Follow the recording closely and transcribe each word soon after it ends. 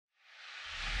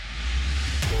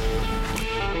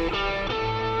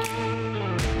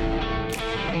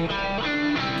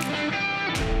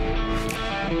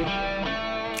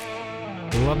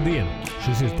Labdien!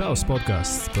 Šis ir tavs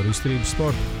podcasts par izturības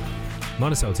sportu.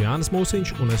 Mani sauc Jānis Mūsiņš,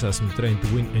 un es esmu Train to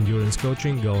Win Endurance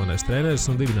Coaching galvenais treneris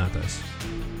un dibinātājs.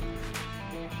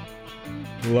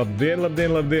 Labdien,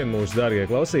 mūsu dārgie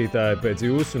klausītāji! Pēc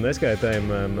jūsu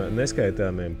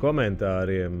neskaitāmiem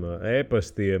komentāriem,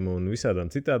 ēpastiem un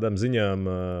visādām citādām ziņām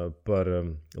par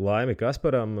Laimi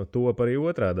Kasparam, top arī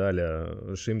otrā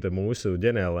daļa šim te mūsu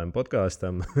ģeniālajam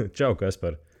podkāstam. Čau,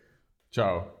 Kaspar!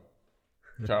 Čau!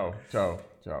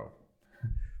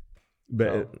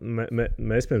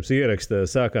 Mēs pirms ieraksta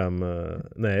sākām,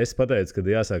 es pateicu, ka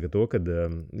jāsāk ar to, kad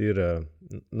ir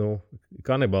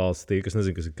kanibāls, tie, kas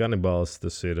nezinu, kas ir kanibāls,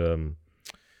 tas ir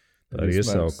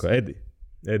iesauka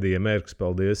Edija Merks,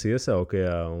 paldies,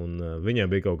 iesaukajā, un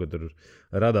viņiem bija kaut kad tur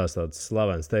radās tāds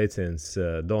slavens teiciens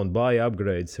don't buy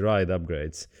upgrades, ride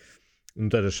upgrades. Un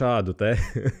tad ar šādu te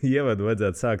ievadu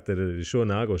vajadzētu sākt ar šo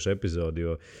nākošu epizodi,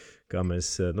 jo kā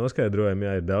mēs noskaidrojam,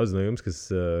 ir daudz no jums,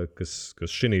 kas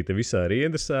šinī te visā ir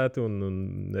ieinteresēti,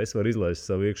 un es varu izlaist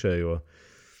savu iekšējo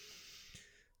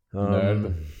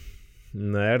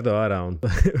nerdu ārā un pa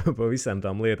visām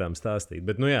tām lietām stāstīt.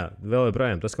 Bet, vēl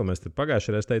joprojām tas, ko mēs te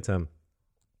pagājušajā reizē teicām,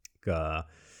 ka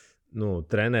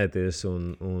trenēties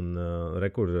un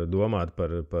rekur domāt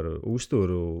par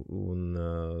uzturu un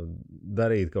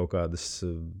darīt kaut kādas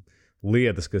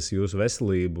lietas, kas jūsu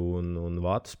veselību un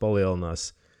vatus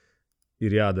palielinās,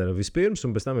 ir jādara vispirms,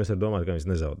 un pēc tam jūs varat domāt, kā viņas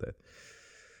nezaudēt.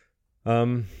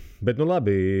 Bet,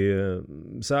 labi,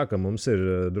 sākam. Mums ir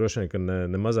droši vien, ka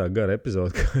ne mazāk gara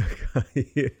epizode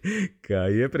kā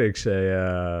iepriekšējā.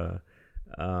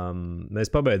 Mēs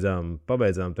pabeidzām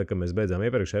tā, ka mēs beidzām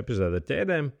iepriekšējā epizode ar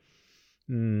ķēdēm.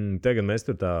 Tagad mēs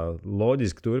tur tā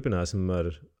loģiski turpināsim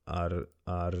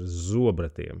ar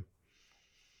zobratiem.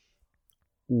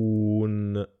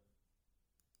 Un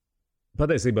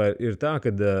patiesībā ir tā,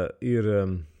 ka ir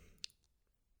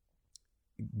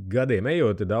gadiem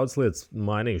ejot, ir daudz lietas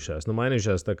mainījušās.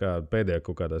 Mainījušās tā kā pēdējā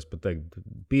kaut kādās, pat teikt,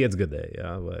 5 gadē,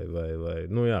 vai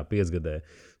 5 gadē.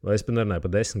 Vai es pat nerunāju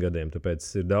par 10 gadiem, tāpēc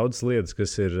ir daudz lietas,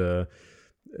 kas ir.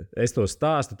 Es to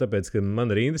stāstu, tāpēc, ka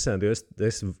man ir interesanti, jo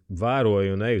es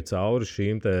vēroju un eju cauri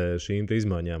šīm te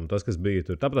izmaiņām. Un tas, kas bija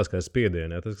tur, tāpēc kā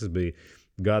spiedienā, tas, kas bija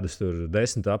gadus tur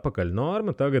 10 atpakaļ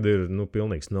norma, tagad ir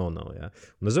pilnīgs nav. Ja?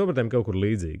 Un ar zobratiem kaut kur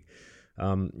līdzīgi.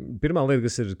 Pirmā lieta,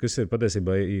 kas ir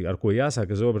patiesībā, ar ko jāsāk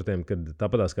ar zobratiem, kad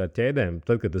tāpatās kā ar ķēdēm,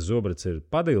 tad, kad tas zobrats ir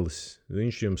padilis,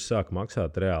 viņš jums sāk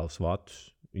maksāt reālus vatus.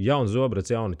 Jauns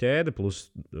zobrats, jauna ķēde, plus,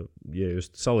 ja jūs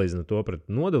salīdzināt to pret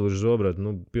nodilušu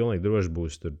zobratu, pilnīgi droši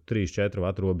būs 3-4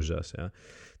 vatu robežās. Ja?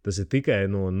 Tas ir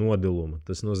tikai no nodiluma.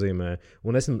 Tas nozīmē,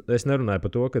 un es nerunāju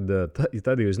par to, ka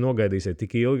tad jūs nogaidīsiet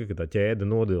tik ilgi, ka tā ķēde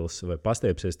nodils vai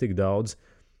pastiepsies tik daudz,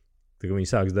 ka viņi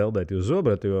sāks deldēt jūsu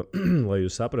zobratu, jo, lai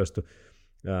jūs saprastu,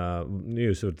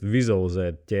 jūs varat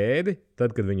vizualizēt ķēdi,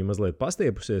 tad, kad viņi mazliet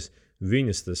pastiepusies,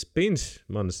 viņas tas pins,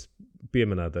 manas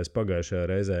pieminētais pagājušajā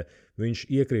reizē, viņš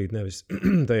iekrīt nevis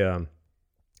tajā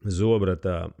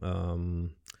zobratā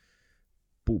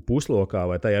puslokā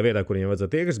vai tajā vietā, kur viņam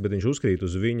vajadzētu iekrist, bet viņš uzkrīt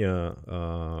uz viņa,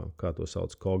 kā to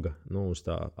sauc, koga, uz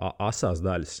tā asās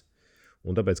daļas.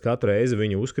 Un tāpēc katru reizi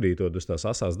viņu uzkrītot uz tās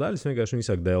asās daļas, vienkārši viņi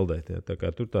sāk deldēt. Ja? Tā kā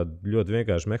tur tāda ļoti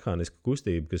vienkārši mehāniska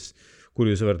kustība, kur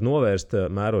jūs varat novērst,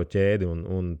 mērot ķēdi,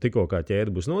 un tikko kā ķēde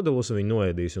būs nodilusi, viņi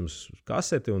noēdīs jums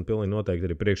kaseti un pilnīgi noteikti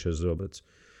arī priekšējais zobrats.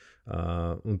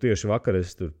 Un tieši vakar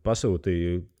es tur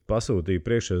pasūtīju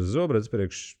priekšējais zobrats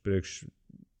priekš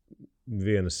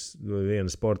viena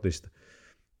sportista.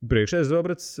 Priekšējais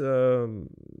zobrats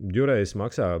ģurējs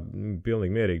maksā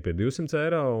pilnīgi mierīgi pie 200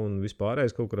 eiro un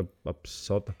vispārējais kaut kur ap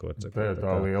sotaku. Tā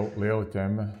liela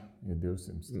ķemme ir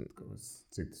 200,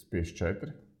 cik tas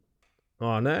 54?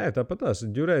 Nē, tāpat tās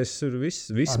ģurējs ir viss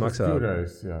maksā.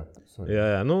 Ģurējs, jā.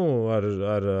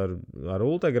 Ar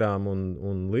ultegrām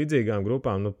un līdzīgām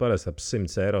grupām, parasti ap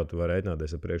 100 eiro tu vari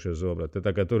rēķināties ar priekšējo zobratu.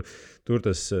 Tā kā tur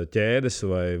tas ķēdes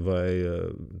vai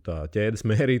tā ķēdes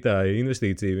mērītāja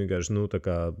investīcija vienkārši, tā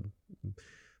kā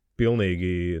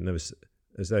pilnīgi nevis,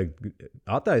 es teiktu,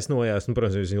 attaisnojās,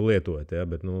 protams, jūs viņu lietojat, ja,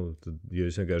 bet, tad, ja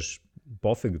jūs vienkārši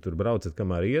pofīgi tur braucat,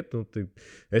 kamēr iet.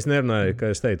 Es nerunāju, kā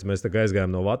es teicu, mēs tā kā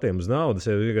aizgājām no vatiem uz naudas,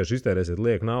 ja vienkārši iztērēsiet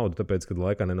lieku naudu, tāpēc, kad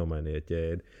laikā nenomainiet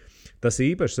ķēdi. Tas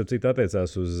īpaši, starp citu,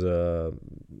 attiecās uz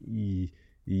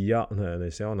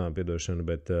jaunām piedošanu,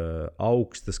 bet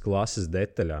augstas klases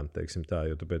detaļām, teiksim tā,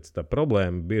 jo tāpēc tā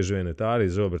problēma bieži vien ir tā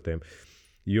arī zobratiem,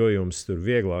 jo jums tur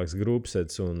vieglāks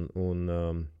grupsets un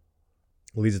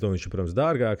līdz ar to viņš ir, protams,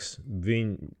 dārgāks.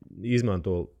 Viņi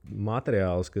izmanto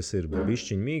materiālus, kas ir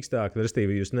bišķiņ mīkstāki.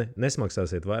 Restīvi, jūs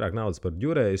nesmaksāsiet vairāk naudas par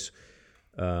ģurējusu,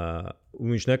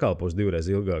 Viņš nekalpos 2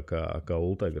 reizes ilgāk kā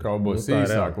Ultegra. Kalpos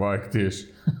īsāk laika tieši.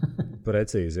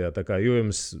 Precīzi, jā. Tā kā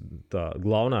jums tā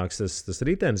galvenāks tas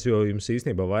ritenis, jo jums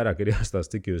īstenībā vairāk ir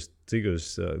jāstāsta, cik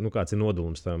jūs kāds ir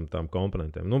nodalums tām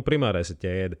komponentiem. Primārais ir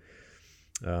ķēde.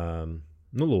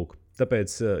 Lūk,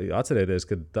 tāpēc atcerieties,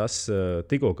 ka tas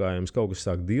tikko kā jums kaut kas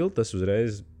sāk dilt, tas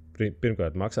uzreiz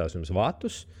pirmkārt maksās jums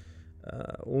vatus.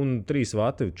 Un 3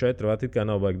 vati, 4 vati it kā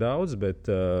nav baigi daudz, bet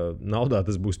naudā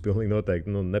tas būs pilnīgi noteikti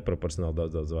neproporcionāli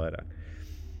daudz vairāk.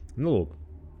 Lūk.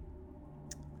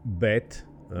 Bet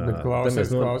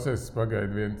klausies,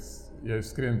 pagaidi viens, ja es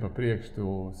skrienu pa priekšu, tu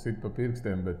sit pa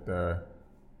pirkstiem, bet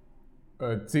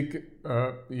cik,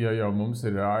 ja jau mums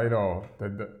ir eiro,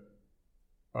 tad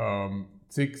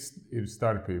cik ir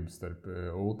starpības starp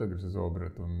Ultegras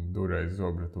zobratu un Durejas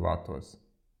zobratu vatos?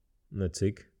 Ne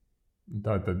cik?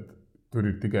 Tātad tur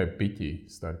ir tikai piķī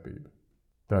starpība.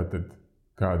 Tātad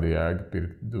kāda jēga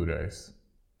pirkt Durejas?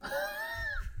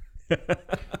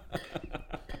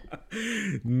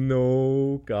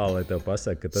 Kā lai tev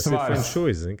pasaka, ka tas svars. Ir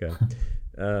fenšuis, zin kā.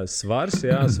 Svars,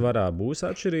 jā, svarā būs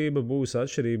atšķirība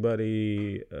arī,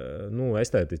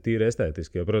 tīri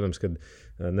estētiski, jo, protams, kad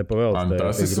nepavēlts.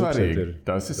 Tas ir svarīgi.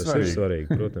 Tas ir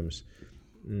svarīgi, protams.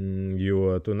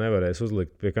 Jo tu nevarēsi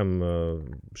uzlikt, pie kam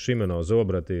Shimano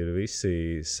zobrati ir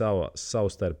visi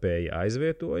savstarpēji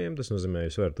aizvietojami. Tas nozīmē,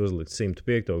 jūs varat uzlikt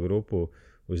 105. grupu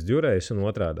uz Durejas un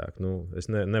otrādāk. Es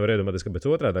nevaru iedomāties, kāpēc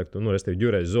otrādāk. Restīvi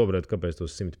Durejas zobratu, kāpēc tu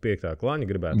uz 105. klaņa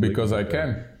gribētu likt. Because I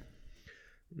can.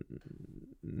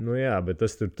 Jā, bet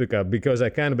tas tur tā kā because I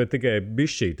can, bet tikai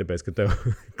bišķī, tāpēc, ka tev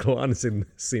klanis ir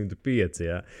 105,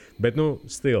 jā. Bet,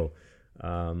 still.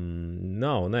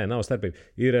 Nav starpība.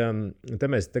 Te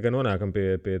mēs nonākam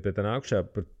pie tā nākušā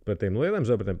par tiem lieliem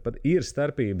zobratiem. Pat ir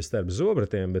starpība starp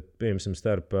zobratiem, bet, piemēram,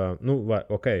 starp,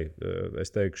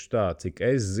 es teikšu tā, cik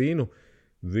es zinu,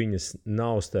 viņas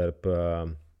nav starp,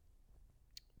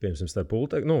 piemēram, starp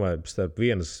Ultegra, vai starp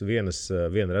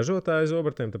viena ražotāja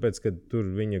zobratiem, tāpēc, ka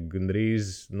tur viņa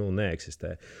gandrīz,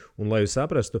 neeksistē. Un, lai jūs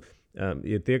saprastu,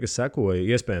 ja tie, kas sekoja,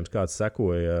 iespējams, kāds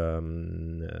sekoja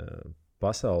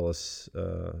pasaules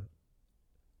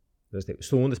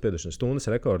stundas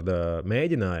rekorda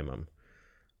mēģinājumam,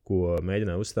 ko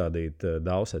mēģināja uzstādīt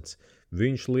Dowsets.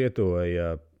 Viņš lietoja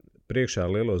priekšā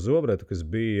lielo zobratu, kas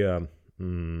bija,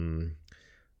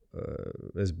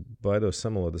 es baidos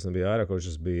samalot, tas nebija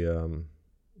ārakošs, tas bija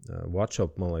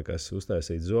Watchop, man liekas,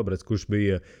 uztaisīts zobrats, kurš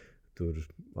bija tur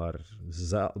ar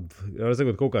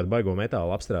kaut kādu baigo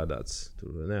metālu apstrādāts.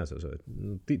 Tur neatceros.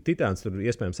 Titāns tur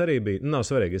iespējams arī bija. Nav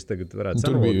svarīgi, es tagad varētu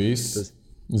samalot. Tur bija viss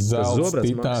zelts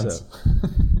titāns.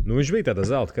 Viņš bija tādā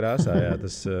zelta krāsā, jā,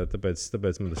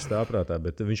 tāpēc man tas stāvprātā,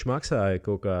 bet viņš maksāja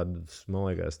kaut kādus, man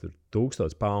liekas,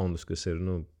 1000 poundus, kas ir,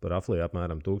 raflī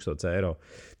apmēram 1000 eiro,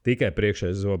 tikai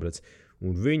priekšējais zobrats.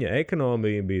 Un viņa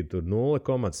ekonomija bija tur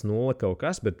 0,0 kaut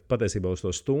kas, bet patiesībā uz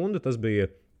to stundu tas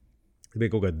bija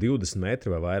kaut kādi 20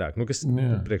 metri vai vairāk. Kas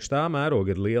priekš tā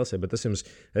mēroga ir liels, bet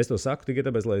es to saku tikai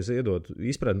tāpēc, lai es iedotu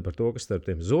izpratni par to, kas starp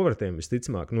tiem zobratiem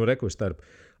visticamāk, starp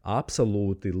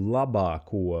absolūti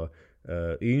labāko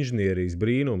inženierijas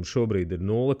brīnumu šobrīd ir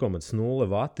 0,0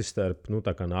 vati starp,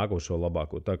 tā kā nākošo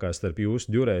labāko. Tā kā starp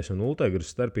jūsu Durejas un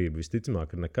Ultegras starpība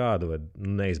visticamāk ir nekāda vai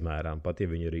neizmērām, pat ja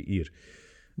viņi arī ir.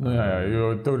 Jā, jo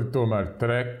tur tomēr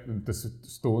tas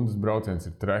stundas brauciens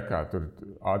ir trekā, tur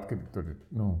atkrīt,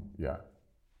 jā.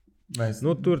 Mēs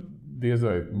tur diez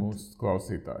vai mūsu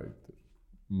klausītāji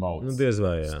mauc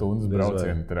stundas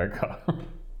braucienu trekā.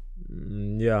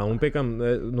 Jā, un pie kam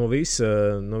no viss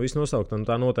nosaukt,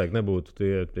 tā noteikti nebūtu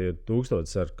tie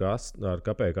 1000 ar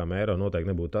kapēkām eiro, noteikti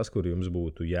nebūtu tas, kur jums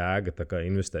būtu jēga tā kā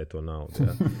investēt to naudu.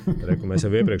 Mēs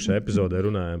jau iepriekšējā epizodē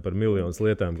runājām par miljonus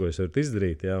lietām, ko jūs varat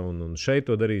izdarīt, jā, un šeit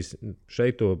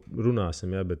to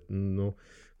runāsim, jā, bet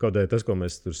kaut arī tas, ko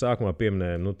mēs tur sākumā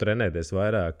pieminējām, trenēties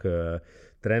vairāk,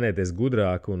 trenēties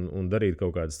gudrāk un darīt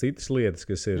kaut kādas citas lietas,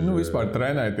 kas ir... Vispār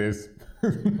trenēties.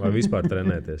 Vai vispār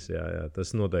trenēties, jā.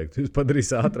 Tas noteikti jūs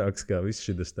padarīs ātrāks kā viss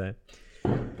šis te.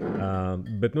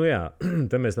 Bet,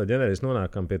 te mēs tā ģenerēs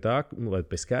nonākam pie tā, vai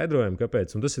pie skaidrojuma,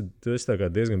 kāpēc. Un tas ir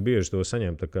diezgan bieži to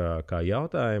saņemt kā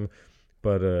jautājumu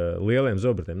par lieliem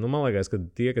zobratiem. Man liekas, ka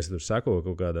tie, kas tur sako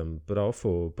kaut kādam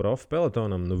profu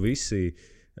pelotonam, visi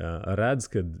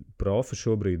redz, ka profi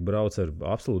šobrīd brauc ar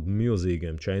absolūti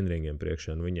milzīgiem chainringiem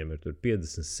priekšā. Viņiem ir tur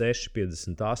 56,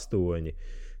 58,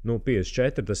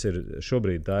 54, tas ir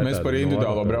šobrīd tā ir. Mēs par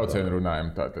individuālo braucienu runājam,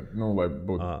 tātad, lai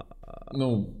būtu,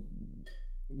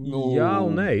 jā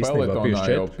un nē, īstenībā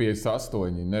 54. Jau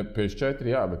 58, ne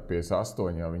 54, jā, bet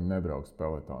 58 jau viņi nebrauks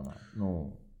pelotonā.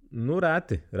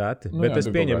 Reti, bet es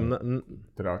pieņemu,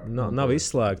 nav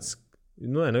izslēgts,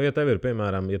 ja tev ir,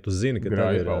 piemēram, ja tu zini, ka tev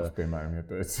ir... Graipals, piemēram, ja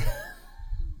tu esi...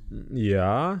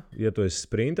 Jā, ja tu esi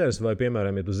sprinteris, vai,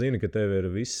 piemēram, ja tu zini, ka tev ir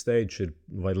viss stage,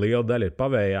 vai liela daļa ir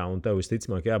pavējā, un tev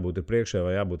visticamāk jābūt ir priekšā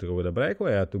vai jābūt kaut kādā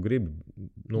breikojā, tu gribi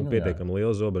pietiekami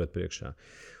lielu zobratu priekšā.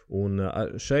 Un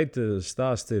šeit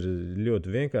stāsts ir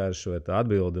ļoti vienkāršs, vai tā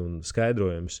atbilde un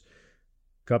skaidrojums,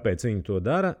 kāpēc viņi to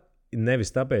dara.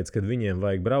 Nevis tāpēc, ka viņiem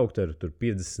vajag braukt ar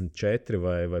 54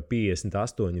 vai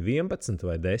 58, 11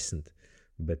 vai 10.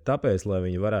 Bet tāpēc, lai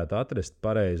viņi varētu atrast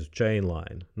pareizu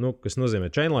chainline. Kas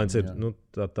nozīmē, chainlines ir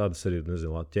tādas arī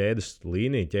ķēdes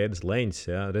līnija, ķēdes leņķis.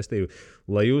 Ja? Restīvi,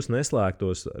 lai jūs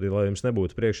neslēgtos, arī lai jums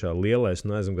nebūtu priekšā lielais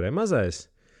un aizmugurē mazais,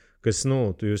 kas,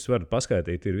 jūs varat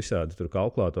paskaidrot, ir visādi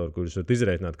kalkulatori, kurus varat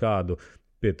izreikināt, kādu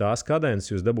pie tās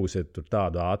kadences jūs dabūsiet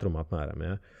tādu ātrumu apmēram.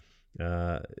 Ja?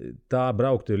 Tā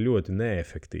braukt ir ļoti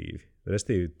neefektīvi.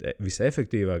 Restīvi,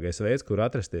 visefektīvākais veids, kur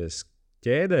atrasties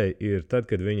ķēdei, ir tad,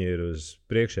 kad viņi ir uz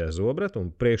priekšējā zobrata,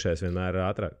 un priekšējais vienmēr ir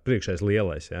ātrāk, priekšējais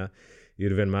lielais, ja,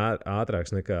 ir vienmēr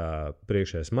ātrāks nekā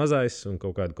priekšējais mazais un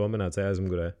kaut kāda kombinācija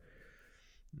aizmugurē.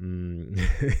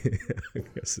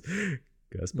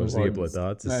 Kas par zieplēt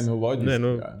acis? Loģiski,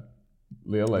 jā.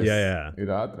 Lielais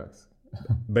ir ātrāks.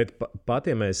 Bet pat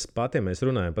ja mēs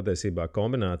runājam patiesībā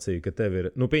kombināciju, ka tev ir,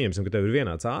 pieņemsim, ka tev ir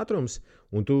vienāds ātrums,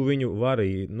 un tu viņu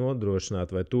vari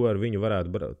nodrošināt, vai tu viņu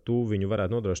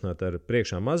varētu nodrošināt ar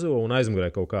priekšā mazo un aizmugurē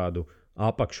kaut kādu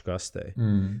apakškastē.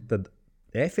 Tad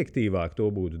efektīvāk to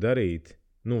būtu darīt,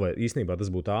 vai īstenībā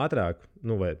tas būtu ātrāk,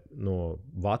 vai no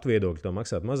vatu viedokļa to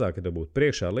maksāt mazāk, ka tev būtu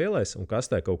priekšā lielais un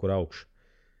kastē kaut kur augšu.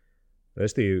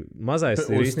 Restīvi, mazais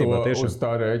ir īstenībā tiešām... Uz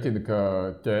tā rēķina, ka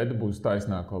ķēde būs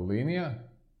taisnāko līnijā?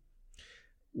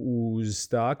 Uz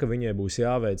tā, ka viņai būs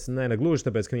jāveic... Ne gluži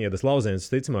tāpēc, ka viņai tas lauziens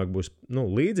ticamāk būs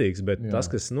līdzīgs, bet tas,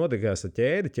 kas notikās ar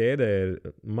ķēdē ir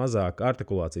mazāk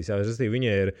artikulācijas. Restīvi,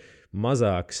 viņai ir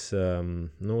mazāks,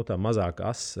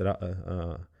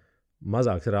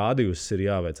 mazāks rādījus ir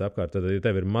jāveic apkārt. Tad, ja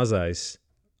tev ir mazais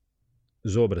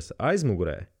zobras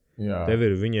aizmugurē, tev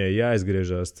ir viņai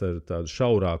jāizgriežas ar tādu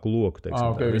šaurāku loku.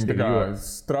 Viņi tā kā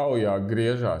straujāk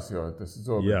griežās, jo tas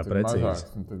zobens ir mazāks.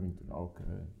 Tad viņi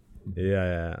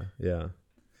Jā.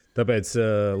 Tāpēc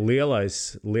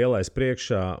lielais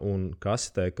priekšā un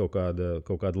kastē kaut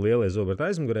kāda lielie zobrata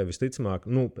aizmugurē visticamāk,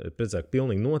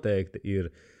 pilnīgi noteikti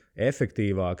ir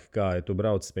efektīvāk, kā ja tu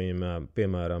brauc,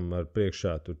 piemēram, ar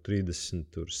priekšā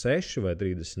 36 vai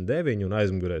 39 un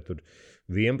aizmugurē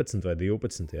 11 vai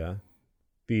 12, jā.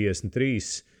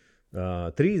 53,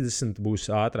 30 būs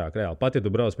ātrāk reāli. Pat, ja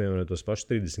tu brauc, piemēram, tos pašus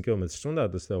 30 km/h,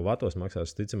 tas tev vatos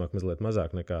maksās, ticamāk, mazliet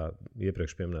mazāk nekā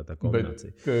iepriekš pieminētā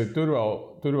kombinācija. Bet tur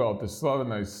vēl tas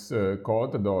slavenais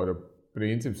Contadora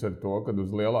princips ar to, ka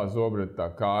uz lielā zobrata tā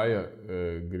kāja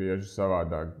griežas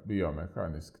savādāk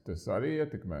biomehāniski. Tas arī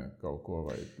ietekmē kaut ko,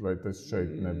 vai tas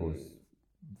šeit nebūs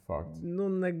fakts?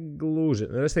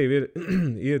 Negluži. Restīvi,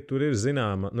 tur ir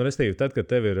zināma... Restīvi, tad, kad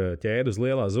tev ir ķēde uz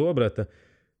lielā zobrata,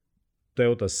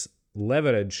 tev tas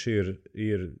leverage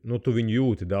ir tu viņu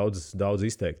jūti daudz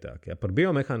izteiktāk. Ja? Par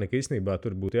biomehāniku īstenībā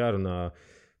tur būtu jārunā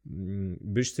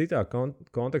bišķi citā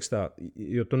kontekstā,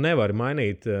 jo tu nevari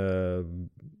mainīt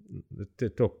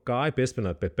to kāju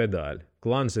piesprināt pie pedāļa.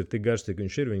 Klans ir tik garš, cik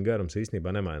viņš ir, viņa garums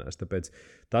īstenībā nemainās. Tāpēc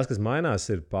tas, kas mainās,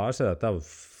 ir pārsvarā tava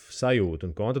sajūta.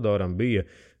 Un Contadoram bija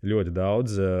ļoti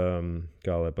daudz,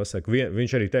 kā lai pasaka,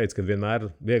 viņš arī teica, ka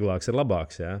vienmēr vieglāks ir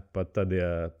labāks. Ja? Pat tad,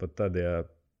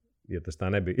 ja tas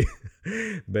tā nebija.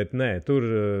 Bet nē, tur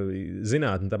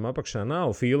zinātne tam apakšā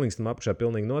nav, feelings tam apakšā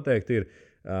pilnīgi noteikti ir.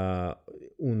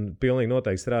 Un pilnīgi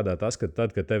noteikti strādā tas, ka tad,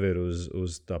 kad tev ir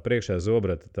uz tā priekšā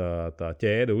zobrata tā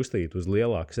ķēde uztīta uz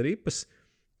lielākas ripas,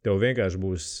 tev vienkārši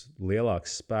būs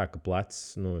lielāks spēka plecs.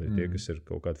 Tie, kas ir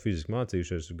kaut kādu fiziski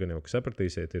mācījušies, gan jau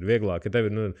sapratīsiet, ir vieglāk, ka tev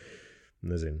ir,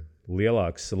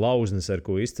 lielāks lauznis, ar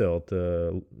ko izcelt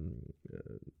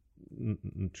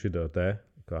šito te,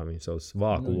 kā viņi savus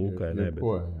vāku lūkai.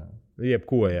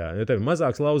 Jebko, jā. Ja tev ir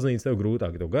mazāks lauznīts, tev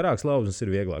grūtāk, ja tev garāks lauznis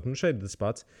ir vieglāk. Šeit tas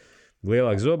pats.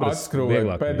 Lielāks zobras,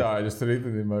 vieglāk. Atskrūvēt pedāļus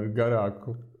ritenim ar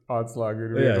garāku atslēgu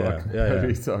ir vieglāk.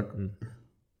 Jā.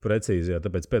 Precīzi, jā,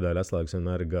 tāpēc pedāļu atslēgas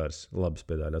vienmēr ir garas. Labas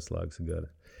pedāļu atslēgas ir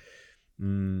garas.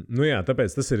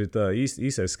 Tāpēc tas ir tā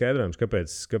īsais skaidrojums,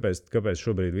 kāpēc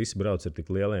šobrīd visi brauc ar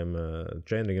tik lieliem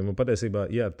chainringiem. Un patiesībā,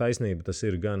 jā, taisnība tas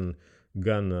ir gan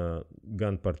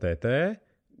par TT,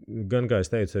 gan, kā es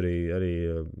teicu, arī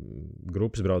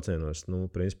grupas braucienos.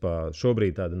 Principā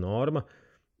šobrīd tāda norma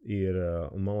ir,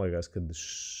 un man liekas, ka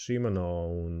Shimano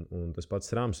un tas pats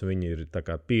Rams, viņi ir tā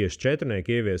kā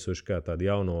 54-nieki ieviesuši kā tādu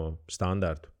jauno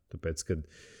standartu. Tāpēc, kad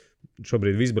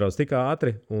šobrīd viss brauc tik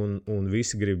ātri, un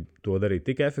visi grib to darīt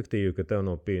tik efektīvi, ka tev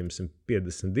no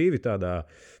 52 tādā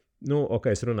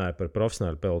Es runāju par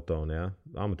profesionālu pelotonu. Ja?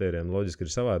 Amatieriem loģiski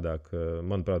ir savādāk.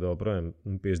 Manuprāt, joprojām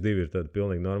 52 ir tāds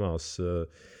pilnīgi normāls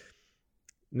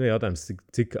jautājums,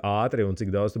 cik ātri un cik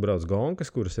daudz tu brauc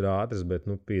gonkas, kuras ir ātras, bet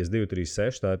 52,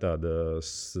 36 tā ir tāda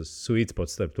sweet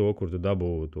spot starp to, kur tu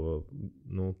dabū to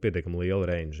pietiekami lielu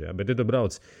range. Ja? Bet, ja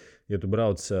tu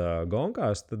brauc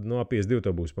gonkās, tad 52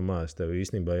 tev būs pamājas. Tev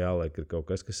īstenībā jāliek ir kaut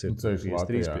kas ir 53,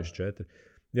 54.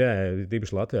 Jā,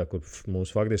 tīpaši Latvijā, kur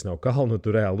mums faktiski nav kalnu,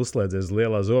 tu reāli uzslēdzies uz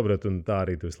lielā zobrata un tā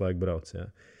arī tu visu laiku brauc. Jā.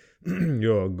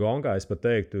 Jo gonkā es pat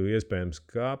teiktu, iespējams,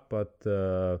 kā pat,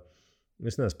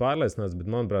 es neesmu pārliecināts, bet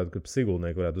manuprāt, ka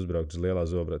Sigulnieki varētu uzbraukt uz lielā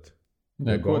zobrata.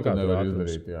 Nē, ko tu nevar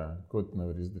izdarīt? Jā. Ko tu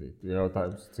nevar izdarīt?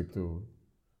 Jautājums,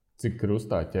 cik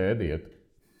krustā ķēdiet?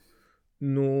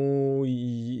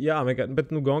 Jā, bet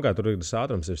gonkā tur tas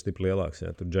ātrums ir stipri lielāks.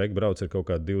 Jā. Tur Džeki brauc ar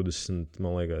kaut kā 20,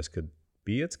 man liekas, kad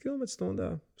 5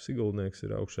 km/h. Sigulnieks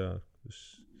ir augšā.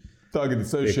 Tagad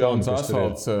ir jauns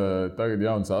asfalts. Tagad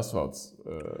jauns asfalts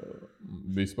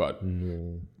vispār.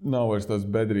 Nav vairs tās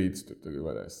bedrītes, tur tagad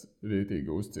varēs rītīgi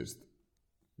uzcirst.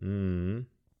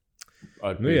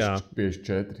 Ar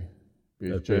 54.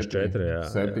 54, jā.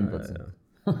 17. Jā.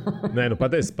 Nē,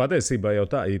 patiesībā jau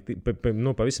tā,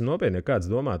 pavisam nopietni, ja kāds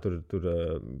domā tur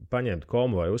paņemt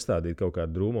komu vai uzstādīt kaut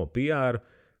kādu drūmo PR.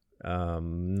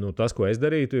 Tas, ko es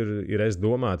darītu, ir es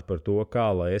domātu par to,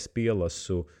 kā lai es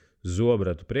pielasu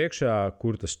zobratu priekšā,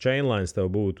 kur tas chainlines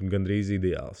tev būtu gandrīz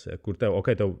ideāls. Ja? Kur tev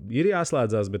ir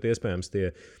jāslēdzās, bet iespējams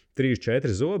tie 3-4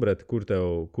 zobrati,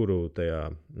 kuru tajā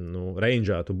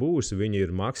rangeā tu būsi, viņi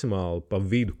ir maksimāli pa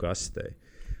vidu kastei.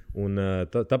 Un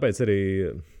tāpēc arī,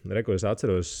 es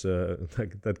atceros,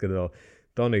 tad, kad vēl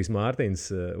Tonijs Mārtiņš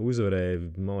uzvarēja,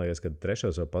 man liekas, kad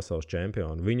 3. pasaules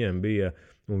čempionu. Viņiem bija,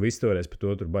 un visi toreiz par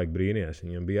to tur baigi brīnījās,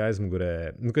 viņiem bija aizmugurē,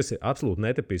 kas ir absolūti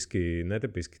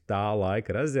netipiski tā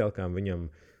laika razdielkām, viņam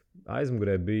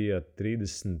aizmugurē bija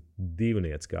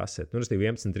 32 kaseti,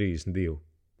 respektīvi 11.32.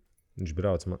 Viņš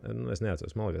brauc, es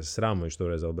neatceros, man liekas, Sramu viņš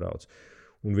toreiz vēl brauc.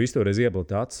 Un visi toreiz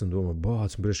ieplata acis un domā,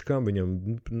 priekš kam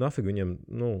viņam,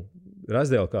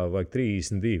 razdielkā vajag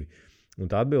 32. Un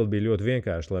tā atbilde bija ļoti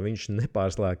vienkārša, lai viņš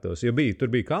nepārslēgtos. Jo tur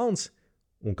bija kalns,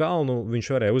 un kalnu viņš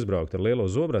varēja uzbraukt ar lielo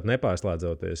zobratu,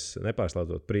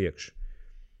 nepārslēdzot priekšu.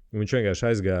 Un viņš vienkārši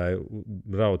aizgāja,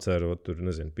 brauc ar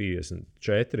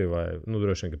 54 vai,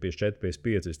 droši vien, ka 54,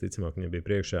 55, visticamāk, viņam bija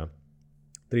priekšā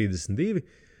 32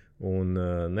 un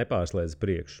nepārslēdz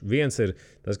priekšu. Viens ir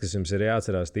tas, kas jums ir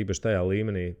jāatcerās tīpaši tajā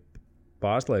līmenī,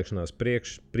 pārslēgšanās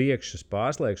priekšas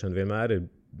pārslēgšana vienmēr ir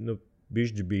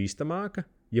bišķi bīstamāka.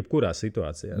 Jebkurā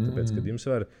situācijā. Tāpēc, kad jums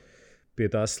var pie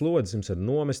tās slodzes, jums var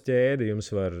nomest ķēdi,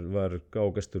 jums var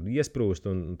kaut kas tur iesprūst,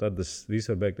 un tad tas viss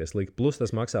var beigties slikti. Plus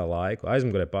tas maksā laiku.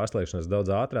 Aizmugurē pārslēgšanās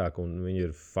daudz ātrāk, un viņi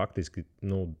ir faktiski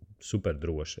super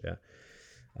droši. Ja?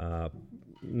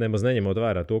 Nemaz neņemot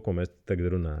vērā to, ko mēs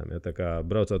tagad runājam. Ja? Tā kā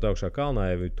braucot augšā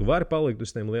kalnā, ja tu vari palikt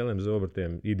uz tiem lieliem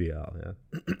zobratiem ideāli. Ja?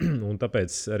 Un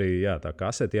tāpēc arī tā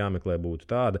kasete jāmeklē būtu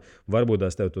tāda. Varbūt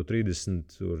tās tev to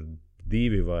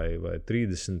 32 vai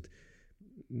 30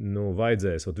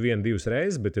 vajadzēs 1-2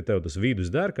 reizes, bet ja tev tas vidus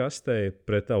der kastē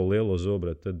pret tavu lielo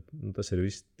zobratu, tad tas ir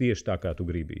viss tieši tā, kā tu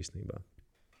gribi īstenībā.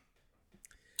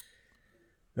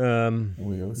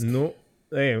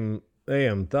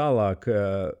 Ejam tālāk.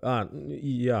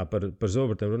 Par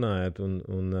zobratiem runājot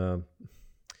un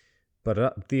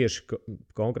tieši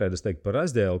konkrēti es teiktu par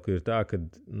razdielku ir tā, ka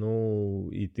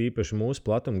it īpaši mūsu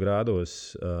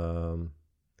platumgrādos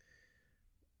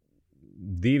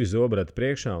 2 zobrati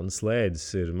priekšā un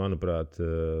slēdzes ir, manuprāt,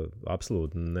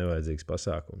 absolūti nevajadzīgs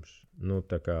pasākums.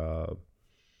 Tā kā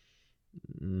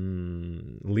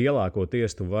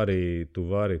lielākoties tu vari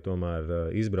tomēr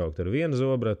izbraukt ar vienu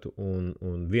zobratu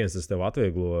un viens tas tev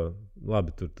atvieglo,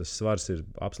 labi, tur tas svars ir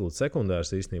absolūti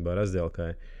sekundārs īstenībā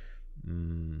razdielkai,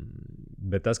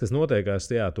 bet tas, kas notiekās,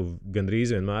 tu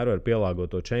gandrīz vienmēr vari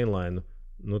pielāgot to chainline,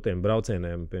 tiem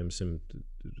braucieniem, piemēram,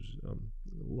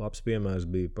 labs piemērs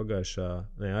bija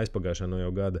aizpagājušā no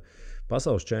jau gada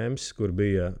pasaules čemps, kur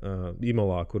bija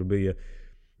Imolā, kur bija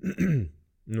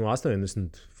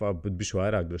 80, bet bišķi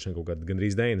vairāk, droši vien kaut kāda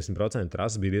gandrīz 90%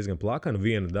 trases bija diezgan plakana.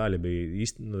 Viena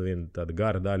tāda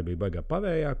gara daļa bija baigā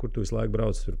pavējā, kur tu visu laiku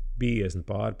brauc tur 50,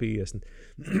 pār 50,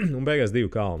 un beigās 2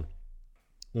 kalni.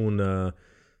 Un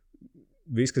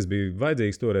viss, kas bija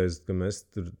vajadzīgs toreiz, kad mēs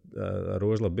tur ar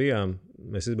Ožlabu bijām,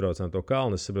 mēs izbraucām to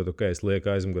kalnu. Es sapratu, ka es lieku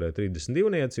aizmugurē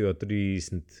 32, jo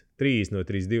 30 vai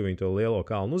 32 viņi to lielo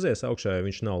kalnu uzies augšā, jo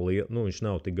viņš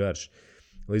nav tik garš.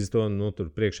 Līdz ar to tur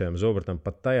priekšējām zobratam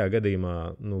pat tajā gadījumā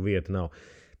vieta nav.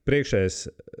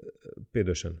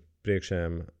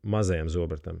 Priekšējām mazajam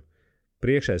zobratam.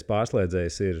 priekšējais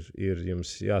pārslēdzējs ir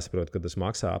jums jāsaprot, ka tas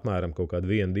maksā apmēram kaut kādu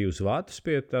 1-2 vatus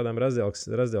pie tādām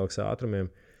razdelkas ātrumiem.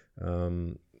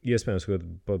 Iespējams,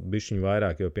 ka bišķiņu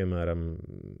vairāk, jo, piemēram,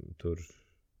 tur,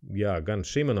 gan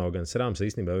Shimano, gan SRAMs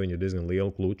īstenībā viņi ir diezgan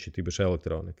lieli kluči, tīpaši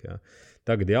elektronika. Jā.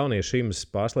 Tagad jaunie Shimas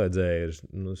pārslēdzēji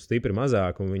ir stipri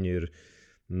mazāk, un viņi ir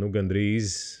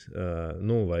gandrīz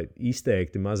vai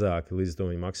izteikti mazāki, līdz to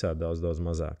viņi maksā daudz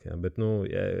mazāk. Jā. Bet,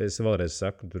 es vēlreiz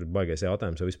saku, tur ir baigais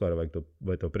jautājums, vai vispār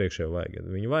vai to priekšējo vajag.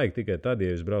 Viņu vajag tikai tad, ja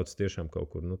jūs braucat tiešām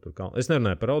kaut kur, tur kalnā. Es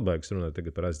nerunāju par roadbike, es runāju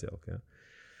tagad par aizģelku.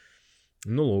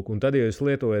 Lūk, un tad, ja jūs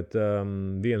lietojat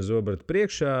vienu zobratu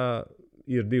priekšā,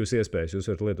 ir divas iespējas.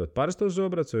 Jūs varat lietot parastos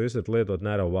zobratus, vai jūs varat lietot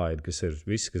narrow wide, kas ir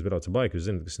visi, kas brauc ar bike,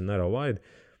 jūs zināt, kas ir narrow wide.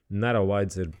 Narrow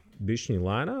wide ir bišķiņi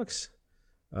lēnāks.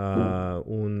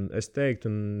 Un es teiktu,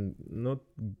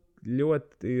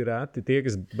 ļoti reti tie,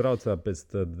 kas brauc pēc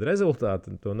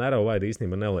rezultāta, to narrow wide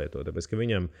īstenībā nelieto. Tāpēc, ka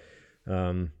viņam,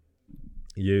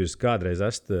 ja jūs kādreiz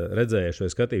esat redzējuši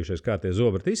vai skatījušies, kā tie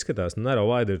zobrati izskatās,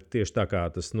 narrow wide ir tieši tā, kā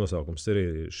tas nosaukums ir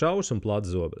šaurs un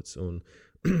plats zobrats. Un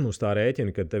uz tā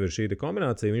rēķina, kad tev ir šī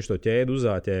kombinācija, viņš to ķēdi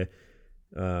uzāķē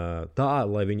tā,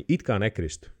 lai viņi it kā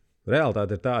nekristu.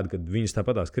 Realitāte ir tāda, ka viņas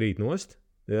tāpatās krīt nost.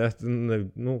 Ja,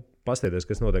 pastieties,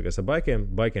 kas notiekās ar baikiem.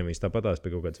 Baikiem viņas tāpatās pie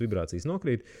kaut kādas vibrācijas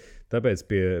nokrīt. Tāpēc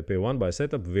pie one by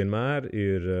setup vienmēr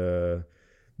ir,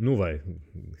 vai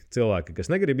cilvēki,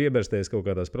 kas negrib iebersties kaut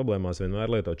kādās problēmās,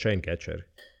 vienmēr lieto chain catcheri,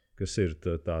 kas ir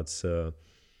tāds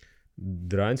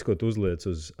draņs, ko tu uzliec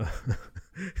uz...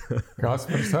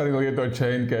 Kaspars arī lieto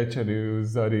chain catcheri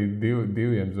uz arī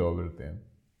diviem zobratiem.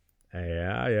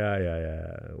 Jā.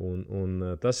 Un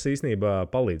tas īstenībā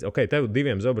palīdz. Ok, tev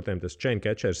diviem zobratiem tas chain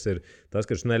catchers ir tas,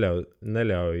 kas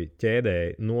neļauj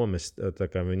ķēdēji nomest, tā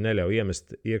kā viņi neļauj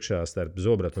iemest iekšā starp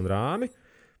zobratu un rāmi,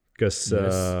 kas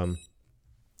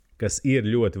ir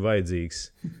ļoti vajadzīgs.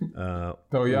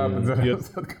 Tev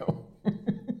jāpadzerās atkal.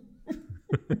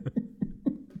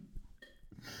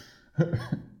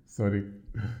 Sorry.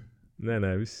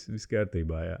 Nē, viss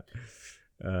kārtībā, jā.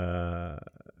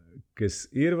 Kas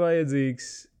ir vajadzīgs,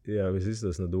 es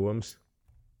iztos no domas.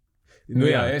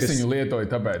 Es viņu lietoju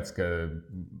tāpēc, ka,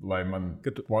 lai man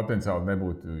potenciāli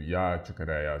nebūtu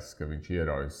jāčakarējās, ka viņš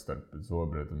ieraujas starp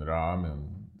zobratu un rāmi un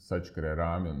sačakarē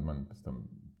rāmi, un man pēc tam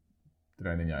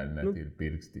treniņā ir netīri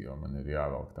pirksti, jo man ir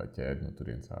jāvelk tā ķēde no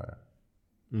turienes ārā.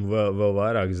 Vēl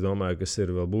vairāk, es domāju, kas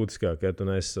ir vēl būtiskāk, ja tu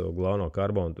nesi savu galveno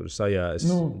karbonu tur sajājas.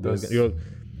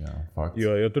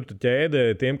 Jo tur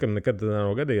ķēde, tiem, kam nekad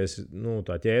nav gadījies,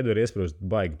 tā ķēde var iesprūst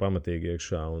baigi pamatīgi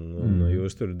iekšā, un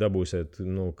jūs tur dabūsiet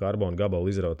karbonu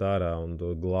gabalu izraut ārā un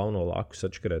to galveno laku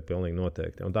sačakarēt pilnīgi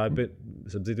noteikti. Un tā ir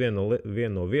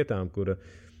viena no vietām, kur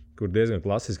diezgan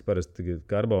klasiski parasti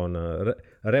karbona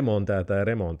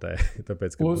remontētāji remontē.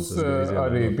 Tāpēc, plus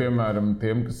arī, piemēram,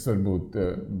 tiem, kas varbūt...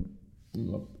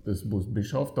 Tas būs bijis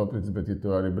off-topics, bet, ja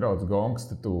tu arī brauc gongs,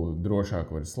 tad tu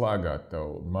drošāk vari slēgāt,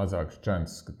 tev mazāks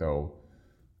chances, ka tev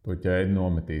to ķēdi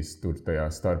nometīs tur tajā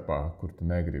starpā, kur tu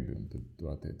negribi, un tad tu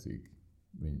attiecīgi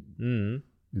viņi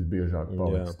visbiežāk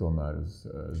paliks tomēr uz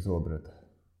zobrata.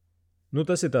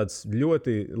 Tas ir tāds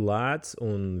ļoti lēts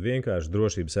un vienkārši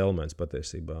drošības elements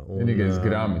patiesībā. Vienīgais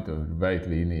grami tur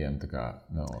veitlīnijiem, tā kā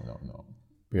nav.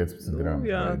 15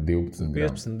 grami vai 12 grami.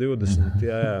 15, 20,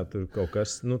 jā, tur kaut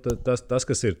kas. Tas,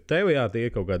 kas ir tev, tie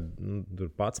ir kaut kādi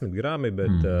 11 grami,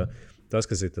 bet tas,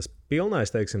 kas ir tas pilnais,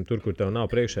 teiksim, tur, kur tev nav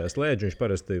priekšējā slēdža, viņš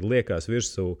parasti liekās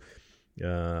virsū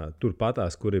tur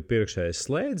patās, kur ir priekšējais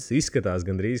slēdzis. Izskatās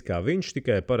gandrīz kā viņš,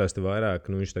 tikai parasti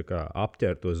vairāk viņš tā kā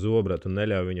apķer to zobratu un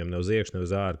neļauj viņam ne uz iekšā, ne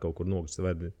uz ārā kaut kur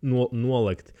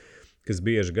nolekt, kas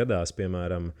bieži gadās,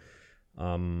 piemēram,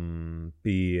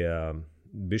 pie...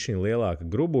 bišķiņ lielāka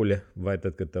grubuļa, vai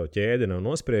tad, kad tev ķēde nav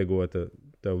nospriegota,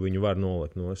 tev viņu var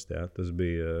nolikt nost. Jā. Tas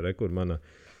bija mana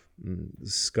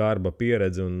skarba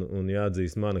pieredze un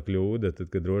jāatzīst mana kļūda, tad,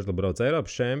 kad Rožla brauc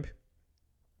Eiropas čempi.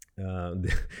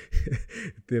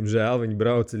 Diemžēl viņi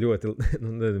brauca ļoti,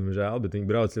 bet viņi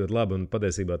brauca ļoti labi, un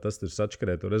patiesībā tas tur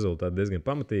sačakarē to rezultātu diezgan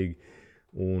pamatīgi.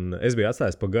 Un es biju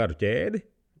atstājis pa garu ķēdi,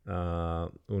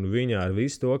 un viņa ar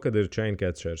visu to, kad ir chain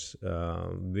catchers,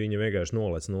 viņa vienkārši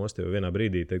nolec nost, jo vienā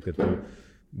brīdī, tad, kad tu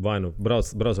vai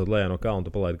braucot lejā no kalna,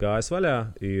 tu palaidi kājas vaļā,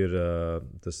 ir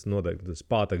tas noteikti tas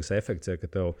pātagas efekts, ja, ka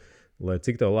tev, lai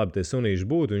cik tev labi tie sunīši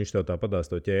būtu, viņš tev tāpatās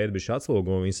to ķēdi bišķi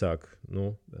atslogo, un viņi sāk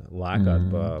lēkāt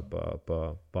pa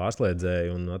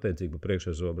pārslēdzēju un attiecīgi pa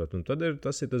priekšā zobratu. Un tad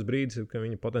tas ir tas brīdis, ka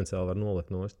viņi potenciāli var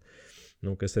nolekt nost,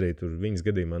 kas arī tur viņas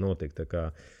gadījumā notika. Tā kā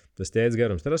tas ķēdes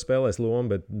garums arī spēlēs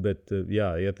lomu, bet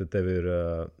jā, ja tev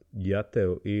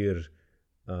ir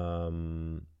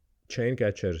chain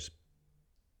catchers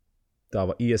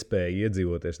tava iespēja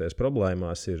iedzīvoties tajās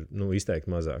problēmās ir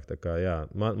izteikti mazāk. Tā kā, jā,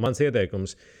 mans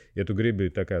ieteikums, ja tu gribi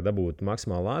dabūt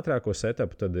maksimāli ātrāko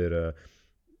setupu, tad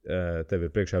tev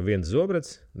ir priekšā viens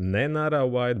zobrats, ne narrow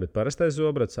wide, bet parastais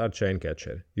zobrats ar chain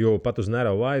catcheri. Jo pat uz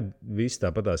narrow wide viss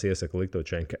tāpatās iesaka likt to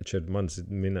chain catcheri manas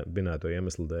minēto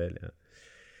iemeslu dēļ. Jā.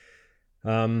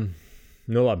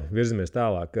 Labi, virzamies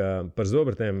tālāk. Par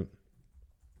zobratiem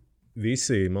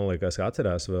visi, man liekas,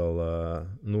 atcerās vēl,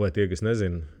 vai tie, kas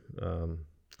nezina,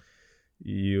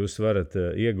 jūs varat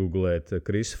iegooglēt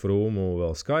Krisu Frūmu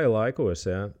vēl Sky laikos.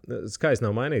 Ja? Skys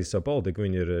nav mainījis savu politiku,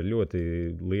 viņi ir ļoti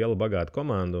liela, bagāta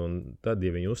komanda, un tad,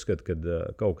 ja viņi uzskata, ka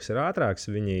kaut kas ir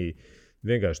ātrāks, viņi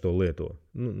vienkārši to lieto.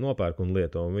 Nopērk un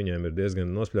lieto, un viņiem ir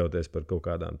diezgan nospļauties par kaut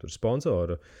kādām tur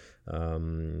sponsoru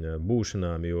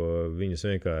būšanām, jo viņus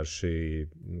vienkārši,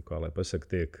 kā lai pasaka,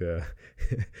 tiek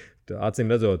acīm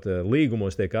redzot,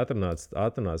 līgumos tiek atrunāts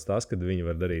tas, kad viņi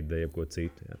var darīt jebko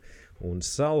citu. Ja. Un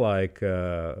savulaik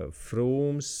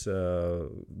Frūms,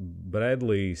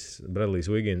 Bradlijs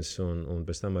Wiggins un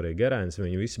pēc tam arī Gerains,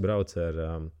 viņi visi brauc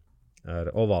ar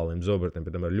ovāliem zobratiem,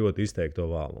 pēc tam ar ļoti izteiktu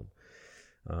ovālumu.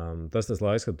 Tas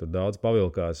laiks, kad tur daudz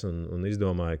pavilkās un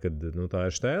izdomāja, ka tā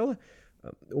ir štēle.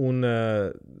 Un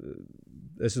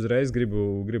es uzreiz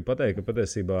gribu pateikt, ka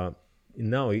patiesībā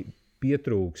nav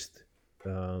pietrūkst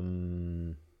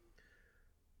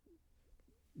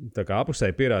tā kā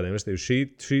apusēji pierādījumi.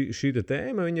 Šī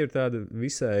tēma viņa ir tāda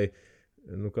visai,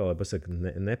 kā lai pasaka,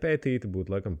 nepētīta,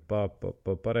 būtu laikam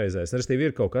pareizais.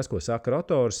 Restīvi ir kaut kas, ko saka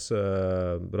rotors.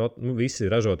 Visi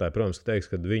ražotāji, protams, teiks,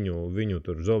 ka viņu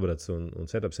tur zobrats un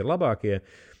setups ir labākie.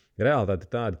 Realitāte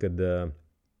ir tāda, ka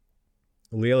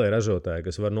lielie ražotāji,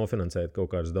 kas var nofinansēt kaut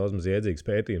kādus daudz maz iedzīgus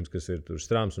pētījumus, kas ir tur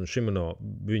Strāms un Shimano,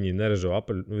 viņi ražo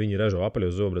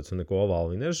apaļos zobrats un neko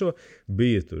ovālu viņi neražo.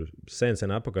 Bija tur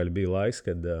sen apakaļ bija laiks,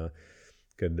 kad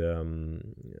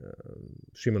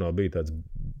Shimano bija tāds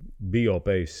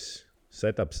biopace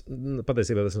setups.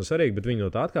 Patiesībā tas nav svarīgi, bet viņi no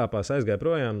tā atkāpās, aizgāja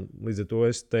projām. Līdz ar to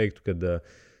es teiktu, ka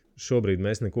šobrīd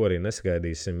mēs neko arī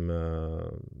nesagaidīsim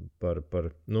par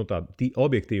tādu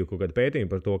objektīvu kaut kādu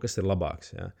pētījumu par to, kas ir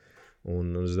labāks. Ja.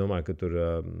 Un es domāju, ka tur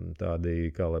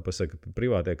tādi, kā lai pasaka,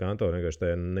 privātie kantori vienkārši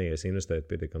tajā neies investēt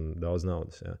pietiekami daudz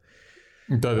naudas. Ja.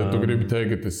 Tātad tu gribi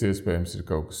teikt, ka tas iespējams ir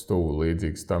kaut kas tuvu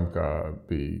līdzīgs tam, kā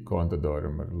bija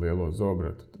Contadoram ar lielo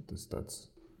zobratu. Tas tāds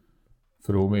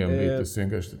Frūmiem bija tas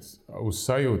vienkārši tāds, uz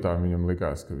sajūtām viņam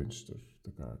likās, ka viņš tur,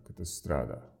 ka tas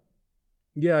strādā.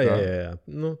 Jā.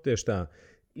 Tieši tā.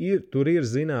 Tur ir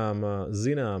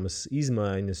zināmas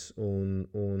izmaiņas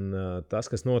un tas,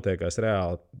 kas notiekās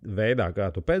reāli veidā, kā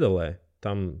tu pedalē,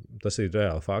 tas ir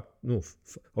reāli fakts.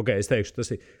 Es teikšu,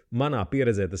 tas ir manā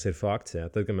pieredzē, tas ir fakts. Jā.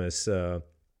 Tad, kad mēs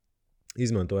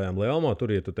izmantojām Leomo,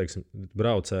 tur, ja tu, teiksim,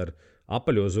 brauc ar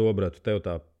apaļo zobratu, tev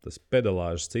tas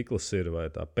pedalāžas cikls ir, vai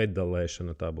tā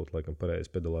pedalēšana, tā būtu laikam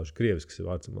pareizi pedalāža krievisks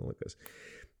vārds, man liekas.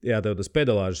 Jā, tev tas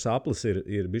pedalāžas aplis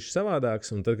ir bišķi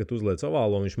savādāks, un tad, kad tu uzliec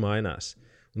ovālo, viņš mainās.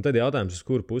 Un tad jautājums, uz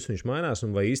kuru pusi viņš mainās,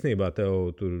 un vai īstenībā tev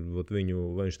tur, vai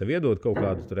viņš tev iedod kaut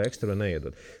kādu tur ekstra vai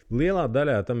neiedod. Lielā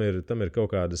daļā tam ir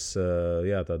kaut kādas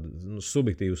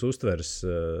subjektīvas uztveres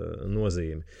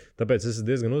nozīme. Tāpēc es esmu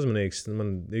diezgan uzmanīgs.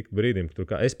 Man ik brīdim,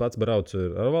 ka es pats braucu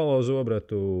ar ovālo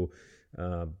zobratu,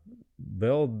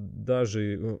 vēl daži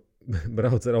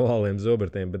brauc ar ovāliem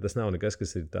zobratiem, bet tas nav nekas,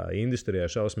 kas ir tā industrijā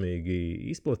šausmīgi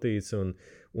izplatīts.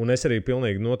 Un es arī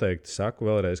pilnīgi noteikti saku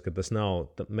vēlreiz, ka tas nav.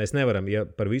 Mēs nevaram, ja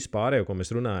par visu pārējo, ko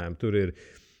mēs runājam, tur ir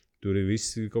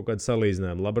visi kaut kādi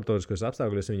salīdzinājumi. Laboratoriskos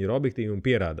apstākļos viņi ir objektīvi un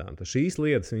pierādām. Šīs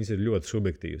lietas viņas ir ļoti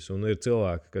subjektīvas. Un ir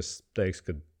cilvēki, kas teiks,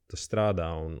 ka tas strādā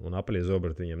un apaļie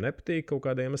zobrati viņiem nepatīk kaut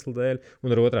kāda iemesla dēļ.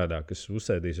 Un ar otrādā, kas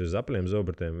uzsēdīs uz apaļiem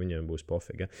zobratiem, viņiem būs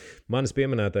pofīgi. Ja? Manis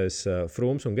pieminētais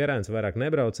Frūms un Gerains vairāk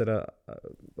nebrauc ar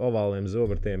ovāliem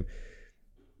zobratiem,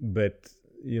 bet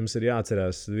jums ir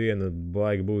jāatcerās viena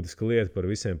baigi būtiska lieta par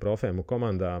visiem profiem un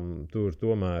komandām. Tur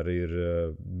tomēr ir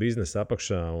biznesa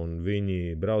apakšā un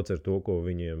viņi brauc ar to, ko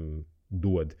viņiem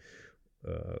dod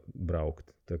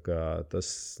braukt. Tā kā tas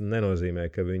nenozīmē,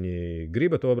 ka viņi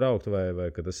grib to braukt vai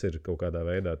ka tas ir kaut kādā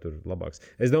veidā tur labāks.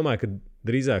 Es domāju, ka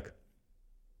drīzāk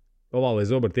ovālie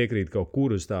zobrati iekrīt kaut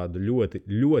kur uz tādu ļoti,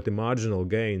 ļoti marginal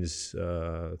gains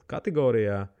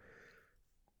kategorijā,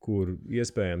 kur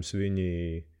iespējams viņi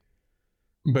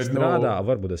strādā,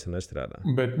 varbūt tas nestrādā.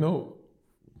 Bet,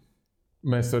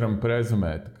 mēs varam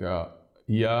prezumēt, ka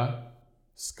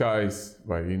Skys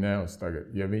vai Ineos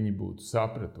tagad, ja viņi būtu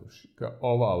sapratuši, ka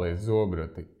ovālie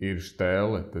zobrati ir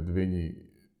štēle, tad viņi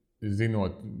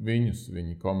zinot viņus,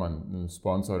 viņa komandu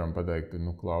sponsoram pateikt,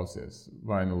 klausies,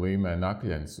 vai līmē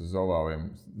nakļens uz ovāliem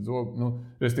zobratiem.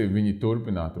 Restīvi, viņi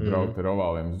turpinātu braukt ar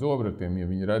ovāliem zobratiem, ja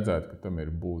viņi redzētu, ka tam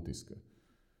ir būtiska.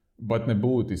 Bet ne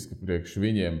būtiska priekš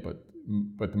viņiem,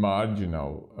 pat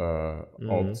marginal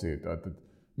opcija. Tātad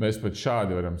mēs pat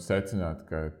šādi varam secināt,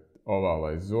 ka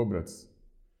ovālais zobrats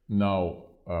nav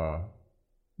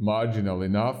marginal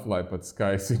enough, lai pat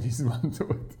skaisti viņu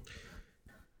izmantot.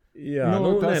 Jā,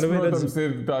 tas, protams,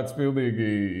 ir tāds pilnīgi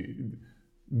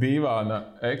dīvāna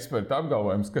eksperta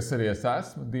apgalvojums, kas arī es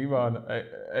esmu dīvāna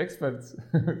eksperts.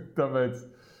 Tāpēc,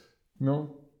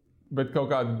 bet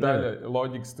kaut kāda daļa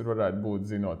loģikas tur varētu būt,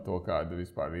 zinot to, kāda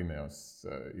vispār Ineos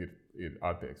ir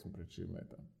attieksme pret šīm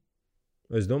lietām.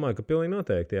 Es domāju, ka pilnīgi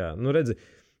noteikti, jā. Redzi,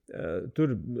 tur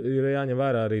ir jāņem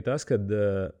vērā arī tas, ka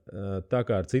tā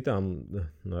kā ar citām,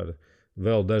 ar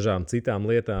vēl dažām citām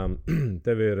lietām,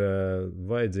 tev ir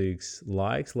vajadzīgs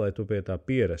laiks, lai tu pie tā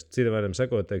pierastu. Citi varam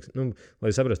sakot,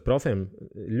 lai saprastu, profiem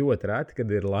ļoti reti,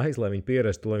 kad ir laiks, lai viņi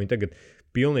pierastu, lai viņi tagad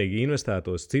pilnīgi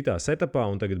investētos citā setupā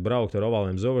un tagad brauktu ar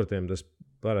ovāliem zobratiem. Tas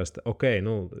parasti,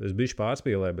 es bišķi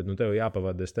pārspīlēju, bet tev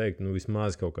jāpavada, es teiktu,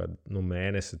 vismaz kaut kādu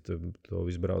mēnesi to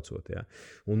visu braucot. Jā.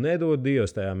 Un nedod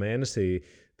Dievs tajā mēnesī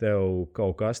tev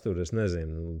kaut kas tur, es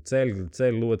nezinu,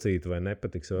 ceļ locīt vai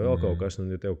nepatiks, vai vēl kaut kas,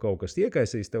 un ja tev kaut kas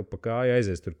iekaisīs, tev pa kāju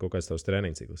aizies tur kaut kāds tavs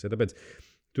treniņu cikls. Ja, tāpēc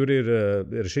tur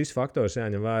ir šis faktors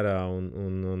jāņem vērā,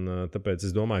 un tāpēc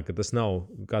es domāju, ka tas nav,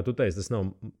 kā tu teici,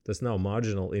 tas nav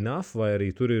marginal enough, vai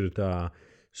arī tur ir tā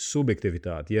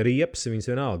subjektivitāte. Ja riepas, viņas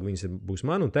vienalga, viņas būs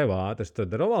man un tev ātras,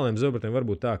 tad ar ovāliem zobratiem var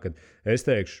būt tā, ka es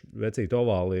teikšu, vecīt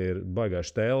ovāli ir baigā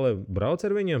štēle, brauc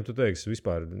ar viņiem, tu teiksi,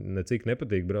 vispār necik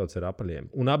nepatīk brauc ar apaļiem.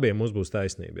 Un abiem mums būs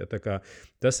taisnība. Ja? Tā kā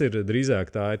tas ir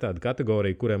drīzāk tā ir tāda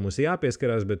kategorija, kurai mums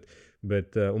jāpieskarās,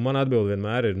 bet un man atbilde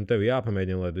vienmēr ir, tev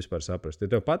jāpamēģina, lai tu vispār saprastu.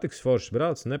 Ja tev patiks foršs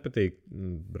brauc, nepatīk,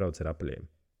 brauc ar apaļiem.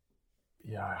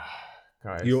 Jā,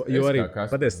 jo arī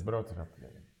patiesi brauc ar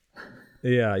apaļiem.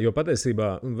 Jā, jo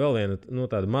patiesībā vēl viena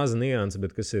tāda maza nianse,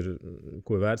 bet kas ir,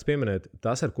 ko vērts pieminēt,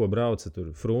 tas, ar ko brauca tur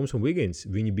Frūms un Wiggins,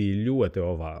 viņi bija ļoti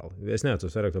ovāli. Es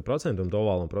neatceros vairāk to procentu, un to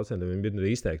ovālu un procentu viņi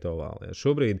bija izteikti ovāli. Ja.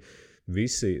 Šobrīd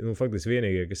visi, faktiski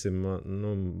vienīgie, kas ir,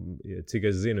 cik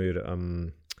es zinu, ir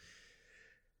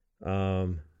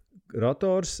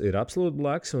rotors, ir absolūti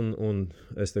blacks, un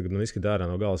es tagad izskatu ārā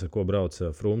no galas, ar ko brauca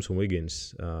Frūms un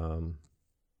Wiggins.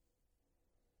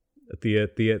 Tie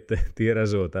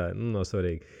ražotāji, nav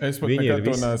svarīgi. Es pat nekad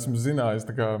to neesmu zinājis,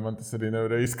 tā kā man tas arī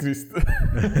nevarēja izkrist.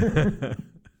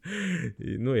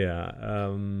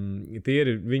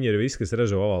 Viņi ir visi, kas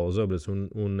ražo ovālu zobrats,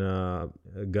 un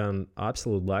gan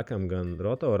Absolute Blackam, gan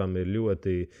Rotoram ir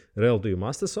ļoti relatīvi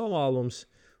mastas ovālums,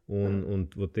 un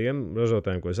tiem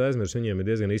ražotājiem, ko es aizmirsu, viņiem ir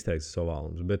diezgan izteikts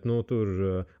ovālums. Bet tur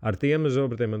ar tiem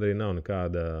zobratiem arī nav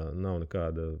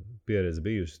nekāda pieredze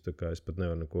bijusi, tā kā es pat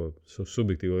nevaru neko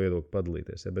subjektīvo viedokli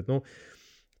padalīties. Ja? Bet,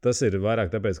 tas ir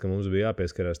vairāk tāpēc, ka mums bija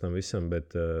jāpieskarās tam visam,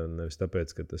 bet nevis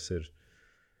tāpēc, ka tas ir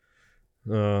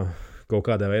kaut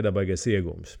kādā veidā baigais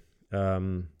iegūms.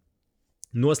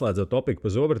 Noslēdzot topiku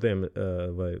par zobratiem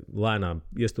vai lēnām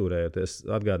iestūrējoties,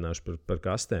 atgādināšu par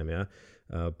kastēm, ja?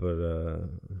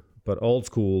 Par old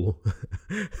school.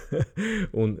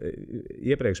 Un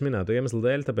iepriekš minēto iemeslu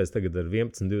dēļ, tāpēc tagad ar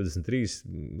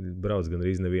 11.23 brauc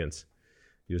gandrīz neviens.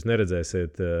 Jūs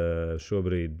neredzēsiet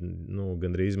šobrīd,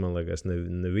 gandrīz, man liekas,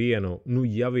 nevienu,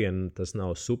 ja vien tas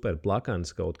nav super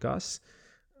plakans kaut kas,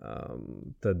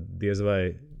 tad diez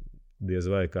vai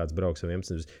kāds brauks ar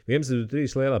 11.23.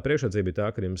 11.23 lielā priekšrocība bija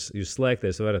tā, ka jūs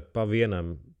slēgties varat pa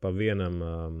vienam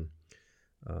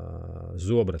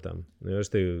zobratam.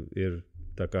 Ir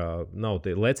tā kā nav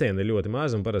tie lecieni ļoti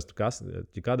mazi, un parasti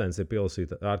kadence ir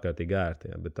pielasīta ārkārtīgi ērti.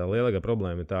 Ja? Bet tā lielākā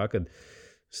problēma ir tā, ka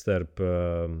starp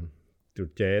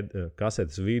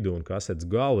kasetes vidu un kasetes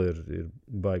galu ir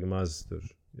baigi maz.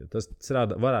 Tas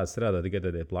varētu strādāt tikai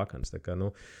tad, ja plakans. Tā kā,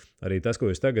 arī tas, ko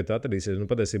jūs tagad atradīsiet,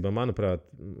 patiesībā, manuprāt,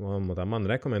 tā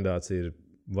mana rekomendācija ir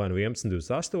vai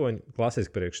 11.28,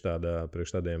 klasiski priekš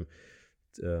tādiem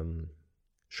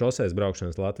šoseis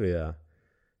braukšanas Latvijā.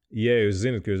 Ja jūs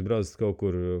zināt, ka jūs braucat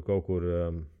kaut kur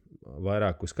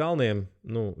vairāk uz kalniem,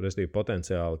 restīvi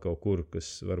potenciāli kaut kur,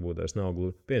 kas varbūt vairs nav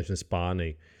gluži, piemēram,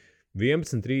 Spānija.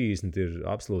 11.30 ir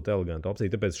absolūti eleganta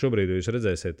opcija, tāpēc šobrīd jūs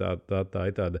redzēsiet, tā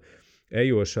ir tāda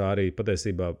ejošā arī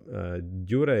patiesībā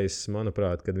ģurejs,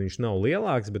 manuprāt, kad viņš nav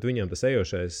lielāks, bet viņam tas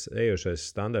ejošais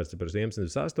standarts ir par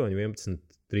 11.28,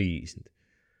 11.30.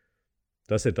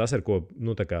 Tas ir tas, ar ko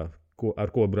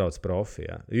brauc profi.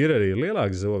 Jā. Ir arī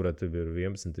lielāks zobrati, ir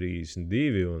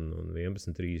 11.32 un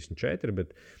 11.34,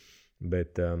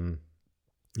 bet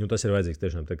tas ir vajadzīgs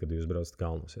tiešām tad, kad jūs braucat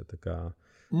kalnos. Ja. Tā kā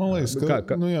Man liekas,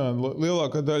 ka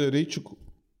lielākā daļa riču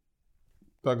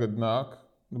tagad nāk,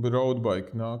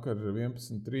 roadbike nāk ar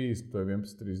 11.30 vai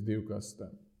 11.32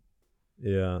 kastēm.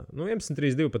 Jā,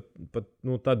 11.32 pat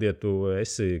tad, ja tu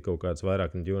esi kaut kāds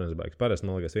vairāk endurance bikes. Parasti,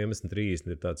 man liekas, 11.30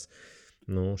 ir tāds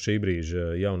šī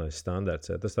brīža jaunais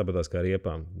standarts. Jā. Tas tāpatās kā ar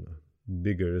riepām.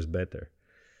 Bigger is better.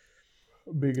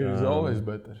 Bigger is always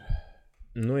better.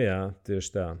 Jā, tieši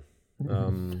tā.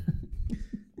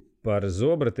 Par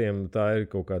zobratiem, tā ir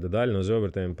kaut kāda daļa no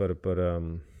zobratiem par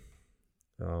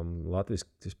latviski,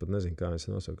 es pat nezinu, kā es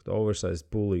nosaukt, oversized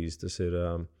pulleys, tas ir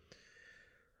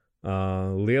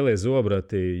lielie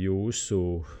zobrati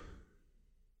jūsu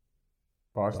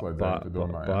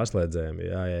pārslēdzējumi,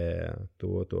 jā,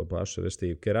 to pašu,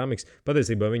 restīvi keramiks.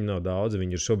 Patiesībā viņi nav daudz,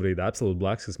 viņi ir šobrīd Absolute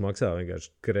Blacks, kas maksā vienkārši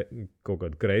kaut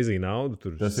kādu crazy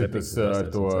naudu. Tas ir tas ar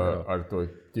to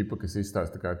ķipa, kas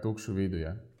izstāsta kā tukšu vidu,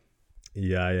 jā?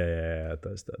 Jā,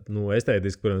 tas tāds.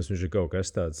 Estētiski, protams, viņš ir kaut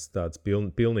kas tāds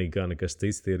pilnīgi kā nekas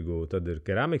cits tirgu. Tad ir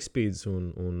keramikas spīdis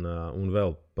un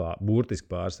vēl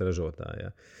burtiski pāris ražotāji.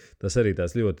 Jā. Tas arī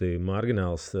tāds ļoti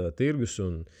margināls tirgus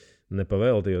un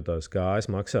nepavēlti, jo tās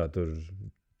kājas maksā tur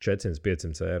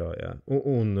 400-500 eiro. Jā.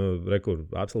 Un rekur,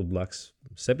 Absolute Blacks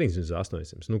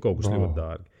 700-800, kaut kas ļoti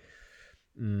dārgi.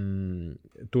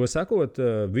 To sakot,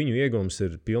 viņu iegūms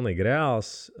ir pilnīgi reāls.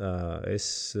 Es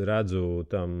redzu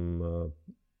tam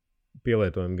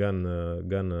pielietojumu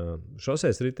gan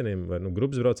šoseis riteniem, vai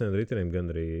grupas braucienu riteniem,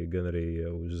 gan arī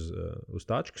uz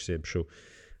tačkas, jeb šo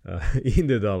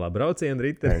individuālā brauciena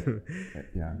riteniem.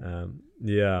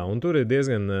 Jā, un tur ir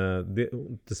diezgan,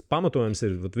 tas pamatojums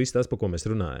ir viss tas, par ko mēs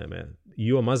runājam. Jā.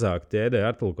 Jo mazāk ķēdē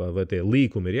artilkā vai tie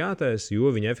līkumi ir jātais, jo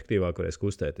viņi efektīvāk varēs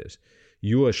kustēties.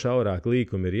 Jo šaurāk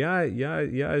līkumi ir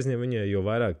jāizņem viņai, jo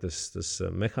vairāk tas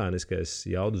mehāniskais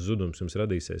jaudas zudums jums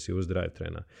radīsies jūsu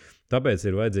drivetrainā. Tāpēc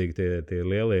ir vajadzīgi tie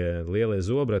lielie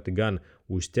zobrati gan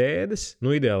uz ķēdes.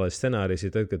 Ideālais scenārijs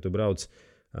ir tad, kad tu brauc,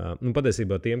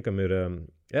 patiesībā tiem, kam ir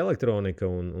elektronika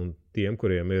un tiem,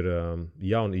 kuriem ir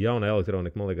jauna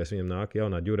elektronika, man liekas, viņam nāk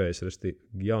jaunā ģurējas,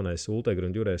 jaunais Ultegra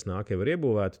un ģurējas nāk jau ar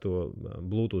iebūvētu to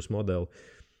Bluetooth modeli.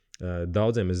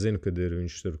 Daudziem es zinu, kad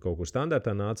viņš tur kaut kur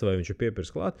standartā nāca vai viņš ir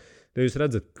piepirks klāt. Tad jūs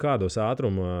redzat, kādā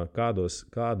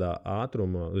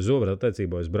ātruma zobrata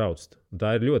attiecībā es braucu.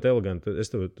 Tā ir ļoti eleganti. Es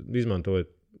to izmantoju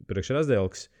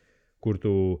priekšrazdēlks, kur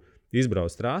tu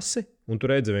izbrauc trasi un tu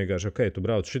redzi vienkārši, tu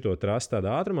brauc šito trasi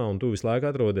tādā ātrumā un tu visu laiku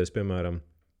atrodies, piemēram,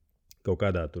 kaut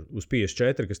kādā tur uz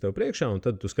 54, kas tev priekšā, un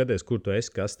tad tu skaties, kur tu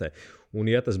esi kastē. Un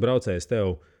ja tas braucējs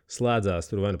tev slēdzās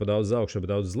tur vai nu pa daudz uz augšu, vai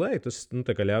pa daudz uz leju, tas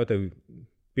tā kā ļauj tev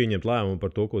pieņemt lēmumu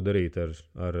par to, ko darīt ar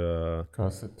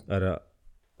kaseti.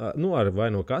 Vai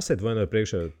no kaseti, vai no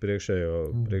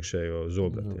priekšējo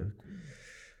zobrati.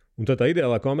 Un tā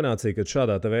ideālā kombinācija, kad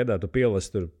šādā veidā tu pieliec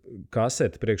tur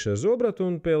kaseti priekšējo zobratu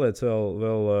un pieliec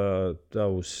vēl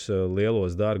tavus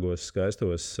lielos, dārgos,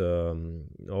 skaistos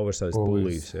oversized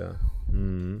pulleys.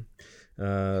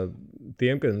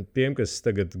 Tiem, kas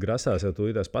tagad grasās jau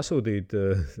tūlītās pasūtīt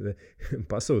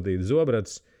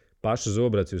zobratus, pašu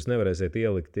zobrats jūs nevarēsiet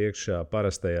ielikt iekšā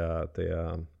parastajā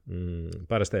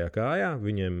kājā.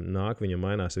 Viņam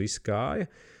mainās visa kāja.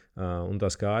 Un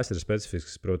tās kājas ir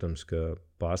specifiskas, protams, ka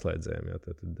pārslēdzējiem. Ja,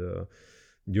 tad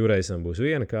ģurēsam būs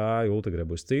viena kāja, Ultegra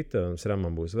būs cita,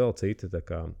 SRAMam būs vēl cita. Tā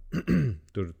kā,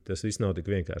 tur tas viss nav tik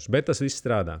vienkārši. Bet tas viss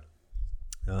strādā.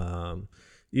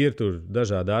 Ir tur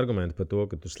dažādi argumenti par to,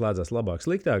 ka tur slēdzās labāk,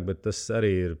 sliktāk, bet tas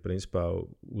arī ir principā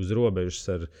uz robežas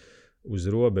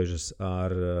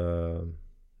ar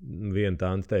vienu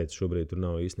tādu teicu, šobrīd tur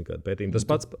nav īsti nekāda pētījuma. Tas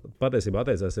pats patiesībā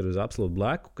attiecās uz Absolute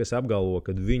Blacku, kas apgalvo,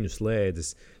 ka viņu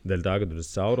slēdzes dēļ tā, ka tur tas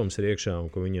caurums ir iekšā un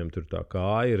ka viņam tur tā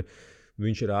kāja ir,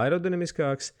 viņš ir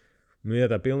aerodinamiskāks. Ja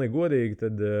tā pilnīgi godīgi,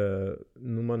 tad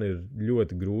man ir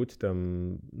ļoti grūti tam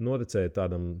noticēt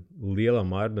tādam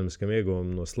lielam aerodinamiskam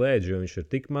ieguvumam no slēdža, jo viņš ir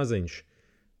tik maziņš,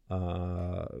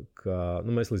 ka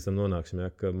mēs līdz tam nonāksim, ja,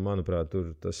 ka, manuprāt,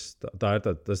 tā ir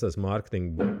tas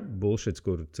mārketinga bullshits,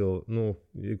 kur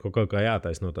kaut kā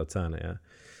jātaisa no tā cena. Ja.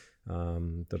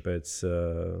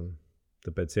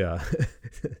 Tāpēc jā,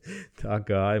 tā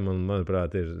kāja,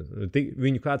 manuprāt,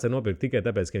 viņu kāds ir nopirkt tikai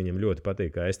tāpēc, ka viņam ļoti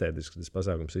patīk, kā estētiski tas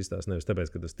pasākums izstāsta, nevis tāpēc,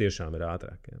 ka tas tiešām ir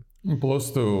ātrāk. Jā. Plus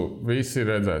tu visi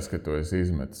redzēs, ka tu esi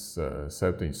izmetis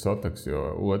 7 sotaks, jo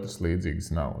otrs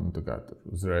līdzīgas nav. Tā kā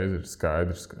uzreiz ir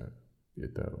skaidrs, ka ja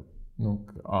tev,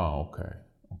 ok,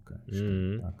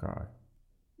 tā kāja.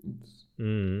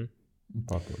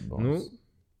 Patot balss.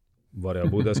 Var jau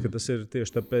būt tas, ka tas ir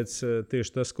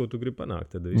tieši tas, ko tu gribi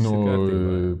panākt. Tad viss ir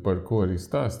kārtībā. Par ko arī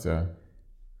stāsts, jā.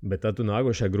 Bet tad tu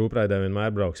nākošajā grupā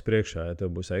vienmēr brauks priekšā, ja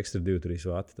tev būs ekstra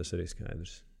 2-3 vati, tas arī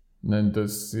skaidrs.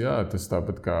 Tas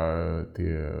tāpat kā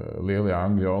tie lielie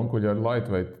angļu onkuļi ar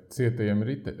lightweight cietajiem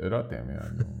ratiem. Jā.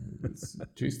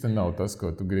 Čista nav tas, ko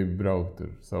tu gribi braukt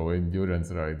ar savu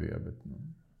endurance raidījā, bet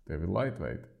tev ir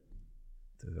lightweight.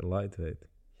 Tas ir lightweight.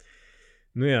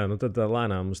 Tad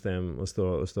lēnām uz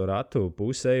to ratu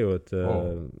pusi ejot,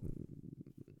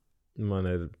 man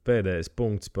ir pēdējais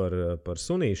punkts par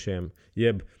sunīšiem,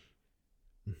 jeb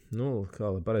kā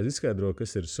lai pareizi izskaidro,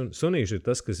 kas ir sunīši, ir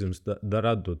tas, kas jums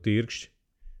rada to tirkšķi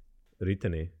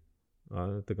ritenī.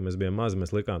 Tā kā mēs bijām mazi,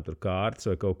 mēs likām tur kārtas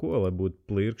vai kaut ko, lai būtu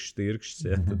plirkšķi, tirkšķis.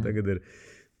 Ja?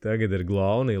 Tagad ir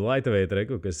glauni, lightweight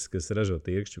reku, kas ražo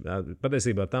tirkšķi.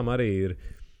 Patiesībā tam arī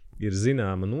ir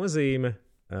zināma nozīme,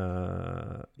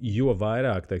 jo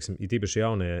vairāk, teiksim, īpaši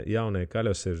jaunie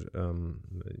kaļos ir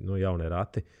jaunie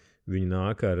rati, viņi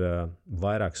nāk ar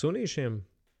vairāk sunīšiem.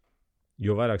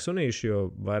 Jo vairāk sunīši, jo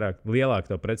lielāka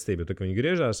tā pretstība. Tā kā viņi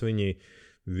griežās,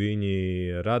 viņi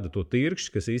rada to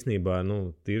tirkšķi, kas īstenībā,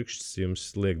 tirkšķis jums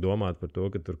liek domāt par to,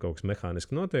 ka tur kaut kas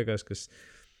mehāniski notiekās, kas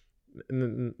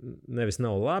nevis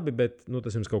nav labi, bet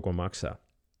tas jums kaut ko maksā.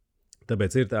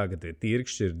 Tāpēc ir tā, ka tie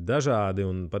tirkšķi ir dažādi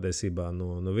un patiesībā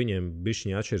no viņiem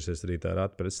bišķiņi atšķirsies arī tā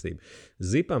rata pretstība.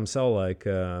 Zipam savulaik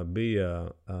bija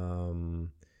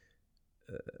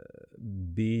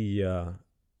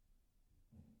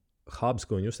hubs,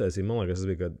 ko viņi uztaisīja, man liekas, tas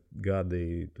bija gadi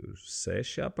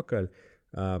 6 atpakaļ.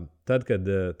 Tad,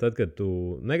 kad tu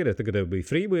negribēji, kad tev bija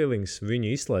freewheelings,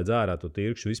 viņi izslēdz ārā to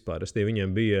tirkšķi vispār. Viņiem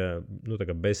bija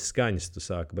bez skaņas, tu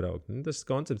sāki braukt. Tas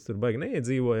koncepts tur baigi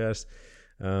neiedzīvojās.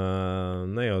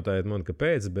 Nejautājiet man,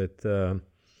 kāpēc, bet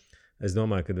es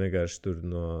domāju, ka vienkārši tur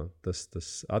tas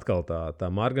atkal tā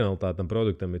marginalitāte tam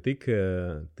produktam ir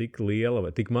tik liela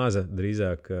vai tik maza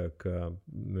drīzāk, ka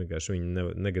vienkārši viņi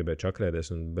negribēja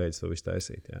čakrēties un beidz to visu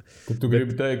taisīt. Jā. Tu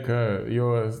gribi teikt, ka jo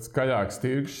skaļāks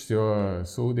tirkšķis, jo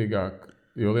sūdīgāk,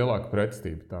 jo lielāka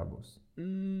pretstība tā būs?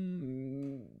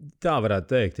 Tā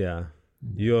varētu teikt, jā.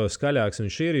 Jo skaļāks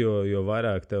viņš ir, jo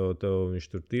vairāk tev viņš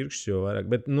tur tirkšķis, jo vairāk.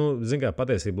 Bet, zin kā,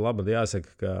 patiesība labi jāsaka,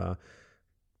 ka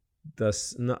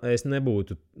es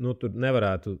nebūtu, tur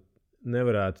nevarētu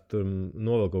tur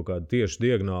novilkt kaut kādu tiešu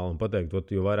diagonālu un pateikt,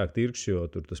 jo vairāk tirkšķi, jo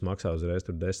tur tas maksā uzreiz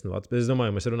 10 vats. Es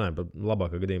domāju, mēs runājam par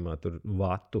labākā gadījumā tur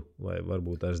vatu vai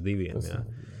varbūt tās 2. Jā.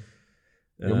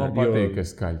 Jo man patīk, ka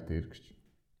skaļi tirkšķi.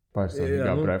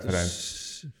 Personīgā preference.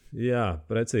 Jā,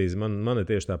 precīzi. Man ir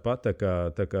tieši tāpat,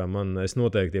 tā kā es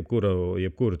noteikti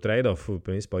jebkuru trade-off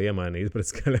principā iemainītu pret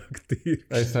skaļāku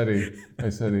tirkšķi.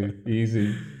 Es arī easy.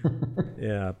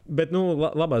 Jā, bet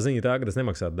labā ziņa tā, ka tas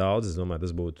nemaksā daudz. Es domāju,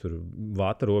 tas būtu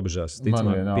vata robežās.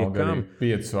 Man vienalga arī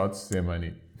 5 vatus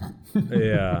iemainīt.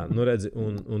 Jā, redzi,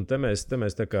 un te mēs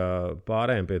tā kā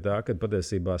pārējām pie tā, ka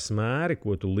patiesībā smēri,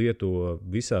 ko tu lieto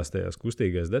visās tajās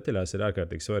kustīgās detaļās, ir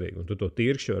ārkārtīgi svarīgi. Un tu to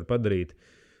tirkšķi var padarīt,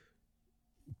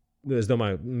 es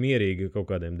domāju, mierīgi kaut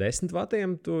kādiem 10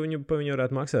 vatiem, tu viņu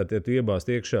varētu maksāt, ja tu iebāzt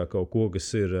iekšā kaut ko, kas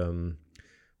ir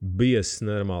biezs,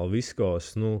 nenormāli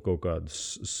viskos, kaut kādu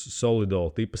solidolu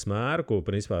tipa smēru, ko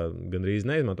principā gandrīz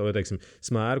neizmanto, vai, teiksim,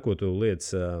 smēru, ko tu liec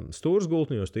stūras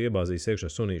gultņos, tu iebāzīsi iekšā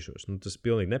sunīšos. Tas ir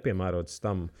pilnīgi nepiemērots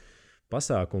tam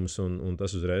pasākums, un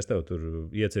tas uzreiz tev tur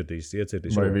iecirtīs,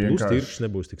 plus tirkšs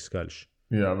nebūs tik skaļš.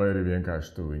 Jā, vai arī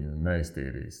vienkārši tu viņu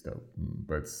neiztīrīsi tev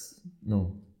pēc,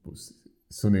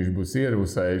 sunīši būs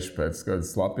ierūsējuši pēc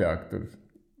kādas slapjāk tur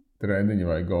trendiņa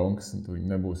vai gongas, un tu viņu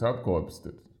nebūs apkopis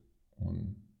tur. Un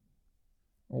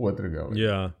otra gala.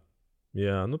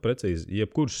 Jā, precīzi.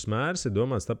 Jebkurš smērs ir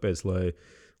domāts tāpēc,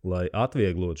 lai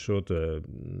atvieglotu šo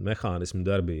mehānismu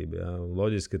darbību. Jā.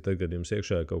 Loģiski, ka tad, kad jums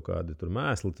iekšā ir kaut kādi tur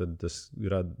mēsli, tad tas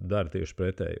dara tieši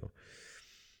pretējo.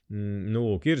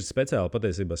 Ir speciāli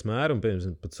patiesībā smēri, un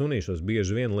piemēram, pat sunīšos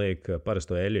bieži vien liek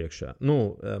parasto eļu iekšā.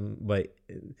 Vai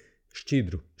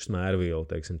šķidru smērvielu,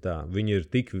 teiksim tā.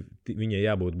 Viņai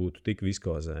jābūt tik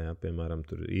viskozē. Jā. Piemēram,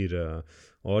 tur ir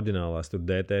oriģinālās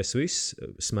DT Swiss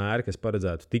smēri, kas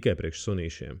paredzētu tikai priekš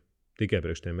sunīšiem, tikai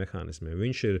priekš tiem mehānismiem.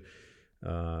 Viņš ir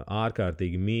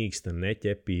ārkārtīgi mīksta,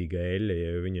 neķepīga eļļa,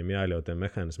 ja viņam jāļauj tiem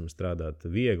mehānismiem strādāt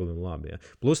viegli un labi. Jā.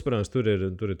 Plus, protams, tur ir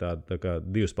tā kā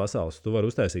divas pasaules. Tu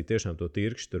vari uztaisīt tiešām to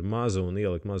tirkšķi, tur mazu un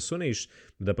ielikt mazu sunīšus,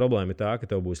 bet tā problēma ir tā,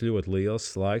 ka tev būs ļoti liels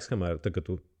laiks, kamēr kad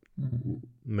tu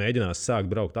mēģinās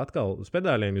sākt braukt atkal uz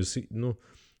pedāļiem, jūs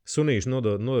sunīši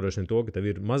nodrošina to, ka tev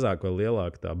ir mazāk vai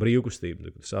lielāka tā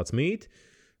brīvkustība. Tu sāc mīt,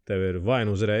 tev ir vai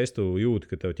nu uzreiz tu jūti,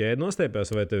 ka tev ķēde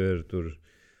nostiepjas, vai tev ir tur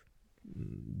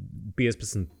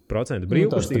 15%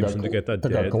 brīvkustības un tikai tad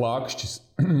ķēde. Tā kā klākšķis.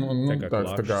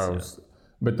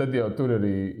 Bet tad jau tur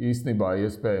arī īstenībā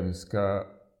iespējams,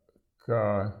 ka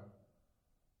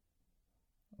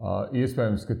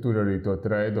Iespējams, ka tur arī to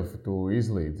trade-off tu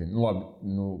izlīdzini.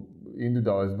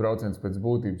 Individuālais brauciens pēc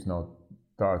būtības nav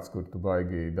tāds, kur tu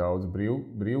baigi daudz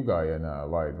brīvgājienā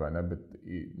laid, vai ne? Bet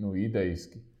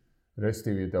idejiski,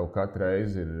 respektīvi, ja tev katru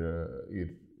reizi ir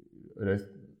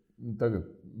tagad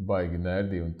baigi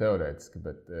nerdi un teorētiski,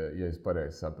 bet, ja es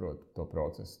pareizi saprotu to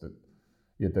procesu, tad,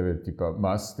 ja tev ir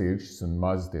mazs tirkšs un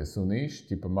mazi tie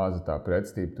sunīši, maza tā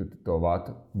pretstība, tu to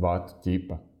vatu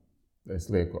ķipa. Es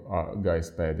lieku gaisa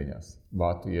pēdiņās,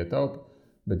 vatu ietaupi,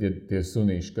 bet ja tie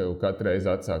sunīši katru reizi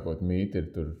atsākot mīt,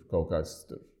 ir tur kaut kāds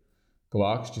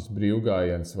klākšķis,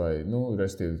 brīvgājiens vai,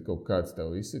 restīvi kaut kāds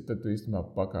tev izsit, tad tu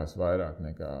īstenībā pakās vairāk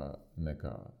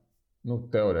nekā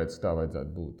teorētiski tā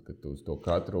vajadzētu būt, ka tu uz to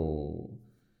katru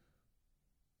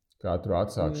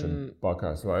atsākšanu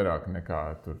pakās vairāk nekā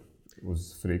tur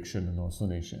uz frikšanu no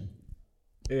sunīšiem.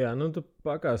 Jā, tu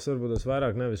pakās varbūt tas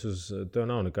vairāk nevis uz, tev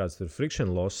nav nekāds tur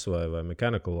friction loss vai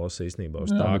mechanical loss īstenībā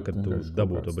uz tā, ka tu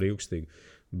dabū to brīvkustīgi.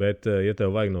 Bet, ja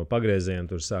tev vajag no pagrieziena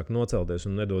tur sāk nocelties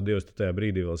un nedod Dievs, tu tajā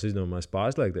brīdī vēl izdomājas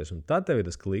pārslēgties, un tad tev ir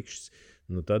tas klikšķis,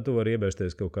 tad tu vari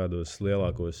iebērsties kaut kādos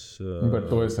lielākos... Par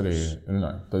to es arī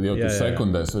runāju. Tad jau tu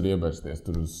sekundēs vari iebērsties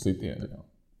tur uz sitienu jau.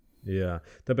 Jā,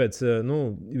 tāpēc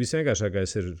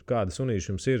visvienkāršākais ir, kāda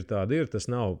sunīša jums ir, tāda ir. Tas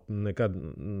nav nekad,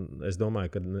 es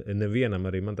domāju, ka nevienam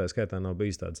arī man tā skaitā nav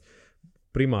bijis tāds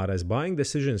primārais buying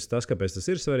decisions. Tas, kāpēc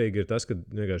tas ir svarīgi, ir tas, ka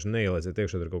vienkārši neielieciet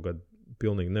iekšā ar kaut kādu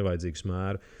pilnīgi nevajadzīgu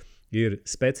smēru. Ir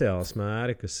speciāli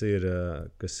smēri, kas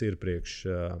ir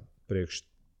priekš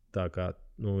tā kā,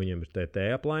 viņiem ir TT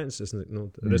appliances,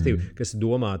 restīvi, kas ir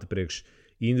domāti priekš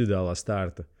individuālā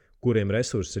starta, kuriem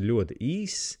resursi ir ļoti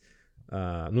īss.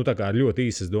 Tā kā ļoti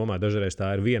īsi, es domāju, dažreiz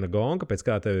tā ir viena gonka, pēc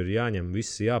kā tev ir jāņem,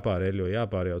 viss jāpāreļo,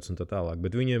 jāpārjauc un tā tālāk.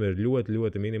 Bet viņiem ir ļoti,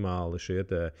 ļoti minimāli šie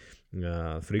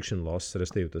friction loss,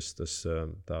 restīvi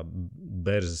tā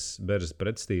berzes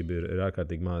pretstība ir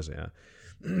ārkārtīgi maza.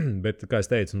 Bet, kā es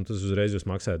teicu, tas uzreiz jūs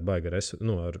maksājat baigi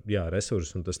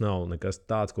resursus, un tas nav nekas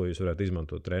tāds, ko jūs varētu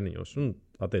izmantot treniņos. Un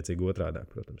attiecīgi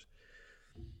otrādāk, protams.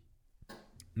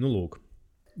 Lūk.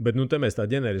 Bet te mēs tā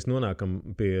ģeneriski nonākam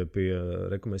pie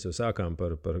ko mēs jau sākām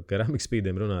par keramikas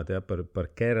spīdiem runāt, par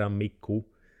keramiku,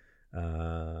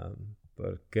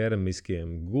 par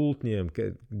keramiskiem gultņiem,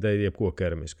 jebko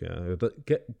keramisku.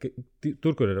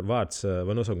 Tur, kur ir vārds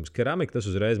vai nosaukums keramika, tas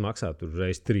uzreiz maksā tur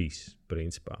reiz 3,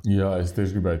 principā. Jā, es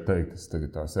tieši gribēju teikt, es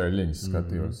tagad tās eļļiņas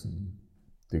skatījos,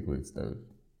 tik līdz tev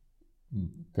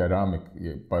keramika,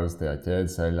 ja parastajā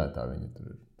ķēdes eļļā tā viņa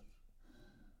tur ir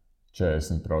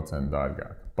 40%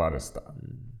 dārgāk. Parastā.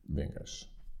 Vienkārši.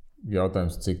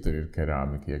 Jautājums, cik tur ir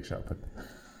kerāmika iekšā pat?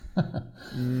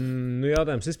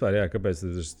 Jautājums vispār, kāpēc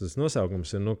tas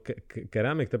nosaukums ir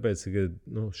kerāmika, tāpēc, ka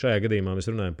šajā gadījumā mēs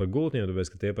runājam par gultņiem,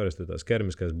 tāpēc, ka tie parasti ir tās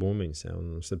keramiskās bumbiņas. Ja?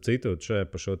 Un, starp citu,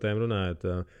 par šo tēmu runājot,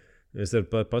 es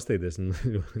varu pastīties,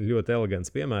 ļoti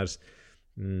elegants piemērs.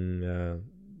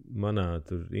 Manā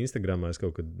Instagramā es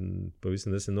kaut kad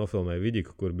pavisam nesen nofilmēju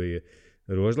vidiku, kur bija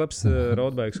rožlaps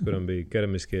roadbikes, kuram bija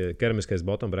keramiskais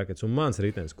bottom brackets, un mans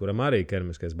ritenis, kuram arī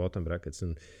keramiskais bottom brackets.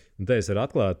 Un te es varu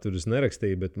atklāt, tur es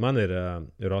nerakstīju, bet man ir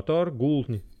rotora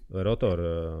gultņi vai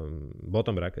rotora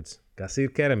bottom brackets, kas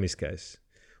ir keramiskais.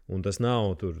 Un tas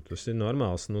nav tur, tas ir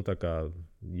normāls, tā kā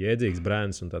jēdzīgs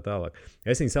brands un tā tālāk.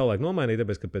 Es viņu savulaik nomainīju,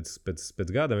 tāpēc, ka pēc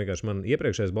gada vienkārši man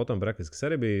iepriekšējais bottom brackets, kas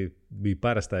arī bija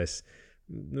parastais,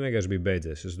 vienkārši bija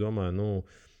beidzies. Es domāju,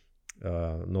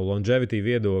 no longevity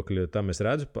viedokļa tam es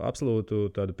redzu absolūtu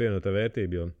tādu pievienoto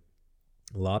vērtību, jo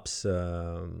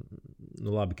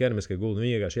labi keramiskie gultņi,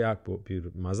 viņi vienkārši jākopja ir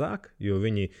mazāk, jo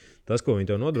tas, ko viņi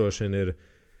tev nodrošina, ir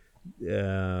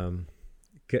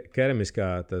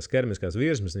keramiskās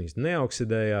virsmas, viņas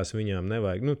neoksidējās, viņām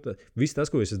nevajag. Viss tas,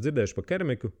 ko es esmu dzirdējuši par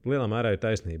keramiku, lielā mērā ir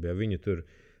taisnība, ja viņi tur,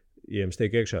 ja jums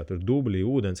tiek iekšā tur dubļi,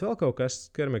 ūdens, vēl kaut kas,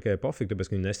 keramikai pofīgi, tāpēc,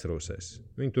 ka viņi nesrūsēs.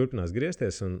 Viņi turpinās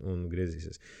griezties un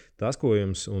griezīsies. Tas, ko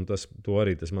jums, un to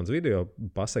arī tas mans video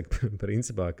pasaka,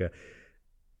 principā, ka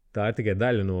tā ir tikai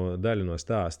daļa no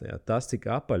stāsta. Jā. Tas, cik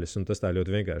apaļas, un tas tā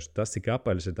ļoti vienkārši, tas, cik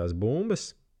apaļas ir tās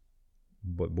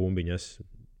bumbiņas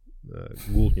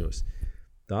gultņos,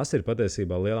 tas ir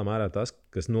patiesībā lielā mērā tas,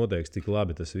 kas noteiks, cik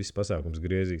labi tas viss pasākums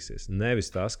griezīsies.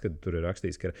 Nevis tas, ka tur ir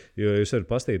rakstīts, jo jūs varat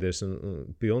pastīties un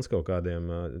pilns kaut kādiem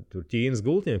Ķīnas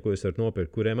gultņiem, ko jūs varat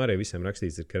nopirkt, kuriem arī visiem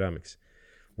rakstīts ir keramikas.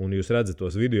 Un jūs redzat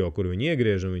tos video, kur viņi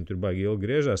iegriež un viņi tur baigi ilgi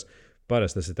griežās.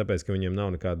 Parasti tas ir tāpēc, ka viņiem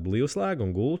nav nekāda blīvslēga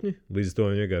un gultņi. Līdz to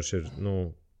viņi vienkārši ir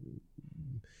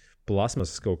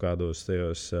plasmasas kaut kādos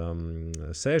tajos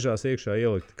sēžās iekšā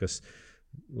ielikti, kas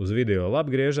uz video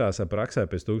labi griežās, praksē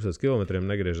pēc 1000 kilometriem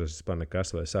negriežas vispār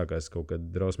nekas vai sākās kaut kāda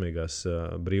drausmīgās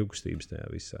brīvkustības tajā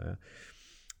visā. Ja.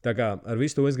 Tā kā ar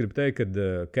visu to es gribu teikt, ka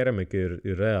keramika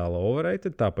ir reāli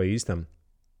overrated, tā pa īstam.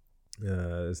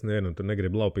 Es tur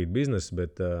negribu laupīt biznesu,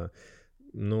 bet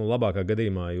labākā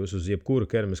gadījumā jūs uz jebkuru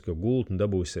keramisko gultni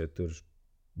dabūsiet tur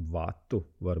vatu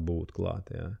varbūt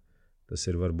klāt. Jā. Tas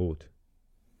ir varbūt.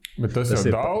 Bet tas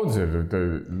jau daudz ir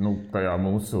tajā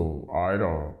mūsu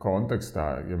eiro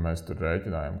kontekstā, ja mēs tur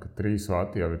rēķinājam, ka 3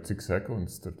 vati jau ir cik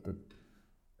sekundes,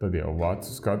 tad jau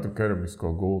vats uz katru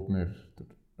keramisko gultni ir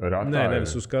ratā. Nē,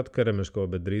 nevis uz katru keramisko,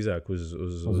 bet drīzāk uz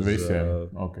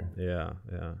visiem. Okay. Jā.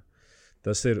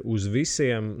 Tas ir uz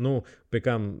visiem, pie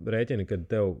kām rēķini, kad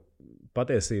tev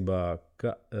patiesībā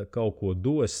kaut ko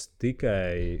dos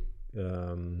tikai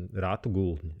ratu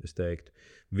gultni, es teiktu.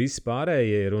 Visi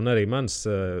pārējie ir, un arī es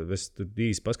tur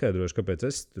īsti paskaidrošu, kāpēc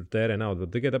es tur tērēju naudu.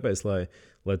 Tikai tāpēc,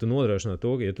 lai tu nodrošinātu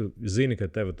to, ka, ja tu zini, ka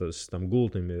tev tam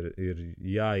gultnim ir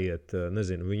jāiet,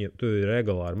 tu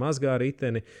regulāri mazgā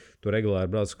riteni, tu regulāri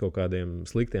brauc uz kaut kādiem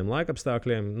sliktiem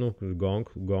laikapstākļiem,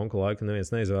 gonku laika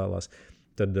neviens neizvēlās.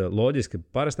 Tad loģiski, ka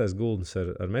parastais gultnis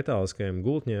ar metāliskajiem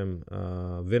gultņiem,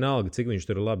 vienalga, cik viņš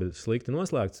tur ir labi slikti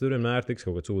noslēgts, tur vienmēr tiks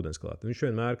kaut kāds ūdens klāt. Viņš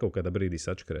vienmēr kaut kādā brīdī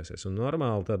sačakarēsies. Un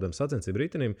normāli tādam sacensību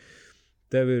ritenim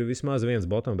tev ir vismaz viens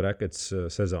bottom brackets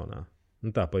sezonā.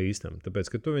 Tā pa īstam.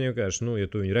 Tāpēc, ka tu viņu vienkārši, ja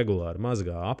tu viņu regulāri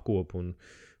mazgā, apkop un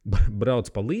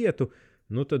brauc pa lietu,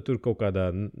 tad tur kaut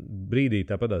kādā brīdī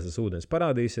tāpatās tas ūdens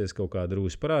parādīsies, kaut kāda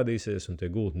rūsa parādīsies un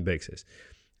tie gultni beigsies.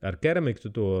 Ar keramiku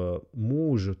tu to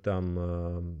mūžu tam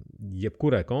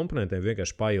jebkurai komponentē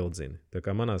vienkārši paildzini. Tā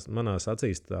kā manās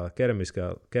acīs tā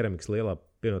keramikas lielā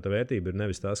pievienotā vērtība ir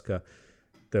nevis tas, ka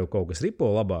tev kaut kas ripo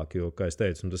labāk, jo, kā es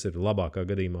teicu, tas ir labākā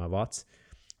gadījumā vats.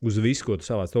 Uz visu, ko tu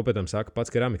savāc, to pēc tam saka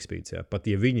pats keramikas pīts. Jā. Pat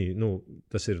ja viņi,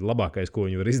 tas ir labākais, ko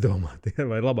viņi var izdomāt,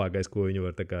 vai labākais, ko viņi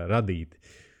var tā kā radīt.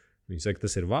 Viņi saka,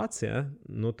 tas ir vats, jā.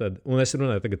 Tad, un es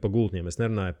runāju tagad par gultņiem, es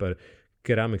nerunāju par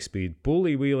keramikas speed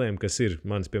pulley wheeliem, kas ir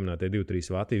manis pieminētie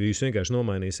 2-3 vati. Jūs vienkārši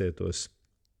nomainīsiet tos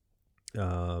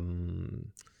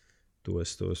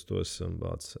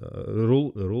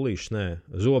rullīšus,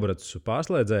 zobratus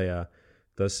pārslēdzējā.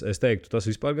 Es teiktu, tas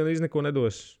vispār gan neko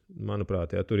nedos.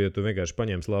 Manuprāt, ja tu vienkārši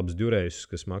paņemsi labus ģurējus,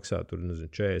 kas maksā tur,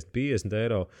 40-50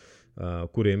 eiro,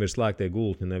 kuriem ir slēgtie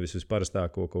gultņi, nevis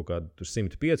visparastāko kaut kādu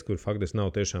 105, kur faktiski nav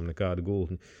tiešām nekāda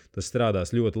gultņa. Tas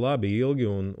strādās ļoti labi, ilgi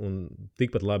un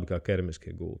tikpat labi kā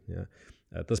keramiskie gultņi. Ja.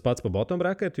 Tas pats par bottom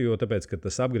bracketu, jo tāpēc, ka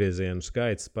tas apgriezienu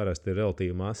skaits parasti ir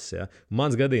relatīvi mazs. Ja.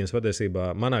 Mans gadījums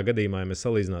patiesībā, manā gadījumā, ja mēs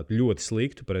salīdzinātu ļoti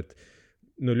sliktu pret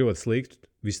ļoti sliktu,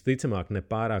 visticamāk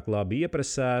nepārāk labi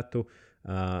iepresētu,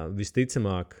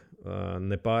 visticamāk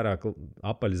nepārāk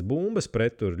apaļas bumbas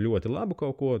pret tur ļoti labu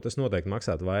kaut ko, tas noteikti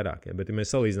maksātu vairāk. Ja? Bet, ja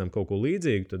mēs salīdzinām kaut ko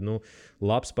līdzīgu, tad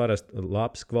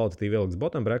labs kvalitatīvi ielikts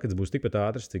bottom brackets būs tikpat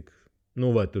ātrs, cik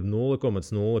vai tur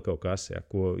 0,0 kaut kas, ja?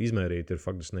 Ko izmērīt ir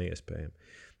faktiski neiespējami.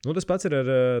 Tas pats ir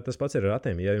ar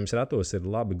ratiem. Ja jums ratos ir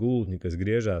labi gultņi, kas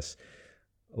griežās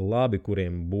labi,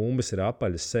 kuriem bumbas ir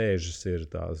apaļas, sēžas, ir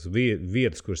tās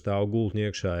vietas, kur stāv gultņi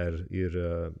iekšā, ir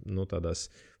tādās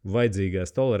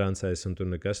vajadzīgās tolerancēs, un tur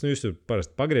nekas. Jūs tur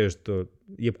parasti pagriežat to,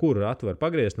 jebkuru ratu var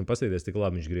pagriezt un paskatīties, cik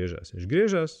labi viņš griežās. Viņš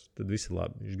griežās, tad viss ir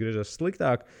labi. Viņš griežās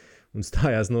sliktāk un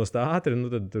stājās nost ātri,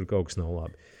 tad tur kaut kas nav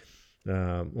labi.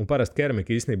 Un parasti keramika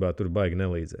īstenībā tur baigi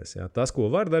nelīdzēs. Ja? Tas, ko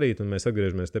var darīt, un mēs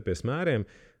atgriežamies te pie smēriem,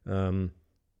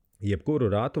 jebkuru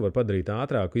ratu var padarīt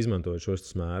ātrāku, izmantojot šos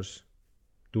smērus.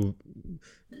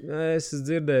 Es esmu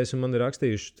dzirdējis, un man ir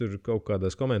rakstījuši tur kaut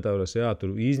kādās komentāros,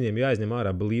 tur jāizņem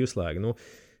ārā blīvslēgi.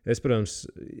 Es, protams,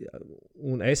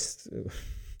 un es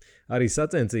arī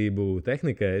sacensību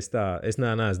tehnikai es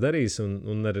neesmu darījis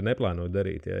un arī neplānoju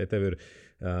darīt. Ja tev ir,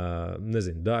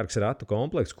 dārgs ratu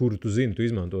komplekss, kuru tu zini, tu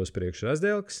izmantos priekš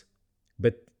razdelkas,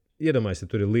 bet iedomājies,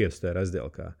 ja tur ir lietas tajā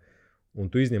razdelkā. Un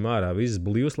tu izņem ārā visas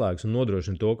blīvslēgas un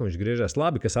nodrošini to, ka viņš griežās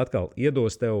labi, kas atkal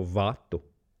iedos tev vatu.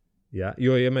 Ja?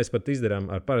 Jo, ja mēs pat izdarām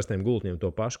ar parastiem gultņiem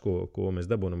to pašu, ko mēs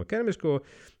dabūnam ar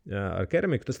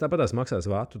keramiku, tas tāpatās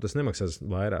maksās vatu, tas nemaksās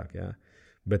vairāk. Ja?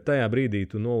 Bet tajā brīdī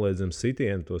tu noliedzam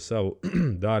sitienu to savu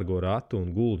dārgo ratu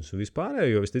un gultņus un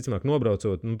vispārējo, jo visticamāk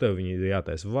nobraucot, tev viņi ir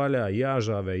jātaisa vaļā,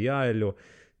 jāžāvē, jāeļo.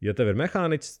 Ja tev ir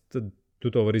mehāniķis, tad tu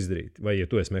to vari izdarīt, vai ja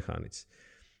tu esi mehāniķis.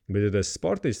 Bet, ja tu esi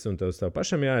sportists un tev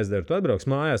pašam jāizdara, tu atbrauks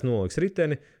mājās, noliks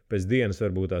riteni, pēc dienas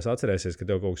varbūt tās atcerēsies, ka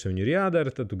tev kaut kas viņu ir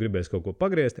jādara, tad tu gribēsi kaut ko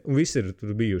pagriezt, un viss ir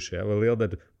tur bijuši, ja? Vai liela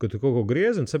daļa, ka tu kaut ko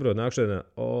griezi un saproti nākšanā,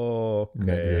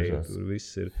 tur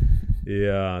viss ir,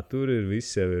 tur ir,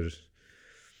 viss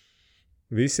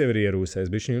jau ir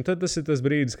ierūsējis bišķiņ, un tad tas ir tas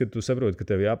brīdis, kad tu saproti, ka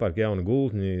tev jāpērk jauna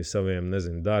gultņi saviem,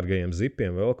 dārgajiem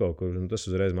zipiem vēl kaut kur, un tas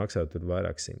uzreiz maksā tur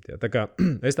vairāk 100. Ja? Tā kā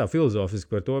es tā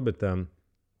filozofiski par to, bet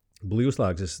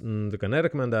blīvslāgs es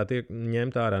nerekomendētu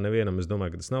ņemt ārā nevienam. Es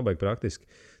domāju, ka tas nav baigi praktiski.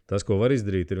 Tas, ko var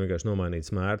izdarīt, ir vienkārši nomainīt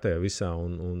smēru tajā visā.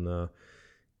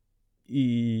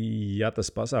 Ja tas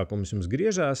pasākums jums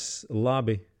griežās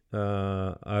labi,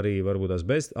 arī varbūt tās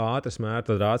bez ātras smēra,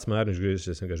 tad ātras smēra viņš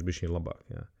griežasies vienkārši bišķiņ labāk.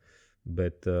 Jā.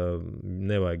 Bet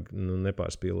nevajag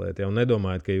nepārspīlēt. Ja? Un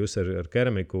nedomājiet, ka jūs ar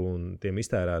keramiku un tiem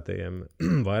iztērētajiem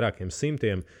vairākiem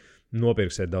simtiem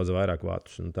nopirksiet daudz vairāk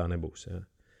vatus, un tā nebūs. Ja?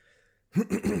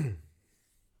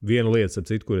 Viena lieta,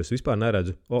 kur es vispār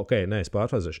neredzu, es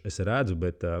pārfrāzēšu, es redzu,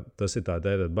 bet tas ir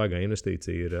tāda baigā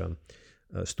investīcija, ir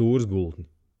stūres gultni,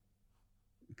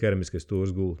 keramiskais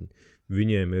stūres gultni.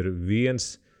 Viņiem ir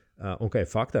viens,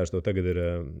 faktārs to tagad ir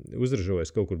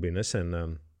uzražojis, kaut kur bija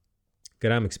nesen.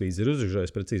 Keramikas spīdis ir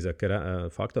uzražojis, precīzāk,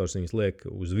 faktors viņas liek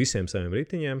uz visiem saviem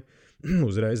ritiņiem,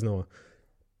 uzreiz no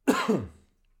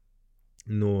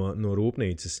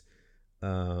rūpnīcas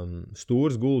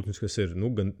stūres gultnes, kas ir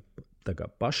gan tā kā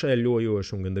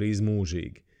pašeļojoši un gandrīz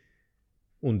mūžīgi.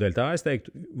 Un dēļ tā es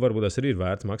teiktu, varbūt tas arī ir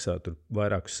vērts maksāt tur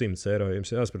vairākus €100.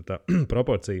 Jums jāsaprot tā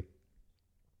proporcija.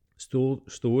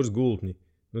 Stūres gultni,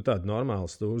 tāda normāla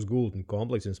stūres gultni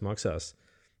komplekts jums maksās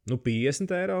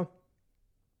 €50.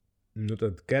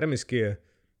 Tad keramiskie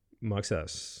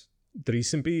maksās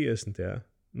 350, jā.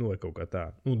 Vai kaut kā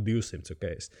tā. 200,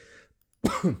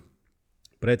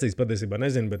 Precīzi patiesībā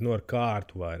nezinu, bet ar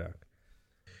kārtu vairāk.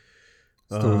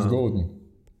 Stūres gultni.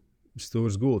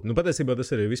 Stūres gultni. Patiesībā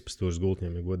tas arī vispār stūres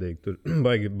gultņiem, ja godīgi. Tur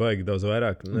baigi daudz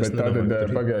vairāk. Bet tātad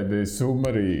pagaidīja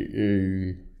summa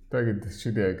arī. Tagad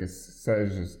šitie, kas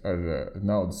sēž ar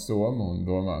naudas somu un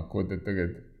domā, ko te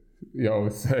tagad jau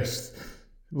sēž.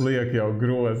 Liek jau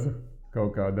groza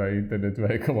kaut kādā internetu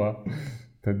veikalā,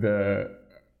 tad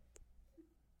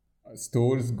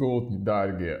stūres gultņi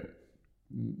dārgie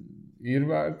ir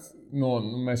vērts.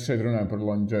 Mēs šeit runājam par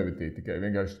longevity tikai.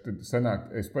 Vienkārši sanāk,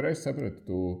 es pareizi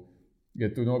sapratu, ja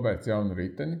tu nopērci jaunu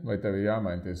riteni, vai tev ir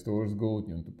jāmaina tie stūres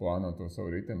gultņi, un tu plāno to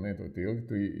savu riteni lietot ilgi,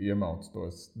 tu iemauc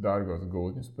tos dārgos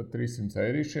gultņus par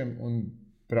 €300, un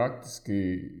praktiski,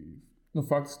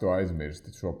 faktiski to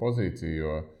aizmirsti šo pozīciju,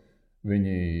 jo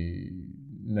viņi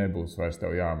nebūs vairs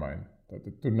tev jāmaina.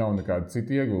 Tātad tur nav nekāda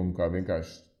cita iegūma, kā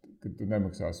vienkārši, kad tu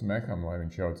nemaksāsi meham, lai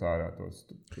viņš jauc ārā tos.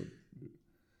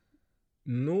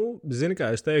 Zini, kā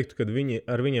es teiktu, kad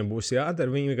ar viņiem būs jādara,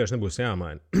 viņi vienkārši nebūs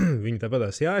jāmaina. Viņi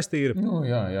tāpatās jāiztīra.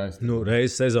 Jāiztīra.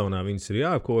 Reiz sezonā viņas ir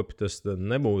jākopja, tas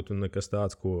nebūtu nekas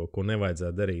tāds, ko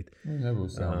nevajadzētu darīt.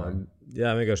 Nebūs jāmaina.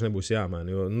 Jā, vienkārši nebūs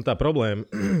jāmaina. Jo, tā problēma,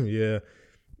 ja...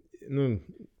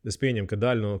 Es pieņemu, ka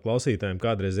daļa no klausītājiem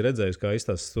kādreiz ir redzējusi, kā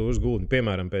izstāsta stūres gultni,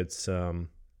 piemēram,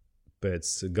 pēc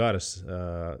garas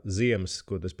ziemas,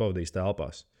 ko tas pavadīs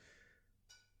telpās.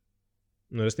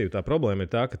 Restīvi, tā problēma ir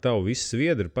tā, ka tavu visu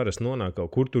sviedri parasti nonāk kaut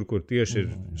kur, kur tieši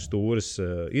ir stūres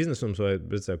iznesums, vai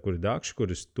kur ir dakši, kur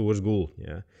ir stūres gultni.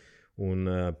 Ja? Un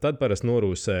tad parasti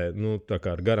norūsē, tā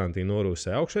kā ar garantiju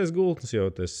norūsē augšais gultnis, jau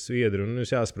tas sviedri, un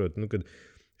jūs jāsaprot, kad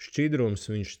šķidrums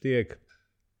viņš tiek.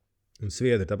 Un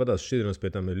sviedri, tāpat tās šķidrums pie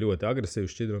tam ir ļoti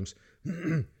agresīvs šķidrums.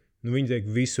 Viņi tiek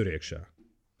visur iekšā.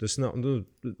 Tas nav,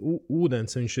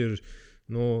 ūdens viņš ir,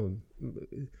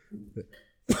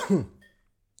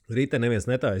 rītē neviens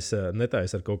netājas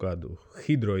ar kaut kādu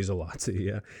hidroizolāciju,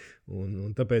 ja?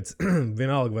 Un tāpēc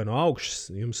vienalga vai no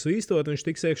augšas jums svīstot, viņš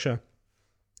tiks iekšā.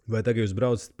 Vai tagad jūs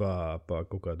braucat pa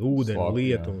kaut kādu ūdeni,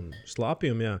 lietu un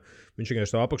slapjumu, jā, viņš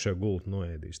vienkārši to apakšā gultni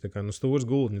noēdīs. Tā kā stūres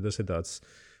gultni, tas ir tāds...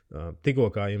 Tikko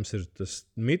kā jums ir tas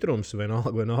mitrums, vai no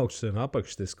augšas, vai no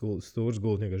apakšas, tas stūres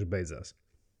gultni vienkārši beidzās.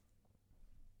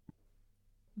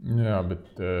 Jā,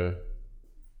 bet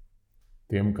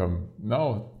tiem, kam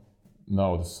nav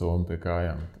naudas summa pie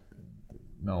kājām,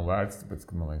 nav vērts, tāpēc,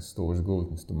 ka, man liekas, stūres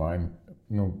gultnis tu maini.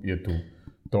 Ja tu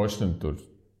točnam tur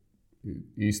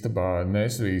istabā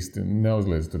nesvīsti,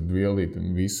 neuzliec tur dvielīt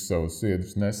un visu savus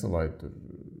sviedrus nesalai tur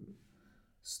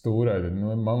stūrē, tad,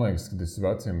 man liekas, ka tas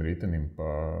veciem ritenim pa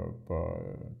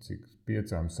cik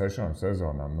 5-6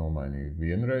 sezonām nomainīja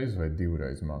vienreiz vai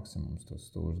divreiz maksimums tos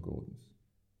stūres gultņus.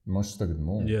 Mašs tagad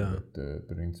mūžu, bet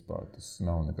principā tas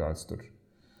nav nekāds tur.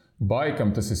 Baikam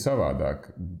tas ir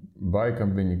savādāk.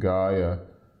 Baikam viņi gāja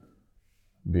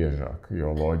biežāk,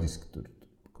 jo loģiski tur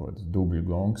kaut kāds dubļu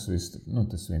gongs, viss tur,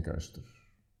 tas vienkārši tur.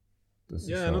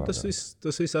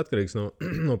 Tas viss atkarīgs no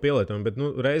pielietojuma, bet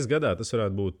reiz gadā tas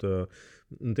varētu būt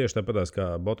tieši tāpatās kā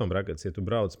bottom brackets. Ja tu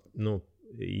brauc,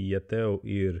 ja tev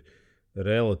ir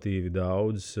relatīvi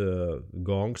daudz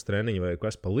gongs, treniņu vai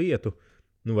kas pa lietu,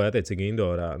 vai attiecīgi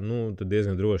indorā, tad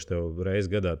diezgan droši tev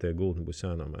reiz gadā tie gultni būs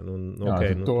jānomaina.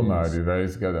 Tomēr ir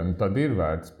reiz gadā, tad ir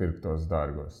vērts pirkt tos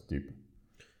dārgos ķipi.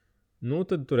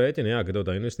 Tad tu rēķini, ka tev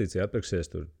tā investīcija atpirksies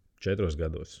tur 4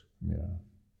 gados. Jā.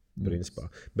 principā.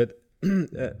 Bet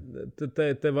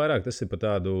te vairāk tas ir par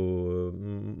tādu...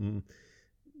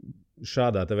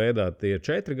 Šādā veidā tie ir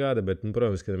 4 gadi, bet,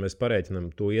 protams, ka mēs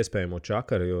parēķinām to iespējamo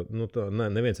čakaru, jo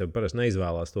neviens jau parasti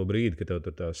neizvēlās to brīdi, kad tev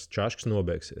tur tās čaškas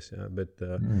nobeigsies. Ja? Bet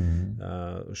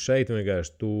šeit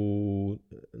vienkārši tu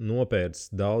nopērc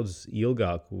daudz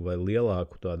ilgāku vai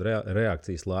lielāku tādu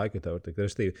reakcijas laiku, tev ir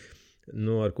restīvi.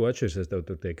 Ar ko atšķirsies tev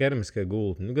tur tie keramiskie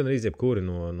gulti, gan arī jebkuri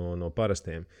no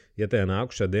parastiem. Ja tajā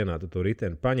nākušā dienā tu to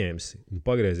riteni paņēmsi un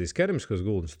pagriezīs keramiskos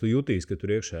gultus, tu jutīsi, ka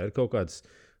tur iekšā ir kaut kāds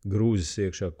grūzis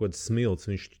iekšā, kaut kāds smilts,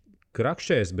 viņš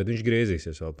krakšķēs, bet viņš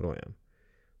griezīsies vēl projām.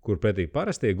 Kur pretī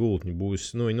parastie gultņi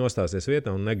būs, viņi nostāsies vietā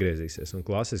un negriezīsies. Un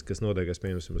klasiski, kas notiekās,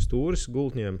 piemēram, stūris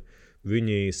gultņiem,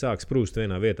 viņi sāk sprūst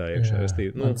vienā vietā iekšā.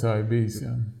 Atsāja bijis,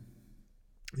 jā.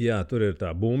 Jā, tur ir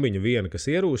tā bumbiņa viena, kas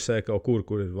ierūsē kaut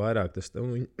kur ir vairāk,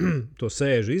 to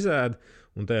sēžu izēd,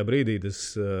 un tajā brīdī tā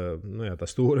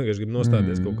stūra vienkārši grib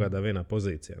nostāties kaut kādā vienā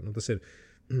pozīcijā. Tas ir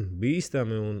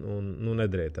bīstami un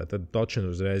nedrēj tā. Tad točina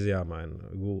uzreiz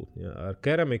jāmaina gultņi. Ar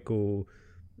keramiku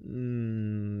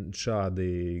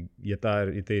šādi, ja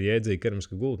tie ir jēdzīgi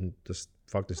keramiska gultņi, tas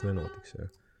faktiski nenotiks.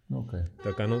 Jā. Okay.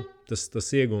 Tā kā tas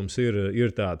iegūms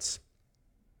ir tāds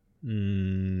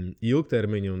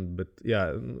ilgtermiņa, bet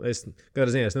jā,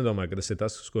 katrā ziņā es nedomāju, ka tas ir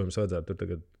tas, uz ko jums vajadzētu tur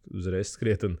tagad uzreiz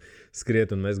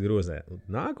skriet un mest grozē.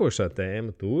 Nākošā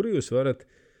tēma, tur jūs varat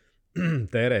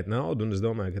tērēt naudu, un es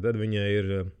domāju, ka tad viņai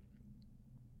ir,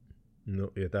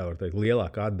 ja tā var teikt,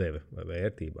 lielāka atdeve vai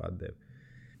vērtība atdeve.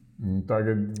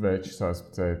 Tagad veči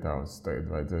saspacētās, tagad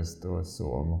vajadzēs to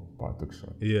somu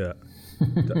patukšot. Jā.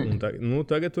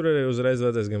 Tagad tur arī uzreiz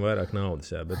vajadzēs gan vairāk naudas,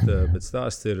 jā, bet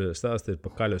stāsts ir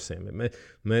par kaļosiem.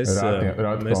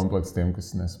 Rādi komplekts tiem,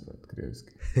 kas nesaprot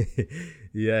krieviski.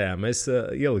 jā, mēs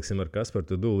ieliksim ar Kasparu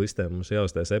to listē. Mums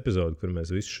jāuztais epizodi, kur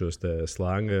mēs visus šos te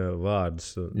slanga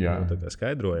vārdus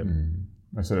skaidrojam.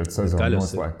 Mēs varētu sezonu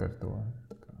noslēgt ar to.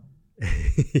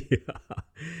 Jā,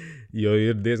 jo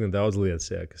ir diezgan daudz lietas,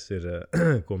 jā, kas ir,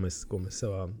 ko mēs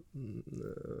savā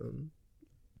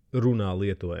runā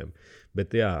lietojam.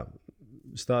 Bet jā,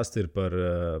 stāsts ir par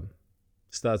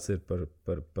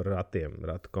ratiem,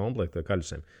 ratu komplektu vai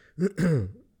kaļusiem.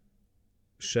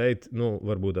 Šeit,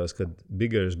 varbūt tās, kad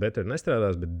bigger is better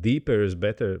nestrādās, bet deeper is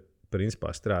better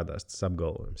principā strādās tas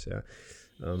apgalvojums. Jā.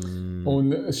 Un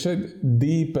šeit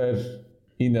deeper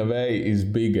in a way is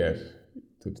bigger.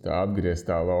 Tur tā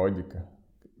apgrieztā loģika.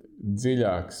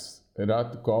 Dziļāki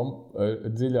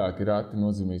rati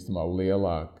nozīmē īstenībā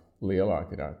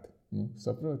lielāki rati.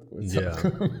 Saproti, ko es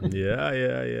saku? Jā.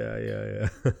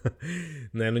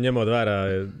 Nē, ņemot vērā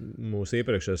mūsu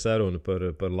iepriekšējā sarunu par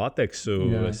lateksu,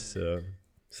 es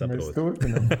saprotu. Mēs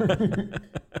turpinām.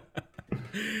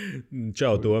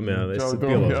 Čau, Tom, jā. Es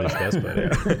pielauzīšu Kasparu,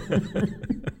 jā.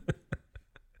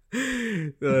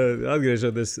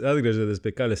 Atgriežoties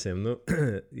pie kaļasiem,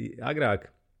 agrāk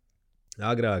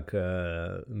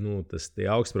tie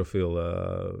augstprofila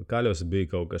kaļos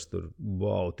bija kaut kas tur,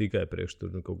 tikai priekš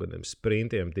tur, kaut kādiem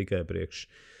sprintiem, tikai priekš,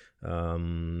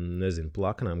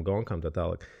 plaknām, gonkām, tā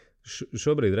tālāk.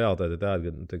 Šobrīd realitāte ir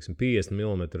tāda, ka, 50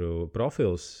 mm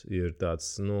profils ir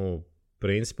tāds,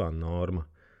 principā norma.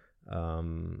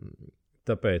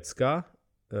 Tāpēc kā,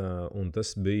 un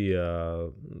tas bija...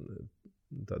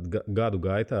 Gadu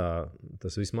gaitā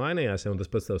tas viss mainījās, un tas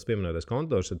pats tavs pieminētais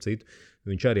kontors,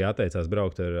 viņš arī atteicās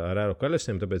braukt ar aero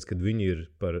kaļosiem, tāpēc, kad viņi ir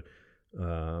par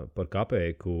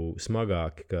kapeiku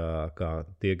smagāki kā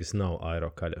tie, kas nav aero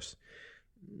kaļos.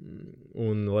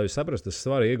 Un, lai jūs saprastu, tas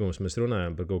svara iegums, mēs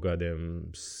runājam par kaut kādiem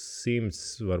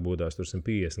 100, varbūt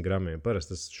 150 gramiem.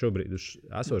 Parasti tas šobrīd uz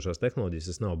esošās tehnoloģijas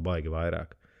tas nav baigi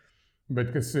vairāk. Bet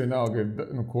kas vienalga ir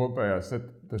kopējās,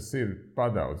 tas ir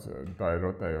padaudz, tā ir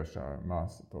rotējošā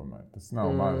masa tomēr. Tas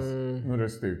nav maz.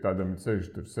 Restīvi tādam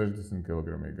 60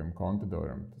 kg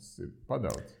kontadoram, tas ir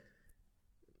padaudz.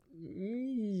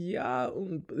 Jā,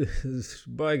 un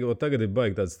tagad ir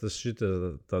baigi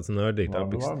tāds nerdīgi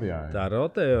topiks. Tā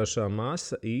rotējošā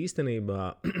masa īstenībā,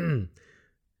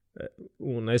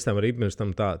 un es tam arī pirms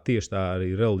tam tieši tā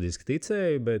arī reliģiski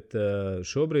ticēju, bet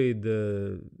šobrīd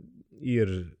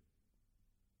ir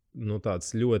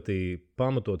tāds ļoti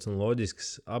pamatots un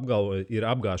loģisks ir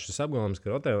apgājušas apgalvojums, ka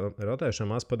rotējošā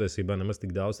masa patiesībā nemaz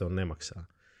tik daudz tev nemaksā.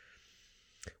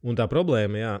 Un tā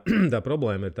problēma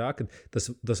ir tā, ka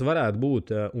tas varētu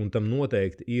būt, un tam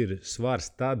noteikti ir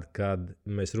svars tad, kad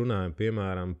mēs runājam,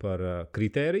 piemēram, par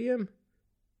kritērijiem,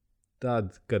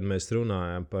 tad, kad mēs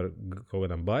runājam par kaut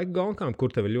kādām bike gonkām, kur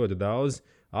tev ir ļoti daudz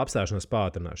apstāšanās,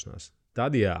 pātrināšanās.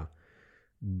 Tad jā.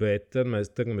 Bet tad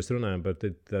mēs runājam par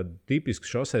tādu tipisku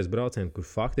šoseis braucienu, kur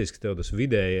faktiski tev tas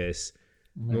vidējais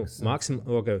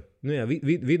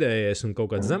Vidējais un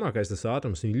kaut kāds zemākais tas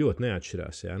ātrums ļoti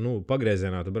neatšķirās. Ja?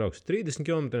 Pagriezienā tu brauksi 30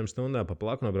 km/h, pa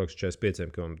plakno brauksi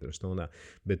 45 km/h.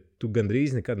 Bet tu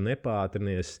gandrīz nekad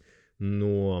nepātrinies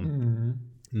no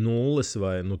nulles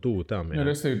vai tuvu tam. Ja?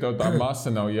 Restīvi, tev tā masa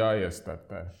nav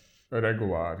jāiestartē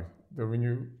regulāri. Tu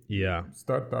viņu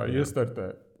iestartē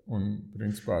un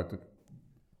principā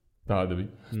tāda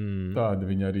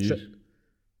viņa arī ir.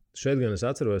 Šeit gan es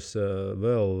atceros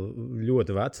vēl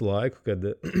ļoti vecu laiku, kad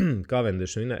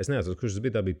Cavendish vinēja. Es neatceros, kurš tas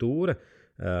bija. Tā bija Tūra,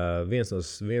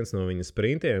 viens no viņa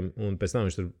sprintiem. Un pēc tam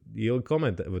viņš tur ilgi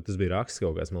komentēja, vai tas bija raksts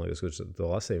kaut kāds, man liekas, kurš to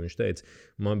lasīja. Viņš teica,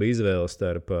 man bija izvēle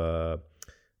starp,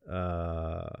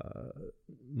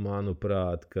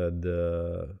 manuprāt, kad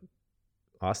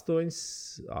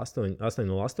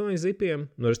 808 zipiem,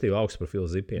 respektīvi augstprofila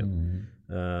zipiem.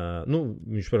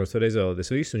 Viņš, protams, var izvēlēties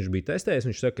visu. Viņš bija testējis.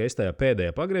 Viņš saka, ka es tajā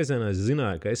pēdējā pagriezienā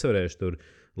zināju, ka es varēšu tur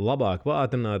labāk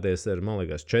pātrināties ar, man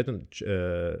liekas, 404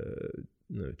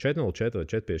 vai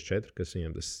 454, kas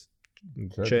viņam tas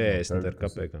 40 ar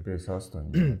kapekām.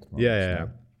 58. Jā.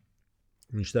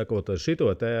 Viņš saka, ka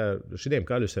šitiem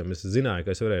kaļusiem es zināju,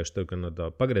 ka es varēšu tur, no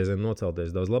tā pagrieziena nocelties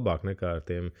daudz labāk nekā ar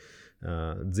tiem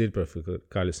dzirprofila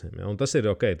kaļusiem. Ja? Un tas ir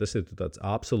ok, tas ir tāds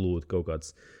absolūti kaut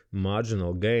kāds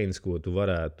marginal gains, ko tu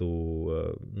varētu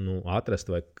atrast,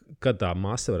 vai kad tā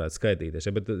masa varētu skaitīties.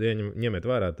 Ja? Bet, ja ņemiet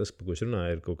vērā, tas, par ko es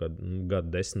runāju, ir kaut kāda gadu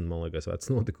 10, man liekas,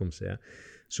 vecs notikums. Ja?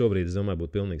 Šobrīd, es domāju,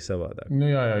 būtu pilnīgi savādāk.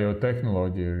 Jā, jo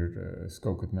tehnoloģija ir, es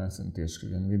kaut kad nesen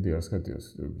tieši video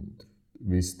skatījos,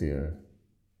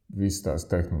 visas tās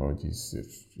tehnoloģijas ir,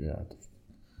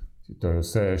 to jau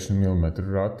 60 mm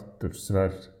rati tur sver.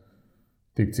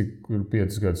 Tik, cik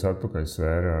 5 gadus atpakaļ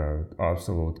svēra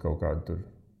absolūti kaut kādu tur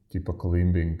ķipa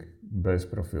klimbing bez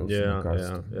profils. Jā,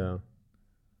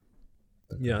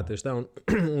 tieši tā.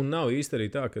 Un nav īsti arī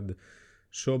tā, ka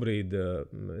šobrīd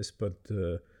es pat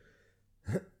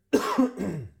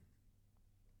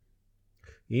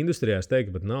industrijā es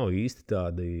teiktu, pat nav īsti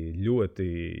tādi ļoti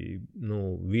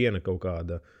viena kaut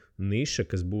kāda niša,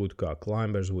 kas būtu kā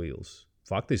climbers wheels.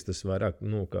 Faktiski tas vairāk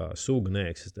kā suga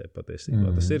neeksistē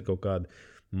patiesībā. Tas ir kaut kāda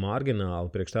margināla.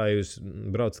 Priekš tā, ja jūs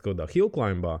braucat kaut kādā hill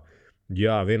climbā,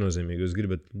 jā, viennozīmīgi jūs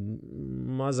gribat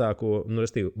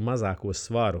mazāko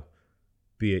svaru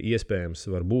pie iespējams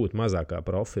var būt mazākā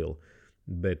profila.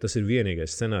 Bet tas ir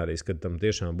vienīgais scenārijs, kad tam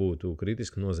tiešām būtu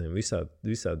kritiska nozīme.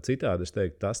 Visādi citādi es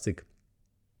teiktu, tas, cik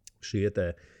šie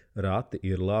te rati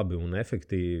ir labi un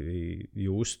efektīvi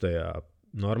jūsu tajā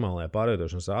normālajā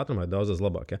pārvietošanas ātrumā ir daudz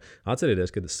labāk. Ja?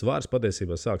 Atcerieties, ka svars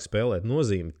patiesībā sāk spēlēt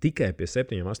nozīmi tikai pie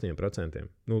 7–8%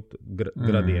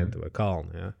 gradienta vai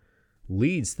kalna. Ja?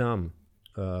 Līdz tam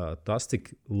tas,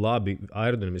 cik labi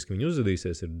aerodinamiski viņi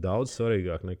uzvedīsies, ir daudz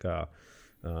svarīgāk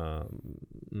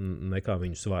nekā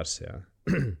viņu svars. Ja?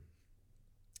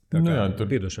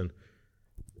 Piedošana.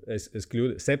 Es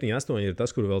kļūdu. 7–8 ir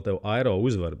tas, kur vēl tev aero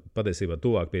uzvar. Patiesībā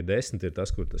tuvāk pie 10 ir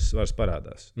tas, kur tas svars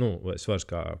parādās. Vai svars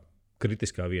kā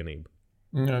kritiskā vienība.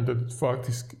 Jā, tad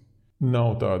faktiski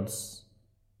nav tādas.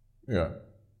 Jā.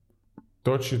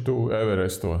 Toči tu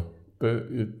Everesto.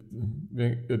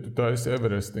 Ja tu taisi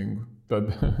Everestingu, tad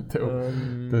tev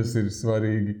tas ir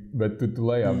svarīgi. Bet tu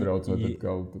lejā brauc vai tad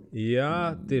kaut.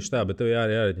 Jā, tieši tā, bet tev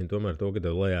jārēķina tomēr to, ka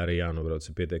tev lejā arī jānobrauc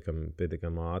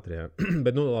pietiekami ātri. Jā.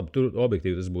 Bet, labi, tur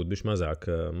objektīvi tas būtu bišķi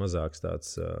mazāks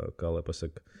tāds, kā lai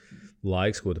pasaka,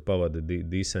 laiks, ko tu pavadi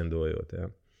descendojot.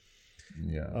 Jā.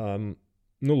 Jā.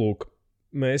 Lūk,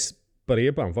 mēs par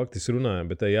riepām faktiski runājam,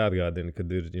 bet te jāatgādina, ka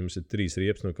jums ir 3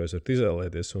 riepas, no kā jūs varat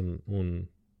izvēlēties, un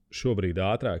šobrīd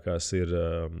ātrākās ir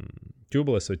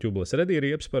tubeless vai tubeless ready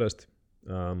riepas parasti.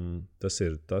 Tas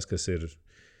ir tas, kas ir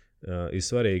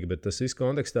svarīgi, bet tas viss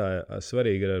kontekstā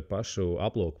svarīgi ir ar pašu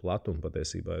aploku platumu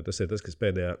patiesībā. Tas ir tas, kas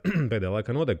pēdējā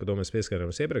laikā notiek, par to mēs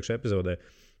pieskārāmies iepriekšējā epizodē.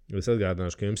 Es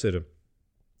atgādināšu, ka jums ir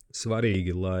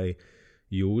svarīgi, lai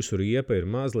jūsu riepa ir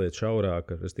mazliet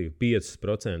šaurāka, respektīvi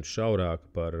 5%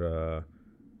 šaurāka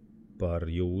par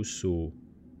jūsu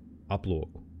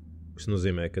aploku. Tas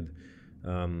nozīmē, ka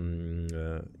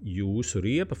jūsu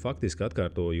riepa faktiski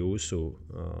atkārto jūsu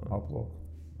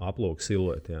aploku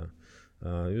silueti. Jā.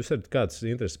 Jūs varat kāds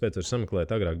intereses pēc var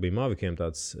sameklēt. Agrāk bija Mavikiem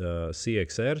tāds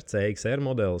CXR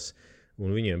modelis, un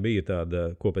viņiem bija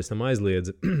tāda, ko pēc tam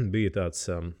aizliedza, bija tāds,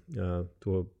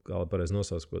 to kā pareizi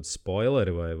nosauc, kaut kāds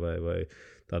spoileri vai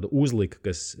tāda uzlika,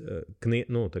 kas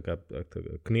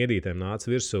kniedītēm nāca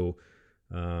virsū.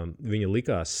 Viņa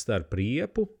likās starp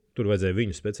riepu, tur vajadzēja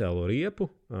viņu speciālo riepu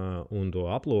un to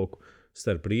aploku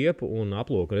starp riepu un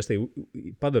aploku, restīvi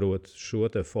padarot šo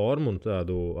te formu un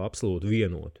tādu absolūti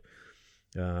vienotu.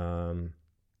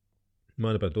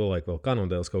 Manuprāt, to laiku vēl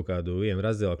Kanodēls kaut kādu vienu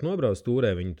razdielāku nobrauc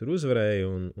tūrē, viņi tur uzvarēja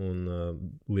un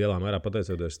lielā mērā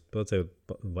pateicoties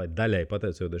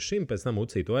šim, pēc tam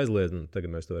UCI to aizliedz, un tagad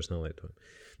mēs to vairs nelietojam.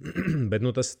 Bet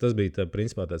tas bija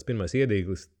principā tāds pirmais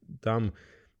iedīglis tam,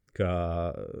 ka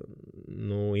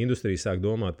industrija sāk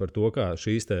domāt par to, kā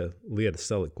šīs lietas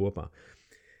salikt kopā.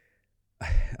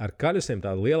 Ar kaļusiem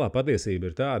tāda lielā patiesība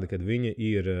ir tāda, ka viņi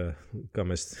ir, kā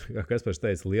Kaspars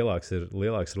teica, lielāks ir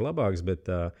labāks, bet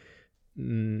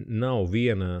nav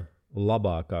viena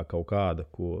labākā kaut kāda,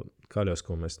 kaļos,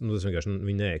 ko mēs, tas vienkārši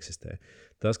viņi neeksistē.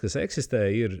 Tas, kas eksistē,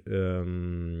 ir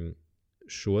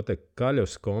šo te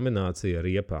kaļos kombinācija ar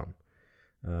riepām.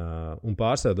 Un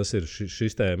pārsvarā tas ir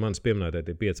šis te manis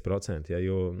pieminētie 5%,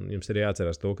 jo jums ir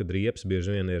jāatcerās to, ka riepas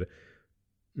bieži vien ir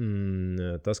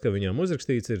tas, ka viņām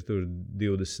uzrakstīts ir tur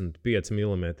 25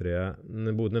 mm,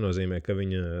 nebūtu nenozīmē, ka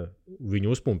viņu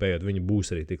uzpumpējot, viņa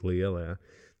būs arī tik liela, jā.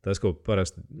 Tas, ko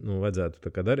parasti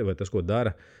vajadzētu darīt, vai tas, ko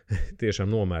dara, tiešām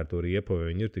nomēr to riepu,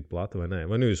 vai viņi ir tik plata vai nē.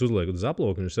 Vai jūs uzliekat uz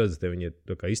aploku, un jūs redzat, ka viņi ir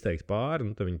izteikti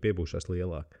pāri, tad viņi piepūšās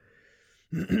lielāk.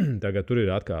 Tagad tur ir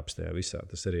atkāpes tajā visā,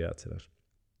 tas arī jāatcerās.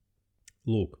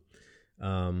 Lūk.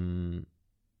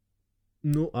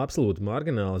 Absolūti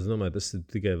margināli, es domāju, tas ir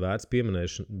tikai vērts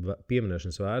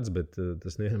pieminēšanas vērts, bet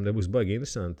tas nebūs baigi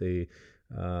interesanti.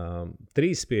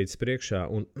 3 spieķis priekšā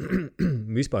un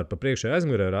vispār par priekšā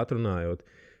aizmugurē atrunājot.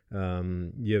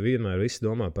 Ja vienmēr visi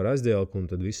domā par aizdielku, un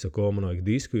tad visi komunāki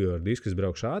disku, jo ar disku es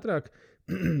braukšu ātrāk,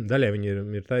 daļai viņi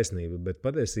ir taisnība, bet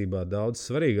patiesībā daudz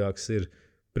svarīgāks ir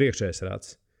priekšējais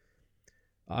rats.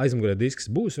 Aizmugurē disks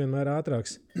būs vienmēr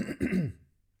ātrāks,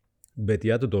 bet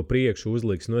ja tu to priekšu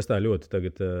uzliksi, es tā ļoti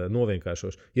tagad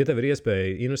novienkāršošu. Ja tev ir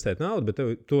iespēja investēt naudu, bet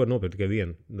tu vari nopirkt tikai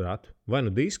vienu ratu, vai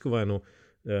disku, vai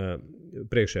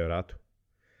priekšējo ratu.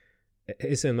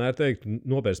 Es vienmēr teiktu,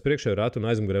 nopērst priekšējo ratu un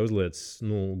aizmugurē uzliec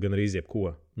gan arī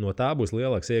jebko. No tā būs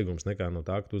lielāks iegums nekā no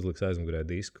tā, ka tu uzliks aizmugurē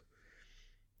disku.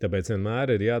 Tāpēc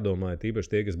vienmēr ir jādomā,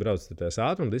 tīpaši tie, kas brauc tajās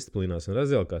ātruma disciplīnās un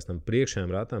razdielkās, tam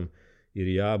priekšējam ratam ir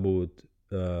jābūt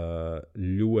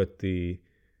ļoti,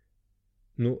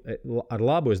 ar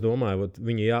labu, es domāju,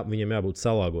 viņam jābūt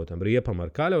salāgotam riepam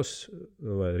ar kaļos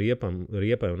vai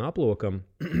riepai un aplokam.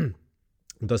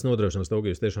 Un tas nodrošinās to, ka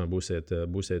jūs tiešām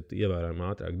būsiet ievērojami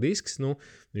ātrāk. Disks,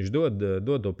 viņš dod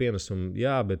to pienesumu,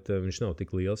 jā, bet viņš nav tik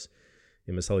liels,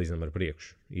 ja mēs salīdzinām ar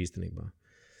priekšu īstenībā.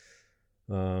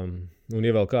 Un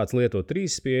ja vēl kāds lieto 3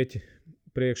 spieķi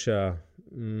priekšā,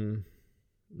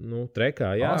 trekā,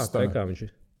 jā, trekā viņš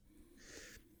ir.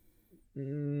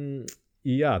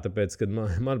 Jā, tāpēc, ka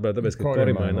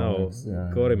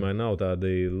Korimai nav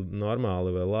tādi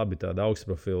normāli vai labi tādi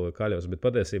augstprofili kaļos, bet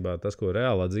patiesībā tas, ko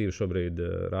reālā dzīve šobrīd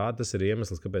rāda, tas ir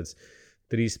iemesls, kāpēc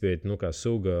 3 spieķi, kā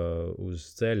suga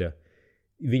uz ceļa,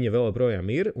 viņa vēl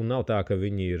joprojām ir, un nav tā, ka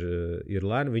viņi ir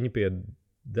lēni, viņi pie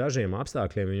dažiem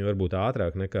apstākļiem viņi var būt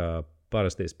ātrāk nekā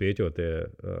parastie spieķotie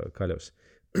kaļos.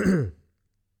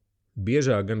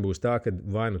 Biežāk gan būs tā, ka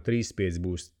vai 3 spieķis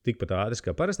būs tikpat ātrs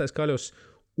kā parastais kaļos,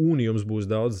 un jums būs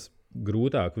daudz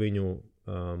grūtāk viņu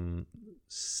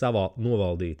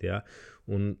novaldīt. Ja?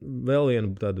 Un vēl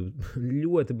viena tāda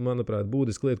ļoti, manuprāt,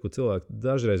 būtiska lieta, ko cilvēki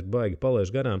dažreiz baigi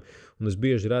palaiž garām, un es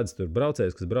bieži redzu tur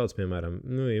braucējus, kas brauc, piemēram,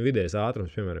 vidējais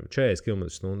ātrums, piemēram, 40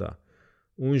 km/h,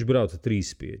 un viņš brauc ar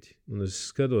 3 spieķi. Un es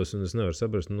skatos, un es nevaru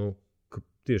saprast,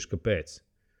 tieši kāpēc.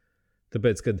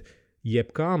 Tāpēc, kad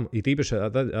jebkām, ir īpaši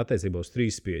attiecībā uz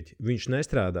 3 spieķi, viņš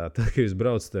nestrādā tā, ka jūs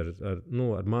braucat ar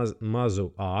mazu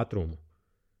ātrumu.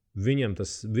 Viņam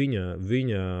tas,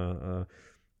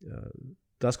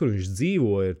 kur viņš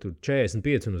dzīvo, ir tur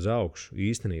 45 un uz augšu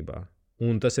īstenībā.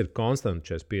 Un tas ir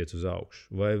konstanti 45 uz augšu.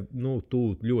 Vai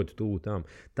ļoti tuvu tam.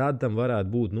 Tad tam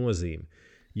varētu būt nozīme.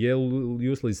 Ja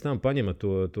jūs līdz tam paņemat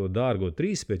to dārgo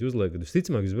 3 spieķi uzliekat,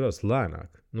 visticamāk, jūs braucat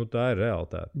lēnāk. Tā ir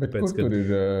realitāte. Bet kur tur ir,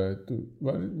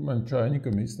 man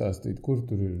čaiņikam izstāstīt, kur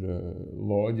tur ir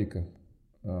loģika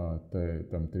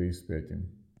tam 3 spieķim?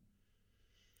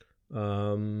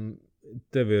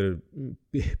 Tev ir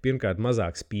pirmkārt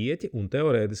mazāk spieķi un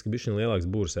teorētiski bišķiņ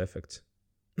lielāks būrs efekts.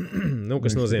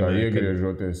 Kas nozīmē, ka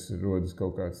iegriežoties rodas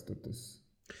kaut kāds tur tas.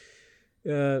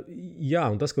 Jā,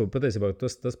 un tas, patiesībā,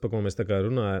 tas, par ko mēs tā kā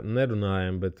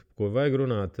nerunājam, bet ko vajag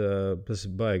runāt, tas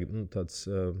ir baigi, tāds,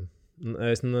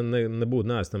 es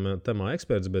nebūtu neesmu tamā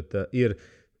eksperts, bet ir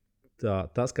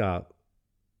tas, kā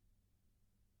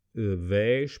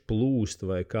vējš plūst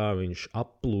vai kā viņš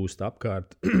applūst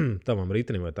apkārt tavam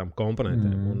ritenim vai tam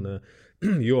komponentiem.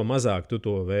 Un jo mazāk tu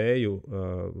to vēju,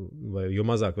 vai jo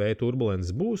mazāk vēja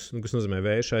turbulences būs, kas nozīmē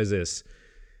vējš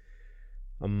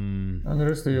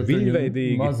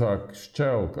viļņveidīgi. Mazāk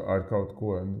šķelta ar kaut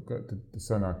ko, tad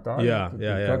sanāk tā. Jā.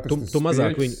 Tu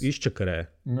mazāk viņu izčakarē.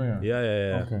 Nu, jā.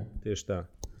 Okay. Tieši tā.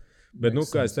 Bet,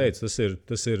 kā es teicu,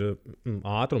 tas ir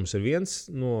ātrums ir viens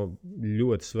no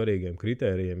ļoti svarīgiem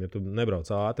kritērijiem. Ja tu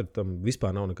nebrauc ātri, tam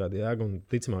vispār nav nekāda jēga, un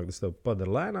ticamāk tas tev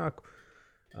padara lēnāku.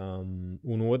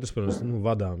 Un otrs, protams,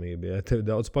 vadāmība. Ja tev ir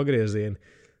daudz pagriezieni,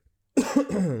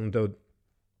 un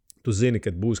tu zini,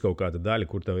 ka būs kaut kāda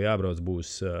daļa, kur tev jābrauc,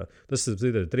 būs. Tas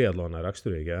ir triatlonā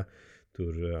raksturīgi. Ja?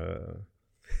 Tur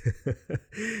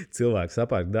cilvēks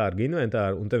sapērk dārgu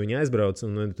inventāru, un te viņi aizbrauc,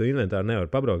 un tu inventāru nevar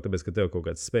pabraukt, tāpēc, ka tev kaut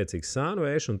kāds spēcīgs sānu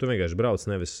vējš, un tu vienkārši brauc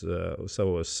nevis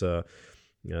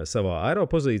savā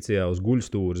aeropozīcijā uz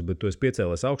guļstūras, bet tu esi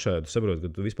piecēlies augšā, ja tu saproti,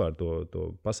 ka tu vispār to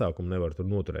pasākumu nevar tur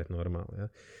noturēt normāli.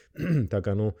 Ja? Tā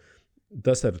kā,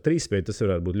 tas ar trīsspēju tas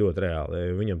varētu būt ļoti reāli.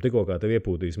 Ja viņam tikko kā tev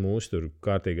iepūtīs mūsu tur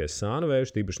kārtīgais sānu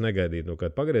vējš, tīpaši negaidīt no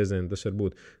kāda pagrieziena, tas var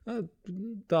būt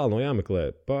tālu no jāmeklē.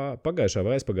 Pagājušā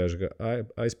vai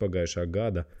aizpagājušā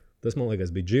gada, tas man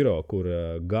liekas bija Giro, kur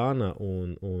Gana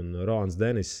un Roans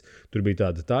Denis, tur bija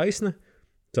tāda taisna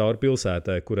cauri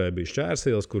pilsētai, kurai bija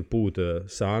šķērsielas, kur pūta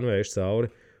sānu vējš cauri.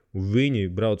 Viņi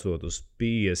braucot uz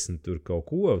 50 tur kaut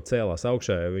ko, cēlās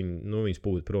augšā, ja viņas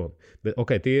pūta prom. Bet,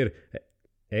 tie ir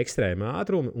ekstrēmi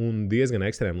ātrumi un diezgan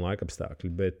ekstrēmi laikapstākļi,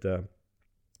 bet,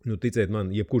 ticiet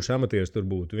man, jebkurš amatieris tur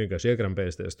būtu vienkārši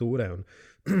iekrampējies stūrē un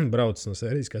braucis no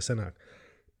sērijas, kā senāk.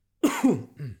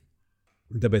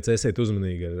 Tāpēc esiet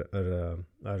uzmanīgi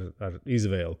ar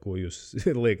izvēli, ko jūs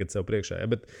liekat sev priekšā.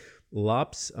 Ja? Bet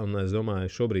labs, un es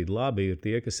domāju, šobrīd labi ir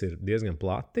tie, kas ir diezgan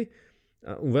plati.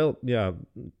 Un vēl,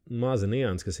 maza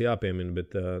nianses, kas jāpiemina,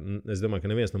 bet es domāju,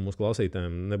 ka neviens no mūsu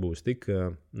klausītājiem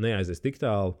neaizies tik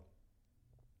tālu.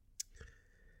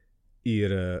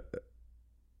 Ir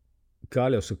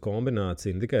kaļosu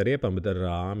kombinācija ne tikai ar riepām, bet ar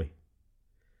rāmi.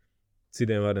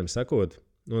 Citiem vārdiem sakot,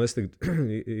 es tagad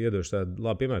iedošu tādu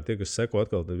labu piemēru, tie, kas seko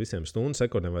atkal visiem stundu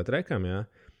sekotiem vai trekam,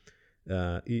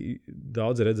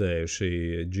 daudz redzējuši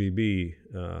GB,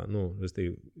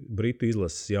 Britu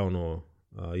izlases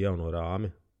jauno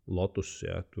rāmi, Lotus,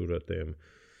 tur ar tiem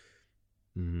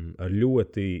ar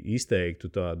ļoti izteiktu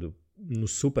tādu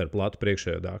superplatu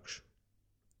priekšējo dakšu.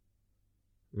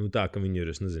 Tā, ka viņi ir,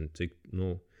 es nezinu, cik,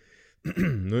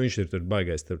 viņš ir tur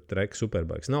baigais, tur treka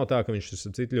superbaigs. Nav tā, ka viņš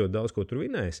ir ļoti daudz ko tur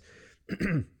vinējis,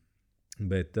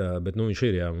 bet viņš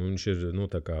ir, viņš ir,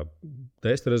 tā kā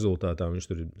testa rezultātā, viņš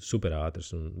tur ir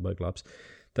superātrs un baigi labs.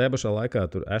 Tajā pašā laikā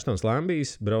tur Ashtons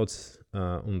Lambijs brauc,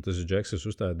 un tas Džeks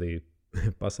uzstādīja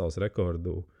pasaules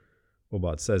rekordu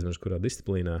obātas aizmirst, kurā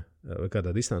disciplīnā, vai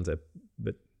kādā distancē,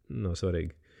 bet nav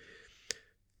svarīgi.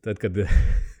 Tad,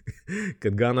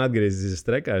 kad gan atgriezīsies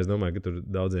trekā, es domāju, ka tur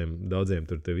daudziem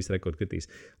tur viss rekords kritīs.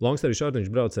 Long story short,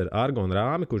 viņš brauc ar argonu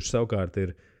rāmi, kurš savukārt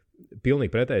ir pilnīgi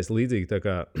pretējs līdzīgi tā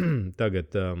kā tagad,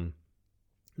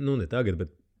 ne tagad, bet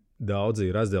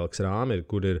daudzi razdelks rāmi,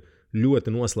 kur ir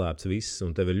ļoti noslēpts viss,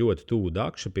 un tev ir ļoti tuvu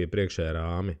dakša pie priekšējā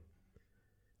rāmi.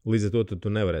 Līdz ar to tu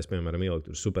nevarēsi, piemēram, ielikt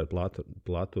tur super platu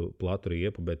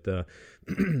riepu, bet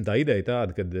tā ideja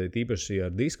tāda, ka tīpaši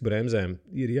ar disku bremzēm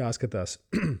ir jāskatās,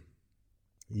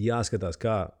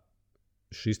 kā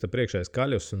šis priekšējais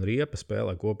kaļus un riepa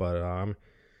spēlē kopā ar rāmi.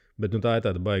 Bet tā ir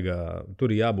tāda baigā,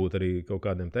 tur ir jābūt arī kaut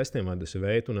kādiem testiem, vai tas ir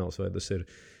vējtunelis, vai tas ir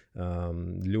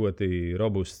ļoti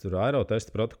robusts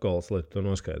aerotesta protokols, lai to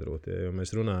noskaidrotu. Jo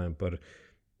mēs runājam par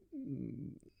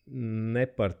ne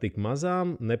par tik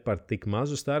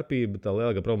mazu starpību. Tā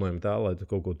lielākā problēma ir tā, lai tu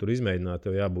kaut ko tur izmēģinātu,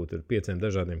 tev jābūt ar 5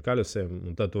 dažādiem kaļusiem,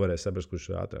 un tad tu varēsi saprast, kurš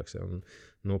ir ātrāks. Ja?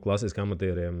 Klasiski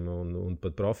amatieriem un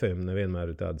pat profiem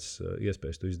nevienmēr ir tādas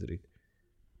iespējas to izdarīt.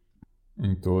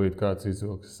 Tūlīt kāds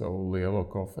izvilks savu lielo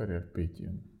koferi ar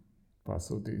piķiem.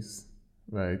 Pasūtīs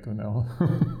vējtuneli.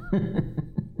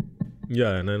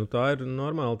 Jā, tā ir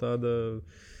normāli tāda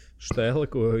štēle,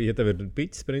 ko, ja tev ir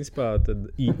piķis, principā, tad,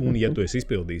 un ja tu esi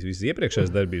izpildījis visas iepriekšējās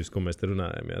darbības, ko mēs te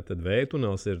runājam, tad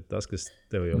vējtunelis ir tas, kas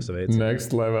tev jau saveic.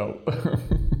 Next level.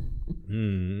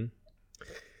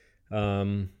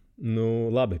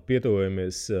 Labi,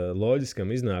 pietuvojamies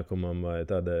loģiskam iznākumam vai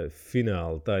tādai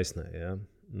fināla taisnai. Ja?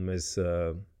 Mēs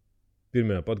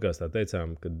pirmajā podkāstā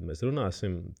teicām, kad mēs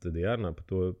runāsim, tad jārunā par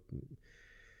to.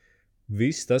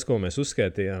 Viss tas, ko mēs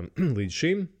uzskaitījām līdz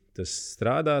šim, tas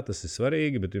strādā, tas ir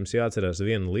svarīgi, bet jums jāatcerās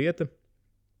viena lieta.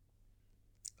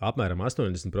 Apmēram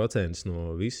 80%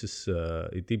 no visas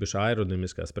ir tīpaši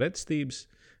aerodinamiskās pretestības.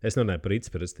 Es nerunāju par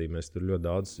pretestību, mēs tur ļoti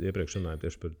daudz iepriekš runājam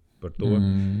tieši par to.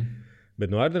 Bet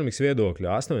no aerodinamikas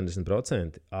viedokļa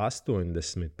 80%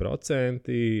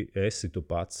 esi tu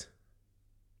pats.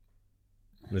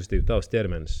 Restīvi, tavs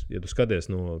ķermenis. Ja tu skaties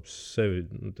no sevi,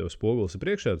 tev spogulis ir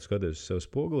priekšā, tu skaties uz sevi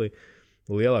spogulī,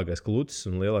 lielākais klucis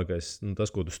un lielākais,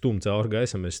 tas, ko tu stum cauri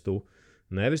gaisam, tu.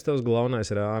 Nevis tavs galvenais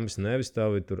rāmis, nevis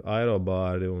tavi tur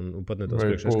aerobāri un pat ne tavs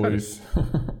priekšējais karis.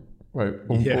 Vai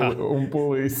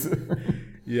pulīs.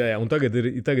 jā, un tagad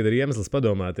ir iemesls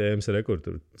padomāt, ja jums ir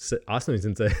tur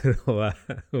 800 eiro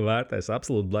vērtais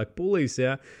absolūti black pulīs,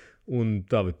 jā, un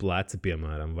tavi pleci,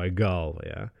 piemēram, vai galva,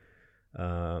 jā.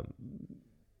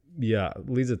 Jā,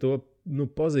 līdz ar to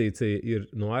pozīcija ir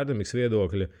no aerodinamikas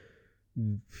viedokļa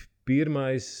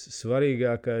pirmais,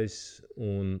 svarīgākais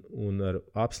un ar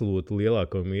absolūti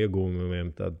lielākiem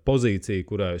iegūmiem tāda pozīcija,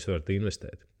 kurā jūs varat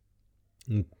investēt.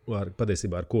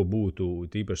 Patiesībā ar ko būtu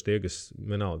tīpaši tie, kas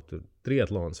vienalga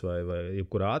triatlons vai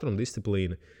jebkura ātruma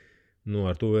disciplīna,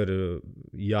 ar to ir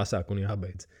jāsāk un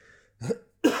jābeidz.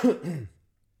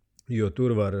 Jo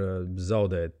tur var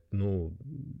zaudēt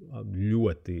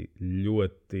ļoti,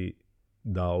 ļoti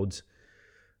daudz.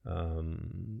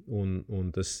 Un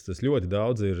tas ļoti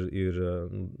daudz ir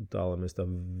tā, lai mēs tā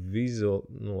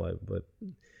lai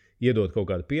iedot kaut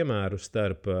kādu piemēru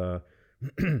starp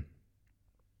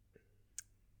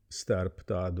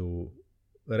tādu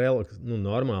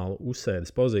normālu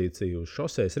uzsēdes pozīciju uz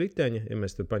šosejas riteņa, ja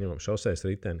mēs tur paņemam šosejas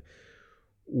riteni,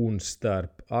 un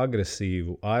starp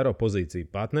agresīvu aeropozīciju,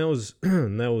 pat ne uz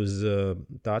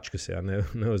tačkas,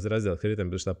 ne uz rezerves riteni,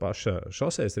 bet uz tā paša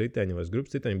šosejas riteņa vai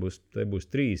grupas riteņa būs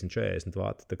 30-40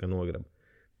 vati, tā kā nograb.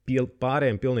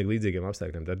 Pārējiem pilnīgi līdzīgiem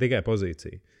apstākļiem, tā ir tikai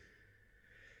pozīcija.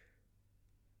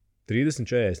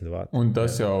 30-40 vati. Un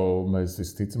tas jau mēs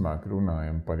visticamāk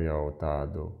runājam par jau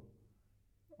tādu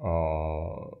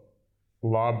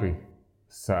labi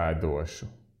sēdošu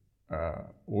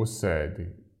uzsēdi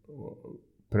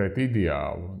pret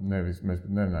ideālu. Nevis, mēs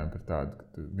nerunājam par tādu, ka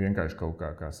tu vienkārši kaut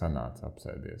kā sanāca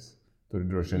apsēdies. Tur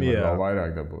droši vien vēl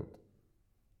vairāk dabūt.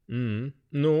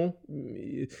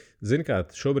 Zini kā,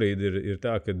 šobrīd ir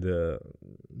tā, ka,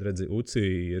 redzi,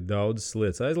 UCI ir daudzas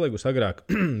lietas aizliegus. Agrāk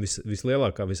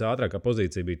vislielākā, visātrākā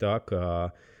pozīcija bija tā,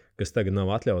 kas tagad nav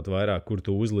atļauta vairāk, kur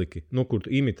tu uzliki, kur tu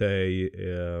imitēji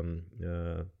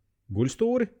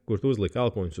guļstūri, kur tu uzliki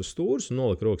elpoņus uz stūrus un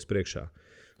noliki rokas priekšā.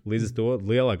 Līdz ar to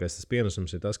lielākais tas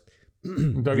pienesums ir tas, ka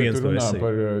Tagad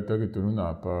tu runā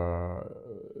par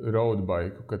road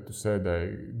bike, kad tu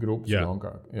sēdēji grupas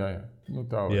lonkā. Jā.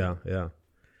 Jā.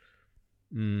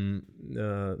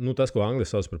 Tas, ko angļuiski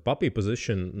sauc par puppy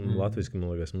position, latviski,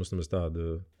 man liekas, mums nemaz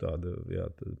tāda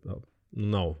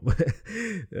nav.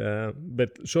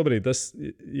 Bet šobrīd tas,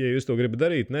 ja jūs to gribat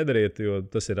darīt, nedariet, jo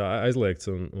tas ir aizliegts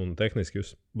un tehniski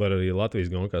jūs var arī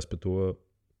Latvijas galvenkās par to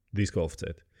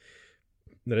diskvalificēt.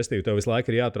 Restīvi, tev visu laiku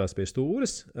ir jāturās pie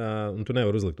stūres, un tu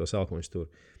nevari uzlikt to salkuņu stūri.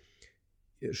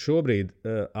 Šobrīd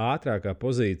ātrākā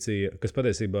pozīcija, kas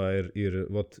patiesībā ir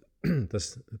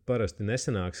tas parasti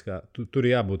nesanāks, ka tur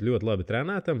jābūt ļoti labi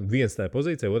trenētam, viens tā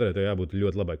pozīcija, otrai to jābūt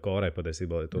ļoti labai korai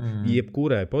patiesībā, lai to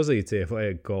jebkurai pozīcijai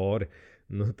vajag kori.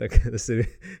 Tas ir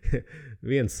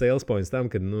viens sales points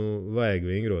tam, kad vajag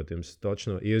vingrot jums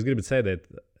točno. Ja jūs gribat sēdēt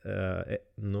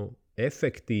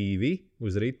efektīvi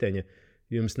uz riteņa,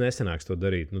 jums nesanāks to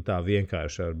darīt tā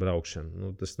vienkārši ar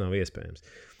braukšanu. Tas nav iespējams.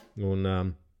 Un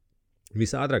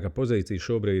visātrākā pozīcija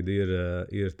šobrīd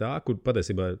ir tā, kur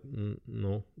patiesībā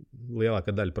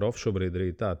lielākā daļa profu šobrīd arī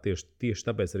tā, tieši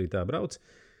tāpēc arī tā brauc,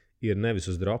 ir nevis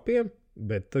uz dropiem,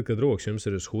 bet tad, kad rokas jums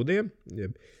ir uz hudiem,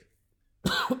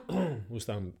 uz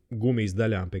tām gumijas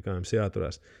daļām, pie kā jums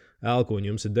jāturās,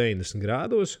 elkoņi jums ir 90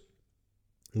 grādos,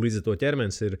 līdz ar to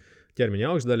ķermeņa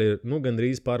augšdaļa ir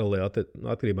gandrīz paralēli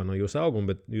atkarībā no jūsu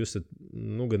auguma, bet jūs esat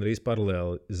gandrīz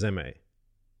paralēli zemē.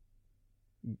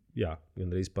 Jā,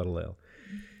 gandrīz paralēli.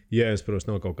 Ja jums, protams,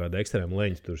 nav kaut kāda ekstrēma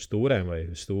leņķa tur stūrēm vai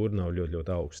stūri nav ļoti,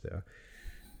 ļoti augsti.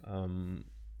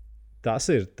 Tas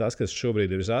ir tas, kas šobrīd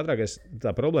ir visātrākais.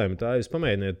 Tā problēma tā, jūs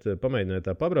pamēģiniet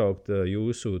tā pabraukt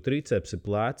jūsu tricepsi,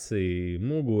 pleci,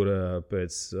 mugura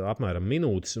pēc apmēram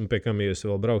minūtes, un pie kam jūs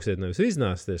vēl brauksiet nevis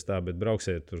iznāsties tā, bet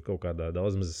brauksiet tur kaut kādā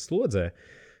daudz mazas slodzē,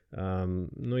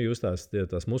 jūs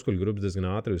tās muskuļu grupas diezgan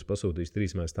ātri jūs pasūtīs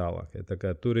 3 mēs tālāk. Ja. Tā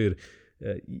kā tur ir,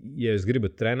 ja jūs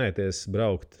gribat trenēties,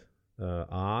 braukt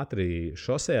ātri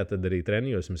šosejā, tad arī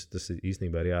treniņos jums tas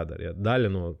īstenībā ir jādara. Ja. Daļa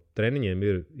no treniņiem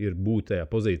ir būt tajā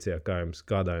pozīcijā,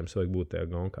 kādā jums vajag būt tajā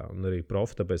gonkā. Un arī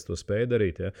profi tāpēc to spēja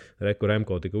darīt. Ja.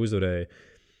 Remko tika uzvarēja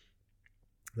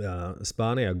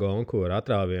Spānijā gonku ar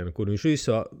atrāvienu, kur viņš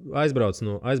visu aizbrauc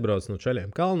no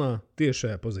čeļiem kalnā tieši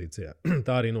šajā pozīcijā.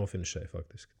 Tā arī nofinišēja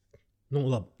faktiski.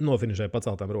 Labi, nofinišēja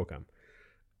paceltām rokām.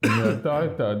 Tā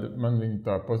ir tāda, man viņa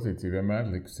tā pozīcija vienmēr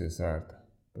likusies ērta.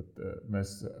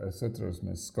 Es atceros,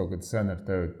 mēs kaut kad sen ar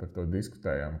tevi par to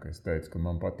diskutējām, ka es teicu, ka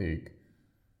man patīk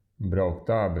braukt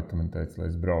tā, bet tu man teici, lai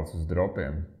es braucu uz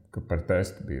dropiem, ka par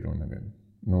testu bija runa gan.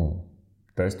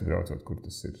 testu braucot, kur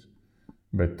tas ir.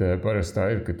 Bet parasti tā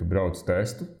ir, ka tu brauc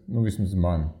testu, nu vismaz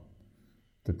man.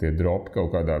 Tad tie dropi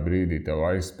kaut kādā brīdī tev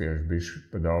aizspiež bišķi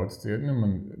pa daudz ciet.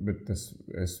 Bet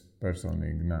es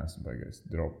personīgi neesmu baigais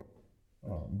dropu.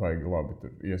 Baigi labi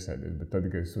tur iesēdies. Bet tad,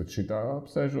 kad es šitā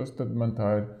apsēžos, tad man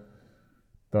tā ir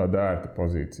tāda ērta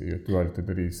pozīcija. Jo tu vari tad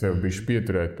arī sev bišķi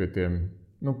pieturēt pie tiem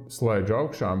slēdžu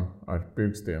augšām ar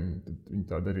pirkstiem. Tad viņi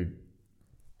tāda arī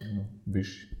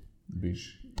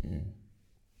bišķi.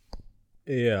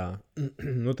 Jā,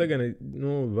 te gan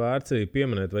vērts arī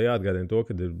pieminēt vai jāatgādina to,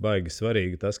 ka ir baigi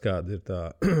svarīgi tas, kāda ir tā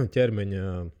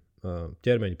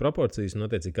ķermeņa proporcijas un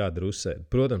attiecīgi kāda ir uzsēde.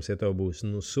 Protams, ja tev būs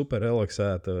super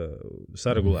relaksēta,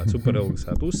 saregulēta, super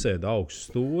relaksēta uzsēde, augsts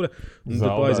stūra, un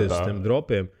tu aizies uz tiem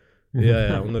dropiem,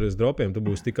 un arī uz dropiem tu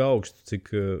būsi tik augsts,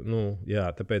 cik,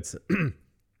 tāpēc...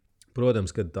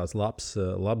 Protams, ka tāds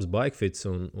labs bikefits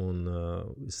un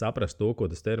saprast to, ko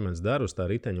tas ķermenis dara uz tā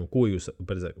riteņa un ko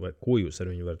jūs ar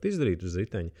viņu varat izdarīt uz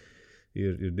riteņa,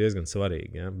 ir diezgan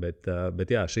svarīgi. Ja? Bet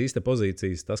jā, šīs te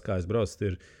pozīcijas, tas, kā es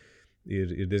braucu,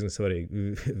 ir diezgan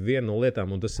svarīgi. Viena no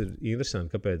lietām, un tas ir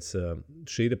interesanti, kāpēc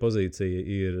šī te pozīcija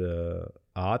ir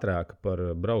ātrāka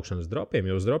par braukšanu uz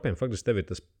dropiem, jo uz dropiem faktiski tev ir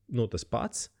tas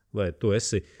pats, vai tu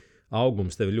esi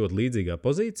augums tev ir ļoti līdzīgā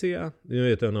pozīcijā, jo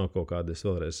ja tev nav kaut kāda, es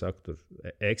vēlreiz saku, tur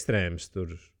ekstrēms,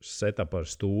 tur setup ar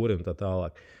stūri un tā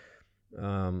tālāk.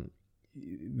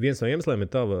 Viens no iemesliem ir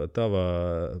tava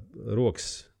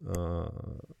rokas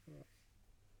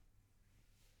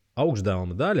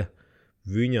augšdalma daļa.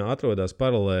 Viņa atrodas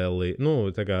paralēli,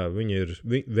 tā kā viņa ir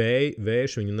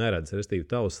vējš, viņu neredz. Restīvi,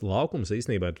 tavs laukums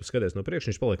īstenībā, ja tu skaties no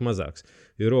priekša, viņš paliek mazāks.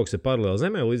 Jo rokas ir paralēli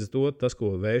zemē, līdz ar to tas,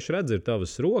 ko vējš redz, ir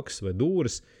tavas rokas vai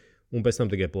dūris, un pēc tam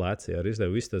tikai pleci. Ar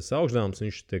izdevu viss tas augšdalms,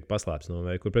 viņš tiek paslēpts no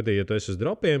vēja. Kur pretī, ja tu esi uz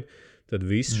dropiem, tad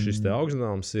viss šis te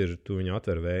augšdalms ir, tu viņu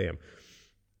atver vējam.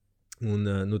 Un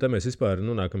te mēs vispār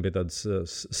nonākam pie tādas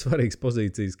svarīgas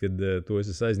pozīcijas, kad to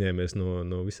es esmu aizņēmies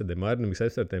no visādiem aerodinamikas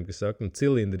ekspertiem, kas saka,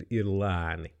 cilindri ir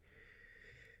lēni.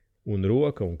 Un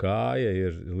roka un kāja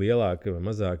ir lielāka vai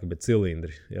mazāka, bet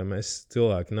cilindri. Ja mēs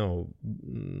cilvēki nav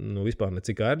vispār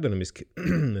necik aerodinamiski,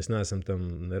 mēs neesam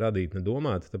tam radīti,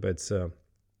 nedomāti, tāpēc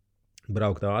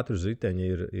braukt ātri uz riteņa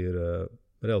ir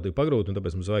relatīvi pagrūti, un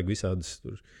tāpēc mums vajag visādas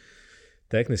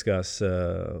tehniskās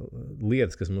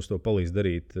lietas, kas mums to palīdz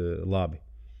darīt labi.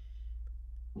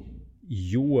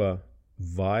 Jo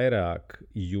vairāk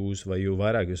jūs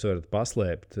varat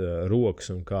paslēpt rokas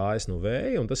un kājas no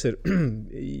vēja, un tas ir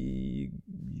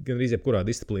gan arī jebkurā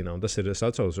disciplīnā, un tas ir, es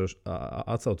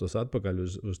atsaucos atpakaļ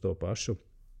uz to pašu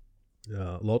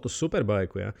Lotus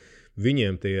Superbike, ja?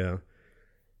 Viņiem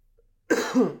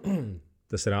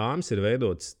tas rāmis ir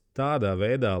veidots tādā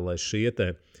veidā, lai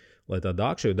tā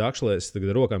dakša, jo dakša, lai es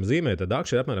tagad rokām zīmēju, tā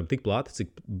dakša ir apmēram tik plata,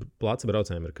 cik plats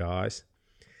braucējiem ir kājas.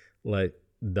 Lai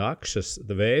dakšas,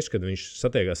 vējš, kad viņš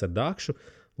satiekās ar dakšu,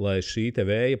 lai šī te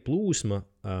vēja plūsma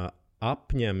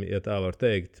apņem, ja tā var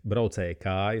teikt, braucēja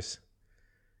kājas.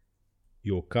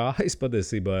 Jo kājas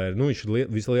patiesībā ir, viņš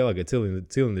ir vislielākie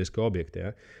cilindriski objekti.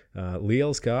 Ja?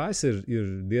 Lielas kājas ir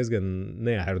diezgan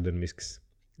neaerodinamisks.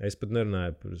 Es pat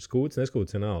nerunāju par skūts,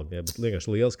 neskūts vienalga, ja, bet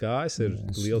vienkārši liels kājas ir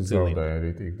liela cilindri. Es zaudēju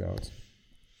arī tik daudz.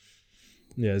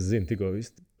 Jā, es zinu, tikko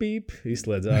viss pīp,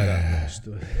 izslēdz ārā.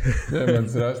 Jā,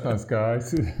 mans rastās kājas.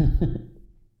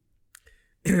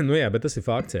 Jā, bet tas ir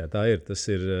fakts, jā, tā ir. Tas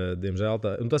ir, diemžēl,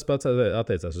 tā. Un tas pats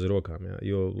attiecās uz rokām, jā.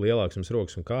 Jo lielāks jums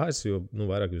rokas un kājas, jo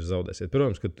vairāk jūs zaudēsiet.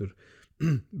 Protams, ka tur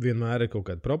vienmēr ir kaut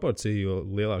kāda proporcija, jo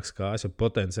lielāks kājas ir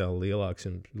potenciāli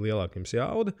lielāk jums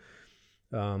jauda.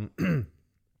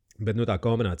 Bet tā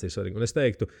kombinācija ir svarīga. Un es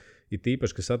teiktu, ir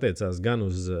tīpaši, kas attiecās gan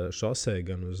uz šosei,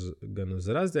 gan uz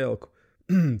razdelku,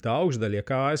 tā augšdaļa, ja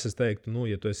kājas, es teiktu,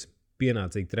 ja tu esi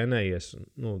pienācīgi trenējies,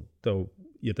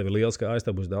 ja tev ir liels kājas,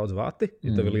 tev būs daudz vati,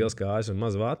 ja tev ir liels kājas un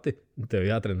maz vati, tev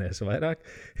jātrenējas vairāk.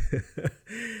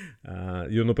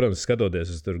 Jo, protams,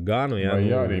 skatoties uz tur ganu, vai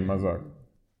arī mazāk.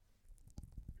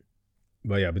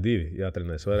 Vai bet divi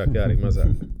jātrenējas vairāk, arī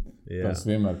mazāk. Jā. Tas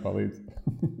vienmēr palīdz.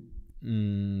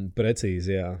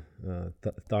 Precīzi, jā.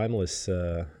 Timeless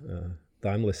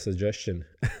suggestion.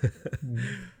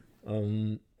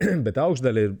 Bet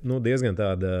augšdaļa ir diezgan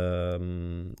tāda,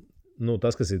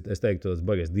 tas, kas ir, es teiktu, tas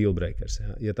baigais dealbreakers.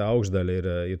 Ja tā augšdaļa ir,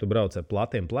 ja tu brauc ar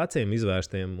platiem pleciem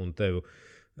izvērstiem un tev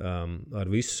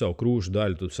ar visu savu krūšu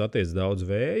daļu tu satiec daudz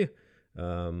vēja,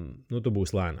 tu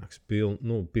būsi lēnāks.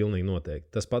 Pilnīgi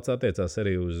noteikti. Tas pats attiecās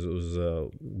arī uz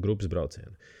grupas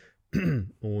braucienu.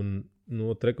 Un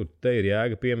te ir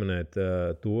jēga pieminēt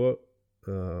to,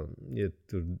 ja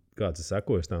tur kāds ir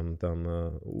sekojis tām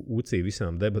UCI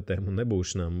visām debatēm un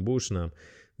nebūšanām un būšanām,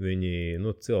 viņi,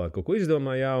 cilvēki kaut ko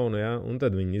izdomā jaunu, ja, un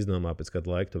tad viņi izdomā pēc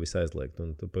kāda laika to visu aizliegt.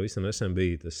 Un tur pavisam nesen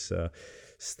bija tas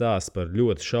stāsts par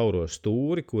ļoti šauro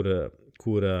stūri,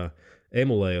 kura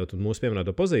emulējot mūsu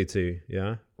pieminēto pozīciju,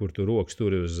 ja, kur tu rokas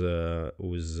turi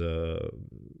uz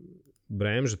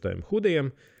bremžu tiem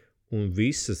hudiem, un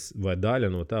visas vai daļa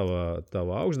no tava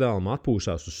augšdāluma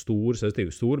atpūšās uz stūri.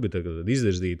 Respektīvi, stūri bija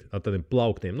izvirzīti ar tādiem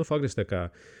plauktiem. Faktiski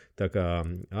tā kā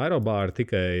aerobāri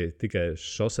tikai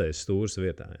šosejas stūras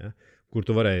vietā, ja, kur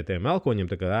tu varēji tiem elkoņiem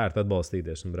ērti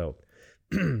atbalstīties un braukt.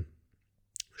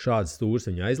 Šāds stūrs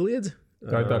viņi aizliedz.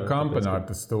 Tā ir tā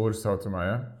kampanāta stūra saucamā,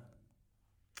 ja?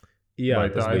 Jā, vai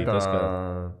tas tā bija ir tā tas, ka...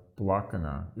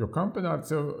 plakanā? Jo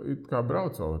kampanāts jau it kā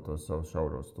brauc ar to savu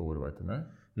šauro stūri, vai te ne?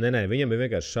 Nē, viņam bija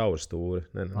vienkārši šaura stūri.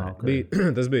 Okay.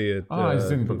 Tas bija... Es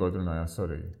zinu, par ko tu runājā,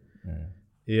 sorry.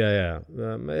 Jā.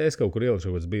 Es kaut kur ieliku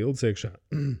kaut kādas bildes iekšā.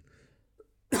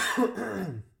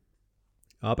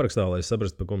 Aprakstā, lai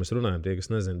saprastu, par ko mēs runājam, tie, kas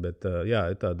nezin, bet jā,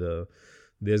 ir tāda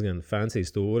diezgan fancy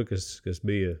stūri, kas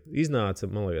bija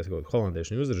iznāca, man liekas, kaut kā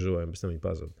holandieši viņu uzražoja, pēc tam viņi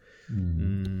pazuda.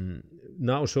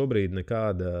 Nav šobrīd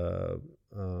nekāda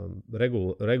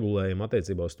regulējuma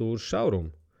attiecībā uz stūru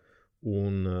šaurumu.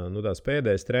 Un tās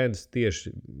pēdējais trends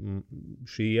tieši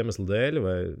šī iemesla dēļ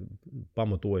vai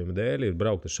pamatojuma dēļ ir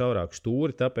braukt ar šaurāku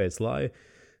stūri, tāpēc, lai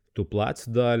tu plecu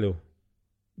daļu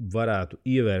varētu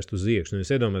ievērst uz iekšā.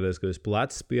 Jūs iedomājaties, ka jūs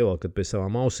plecus pievelkat pie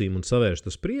savām ausīm un savērst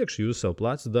uz priekšu, jūs savu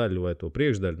plecu daļu vai to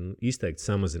priekšdaļu izteikti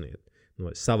samaziniet.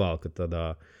 Vai savalkat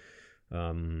tādā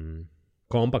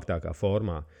kompaktākā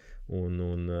formā.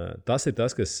 Un tas ir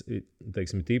tas, kas,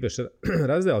 teiksim, tīpaši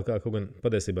razdielkā, kaut gan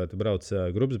patiesībā tu brauc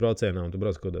grupas braucienā un tu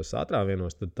brauc kaut kādos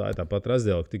atrāvienos, tad tā ir tāpat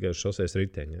razdielka tikai uz šosejas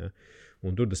riteņa. Ja?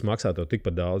 Un tur tas maksā tev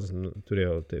tikpat daudz. Tur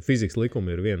jau fizikas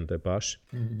likumi ir vieni un tie paši.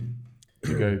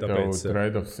 Tikai tev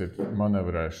trade-offs ir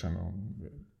manevrēšana.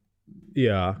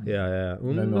 Jā.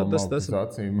 Un tas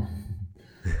acīm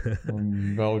un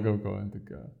vēl kaut ko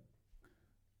tikā.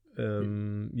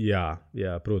 Jā,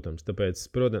 protams. Tāpēc,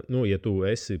 ja tu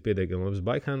esi pietiekami labs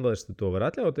bike handlers, tad to var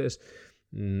atļauties.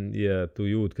 Ja tu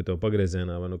jūti, ka tev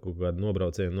pagriezienā vai kaut kādu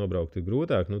nobraucienu nobraukt ir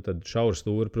grūtāk, tad šaura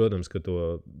stūra, protams, ka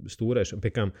to stūrēšanu,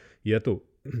 pie kam, ja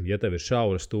tev ir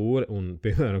šaura stūra un,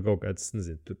 piemēram, kaut kāds,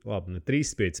 nezinu, labi, ne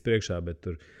 3 priekšā, bet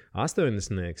tur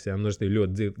 80, ja, tas ir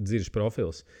ļoti dziļš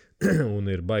profils un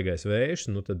ir baigais vējš,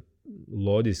 tad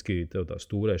loģiski tev tā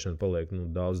stūrēšana paliek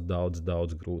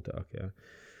daudz grūtāk, ja.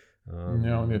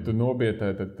 Jā, un ja tu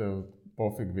nobietē, tad tev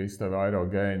pofīgi viss tev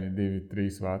aerogaini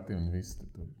 2-3 vati un viss,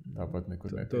 tad tāpat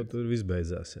nekur netiec. Tur viss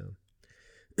beidzās, jā.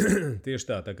 Tieši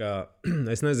tā kā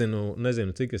es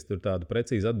nezinu, cik es tur tādu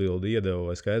precīzu atbildi iedevu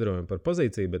vai skaidrojumu par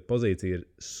pozīciju, bet pozīcija ir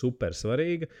super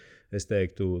svarīga. Es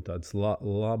teiktu, tāds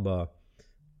laba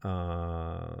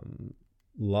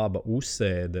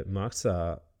uzsēde maksā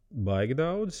baigi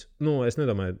daudz. Es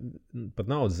nedomāju pat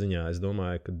naudas ziņā, es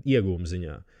domāju, ka iegūma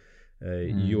ziņā.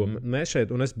 Jo mēs šeit,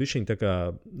 un es bišķiņ tā kā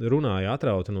runāju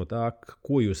atrauta no tā,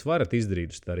 ko jūs varat izdarīt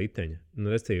uz tā riteņa.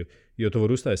 Jo tu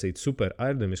vari uztaisīt super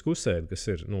aerodinamisku uzsēdi, kas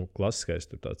ir klasiskais,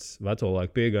 tur tāds veco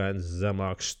laiku piegājiens,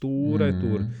 zemāks stūre,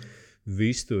 tur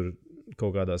viss tur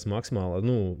kaut kādās maksimālās,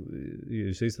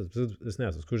 es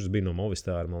neatceros, kurš tas bija no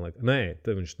Movistāra, man liekas. Nē,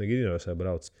 tad viņš Ignorosē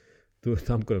brauc. Tur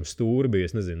tam, kuram stūri bija,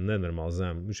 es nezinu, nenormāli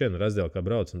zem. Viņš vien razdiel kā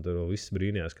brauc, un tur viss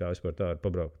brīnījās, kā vispār tā var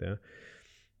pabraukt. Ja?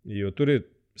 Jo tur ir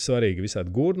svarīgi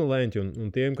visādi gurnu leņķi, un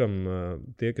tie,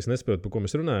 kas nesaprot, par ko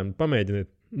mēs runājam, pamēģiniet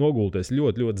nogulties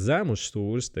ļoti, ļoti zem uz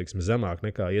stūres, teiksim, zemāk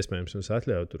nekā iespējams jums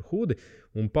atļauj tur hudi,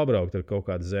 un pabraukt ar kaut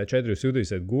kādu Z4. Jūs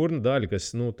jutīsiet gurnu daļu,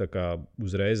 kas, tā kā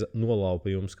uzreiz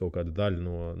nolaupa jums kaut kādu daļu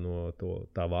no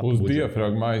tā vata. Plus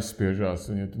diafragma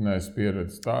aizspiežās, un ja tu neesi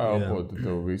pieredzis tā elpot, tad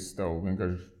tev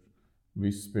vienkārši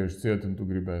viss spiež ciet, un tu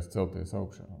gribēsi celties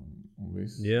augšā.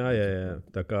 Jā.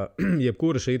 Tā kā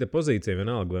jebkura šī pozīcija,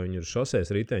 vienalga, vai viņi ir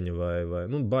šosejas riteņa vai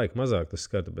baika mazāk, tas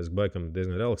skar, tāpēc baikam ir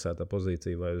diezgan relaksētā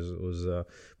pozīcija, vai uz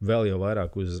vēl jau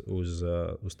vairāk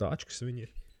uz tāčkas viņi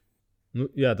ir.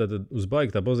 Jā, tad uz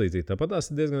baika tā pozīcija tāpat tās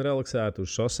ir diezgan relaksēta,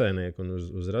 uz šosēnieku un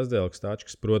uz razdielkas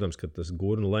tāčkas. Protams, ka tas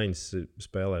gurnu leņķis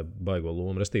spēlē baigo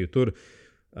lomu. Restīvi, tur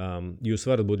jūs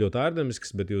varat būt ļoti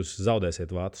aerodinamisks, bet jūs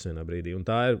zaudēsiet vātus vienā brīdī. Un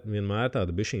tā ir vienmēr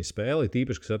tāda bišķiņa spēle,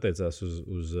 tīpaši, kas attiecās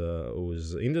uz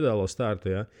individuālo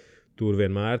startu. Ja? Tur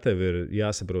vienmēr tev ir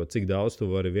jāsaprot, cik daudz tu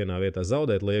vari vienā vietā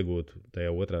zaudēt, lai iegūtu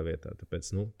tajā otrā vietā.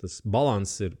 Tāpēc tas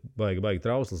balanss ir baigi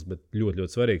trausls, bet ļoti,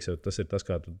 ļoti svarīgs, jo tas ir tas,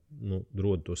 kā tu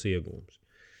rodi tos iegūmus.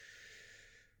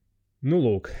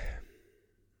 Lūk.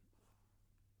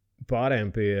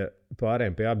 Pārējiem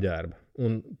pie apģērba.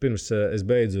 Un pirms es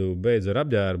beidzu ar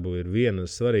apģērbu, ir viena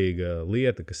svarīga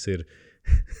lieta, kas ir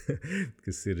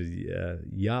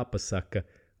jāpasaka,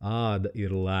 āda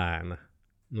ir lēna.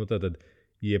 Nu, tad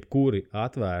jebkuri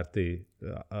atvērti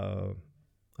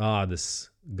ādas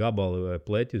gabali vai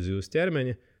pleķi uz jūsu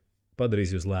ķermeņa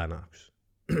padarīs jūs lēnākus.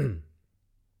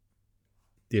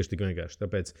 Tieši tik vienkārši.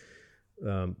 Tāpēc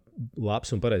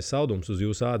labs un pareizs saldums uz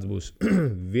jūsu ādas būs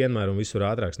vienmēr un visur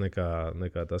ātrāks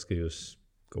nekā tas, ka jūs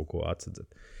kaut ko atsadzat.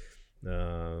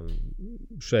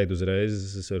 Šeit uzreiz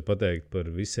es varu pateikt par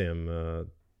visiem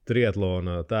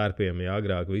triatlona tērpiem, ja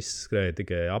agrāk viss skrēja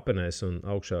tikai apenēs un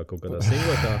augšā kaut kādā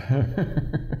singletā.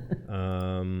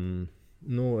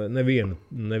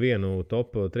 Nevienu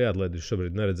top triatlētu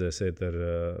šobrīd neredzēsiet ar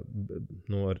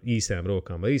īsām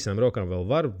rokām. Ar īsām rokām vēl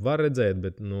var redzēt,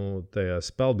 bet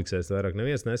tajās pelbiksēs vairāk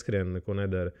neviens neskrien, neko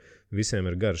nedara. Visiem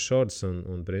ir garš šorts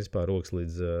un principā rokas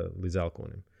līdz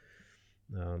elkonim.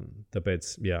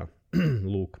 Tāpēc, jā,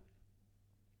 lūk.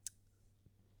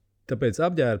 Tāpēc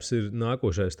apģērbs ir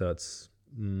nākošais tāds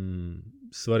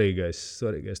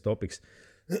svarīgais topiks.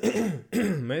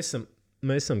 Mēs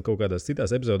esam kaut kādās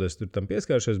citās epizodēs tam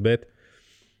pieskārušies, bet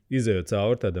izejot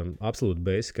cauri tādam absolūti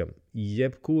basicam,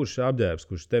 jebkurš apģērbs,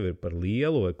 kurš tev ir par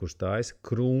lielu, vai kurš taisa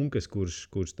krunkas,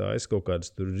 kurš taisa kaut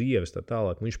kādas tur rieves tā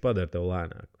tālāk, viņš padara tev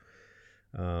lēnāku.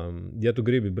 Ja tu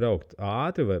gribi braukt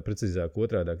ātri, vai precīzāk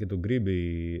otrādāk, ja tu gribi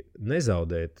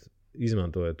nezaudēt,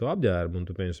 izmantojot to apģērbu, un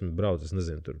tu, piemēram, brauc, es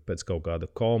nezinu, tur pēc kaut kāda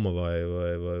koma vai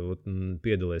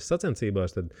piedalies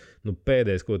sacensībās, tad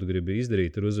pēdējais, ko tu gribi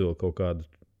izdarīt, ir uzvilkt kaut kādu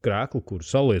krēklu, kur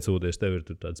saliecoties tev ir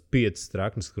tāds 5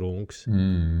 traknas krunkas.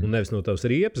 Un nevis no tavas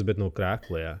riepas, bet no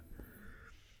krēkla, jā.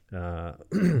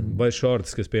 Vai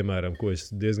šorts, kas, piemēram, ko es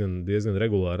diezgan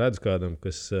regulāri redzu kādam,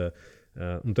 kas,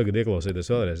 tagad ieklausieties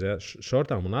vēlreiz, jā,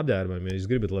 šortām un apģērbam, ja jūs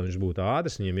gribat, lai viņš būtu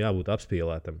ātrs, viņiem jābūt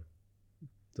apspīlētam.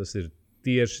 Tas ir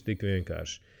tieši tik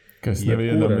vienkārši. Kas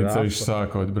nevienam ceļš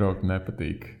sākot braukt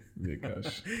nepatīk.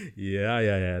 Vienkārši.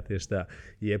 jā, tieši tā.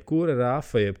 Jebkura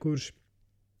rafa, jebkurš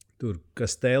tur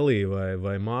Castelli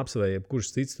vai Maps vai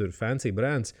jebkurš cits tur fancy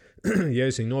brands, ja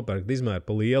jūs viņu nopērkat izmēru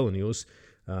pa lielu un jūs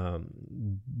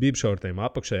bibšortiem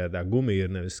apakšējā tā gumija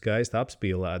ir nevis skaisti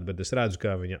apspīlēta, bet es redzu,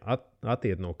 kā viņa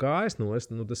attiet no kājas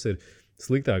nost, tas ir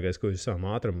sliktākais, ko jūs savam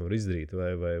ātrumu var izdarīt,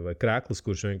 vai krēklis,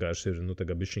 kurš vienkārši ir, tā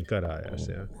kā bišķiņ karājās,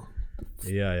 jā.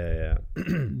 Jā.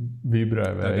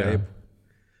 Vibrē vējā.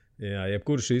 Jā,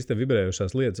 jebkurš šīs te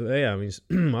vibrējušās lietas vējā, viņas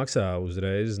maksā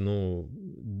uzreiz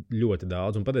ļoti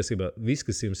daudz. Un patiesībā viss,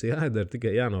 kas jums jādara,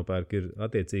 tikai jānopērk, ir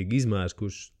attiecīgi izmērs,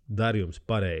 kurš dara jums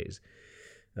pareizi.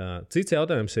 Cits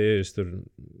jautājums, ja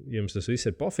jums tas viss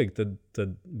ir pofīgi,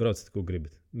 tad braucat, ko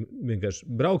gribat. Vienkārši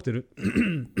braukt ir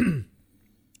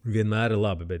vienmēr ir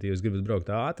labi, bet ja jūs gribat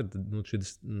braukt ātri, tad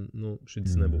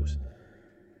šitas nebūs.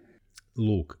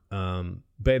 Lūk,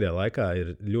 pēdējā laikā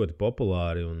ir ļoti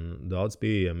populāri un daudz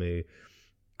pieejami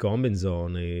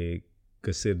kombinzoni,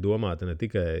 kas ir domāti ne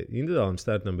tikai individuālam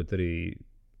startam, bet arī,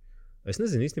 es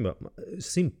nezinu īstenībā,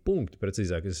 100 punkti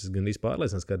precīzāk, es esmu gandrīz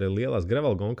pārliecināts, ka ir lielās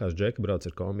gravelgonkās džeki brauc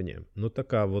ar kombiņiem. Tā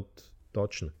kā,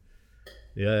 točni.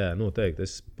 Jā, noteikti,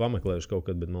 es pameklējuši kaut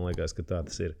kad, bet man liekas, ka tā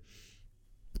tas ir.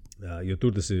 Jo tur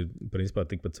tas ir, principā,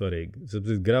 tikpat svarīgi. Tas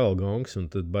ir gravelgongs, un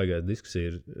tad baigās diskusija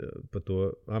ir par to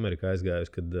Amerikā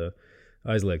aizgājusi, kad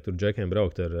aizliek tur džekiem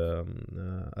braukt ar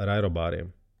aerobāriem.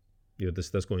 Jo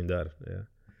tas ir tas, ko viņi dara. Jā.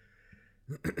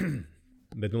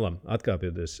 Bet, labi,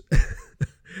 atkāpjoties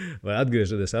vai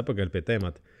atgriežoties atpakaļ pie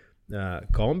temata.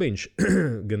 Kombiņš,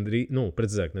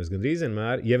 precīzāk, nevis gandrīz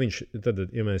vienmēr, ja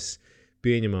mēs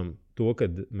pieņemam to,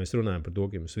 kad mēs runājam par to,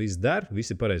 ka jums viss der,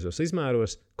 visi pareizos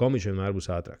izmēros, kombiņš vienmēr būs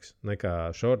ātrāks nekā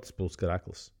šorts plus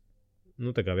krekls.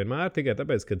 Tā kā vienmēr tikai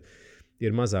tāpēc, ka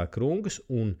ir mazāk krunkas,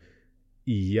 un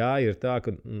jā, ir tā,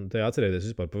 ka te atcerieties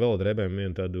vispār par velodrēbēm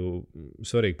vienu tādu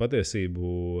svarīgu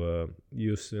patiesību,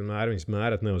 jūs vienmēr viņus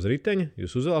mērat ne uz riteņa,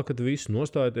 jūs uzvelkat visu,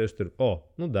 nostājaties tur,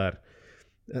 der.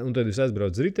 Un tad jūs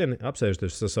aizbrauc uz riteni,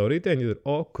 apsēžaties ar savu riteņu,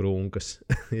 tur, krunkas,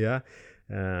 jā.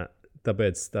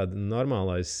 Tāpēc tāds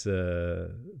normālais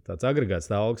tāds agregāts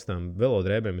stāvoklis tām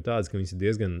velodrēbēm ir tāds, ka viņas ir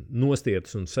diezgan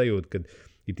nostieptas un sajūt, ka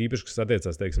ir tīpaši, kas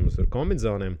attiecās, teiksim, uz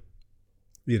kombinzoniem,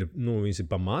 viņas ir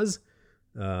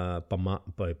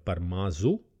par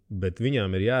mazu, bet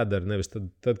viņām ir jādara nevis tad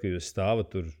kad jūs stāvat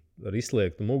tur ar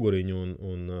izsliektu muguriņu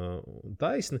un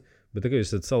taisni, bet tad, kad jūs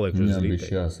esat saliekši uz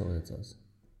riteņa. Jā, saliecās.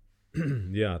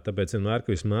 Jā, tāpēc vienmēr,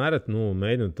 ka jūs mērat,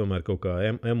 mēģināt tomēr kaut kā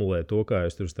emulēt to, kā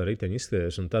jūs tur uz tā riteņa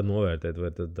izskaties, un tad novērtēt,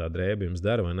 vai tā drēbe jums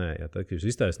dara vai nē. Jā, tad, kad jūs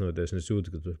iztaisnoties, un jūs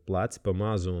jūtat, ka tur pleci pa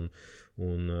mazu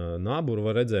un nāburu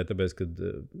var redzēt, tāpēc, kad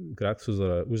krakts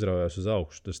uzraujās uz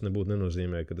augšu, tas nebūtu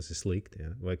nenozīmē, ka tas ir slikti,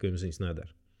 jā, vai ka jums viņas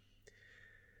nedara.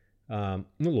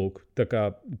 Lūk, tā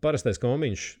kā parastais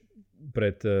kombiņš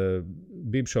pret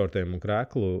bibšortiem un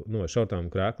krēklu, šortām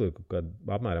un krēklu ir kaut kāda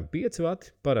apmēram 5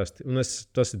 vati parasti. Un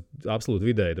tas ir absolūti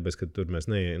vidēji, tāpēc, ka tur mēs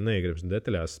neiegribam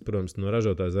detaļās. Protams, no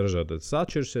ražotājs tas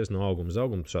atšķirsies, no auguma uz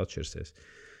augumu tas atšķirsies.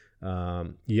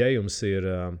 Ja jums ir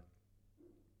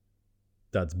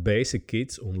tāds basic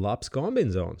kits un labs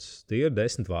kombinzons, tie ir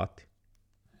 10 vati.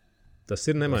 Tas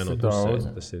ir nemainot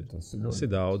uzsēdi. Tas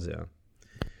ir daudz, jā.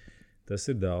 Tas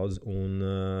ir daudz. Un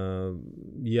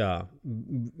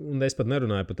es pat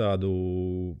nerunāju par tādu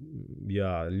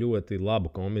ļoti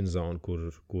labu kombinzonu,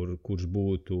 kurš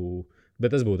būtu,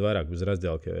 bet tas būtu vairāk uz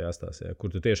razdelka jau jāstāsta, jā, kur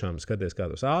tu tiešām skaties,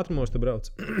 kādos ātrumos tu brauc,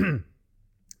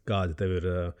 kāda tev ir,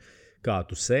 kā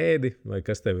tu sēdi, vai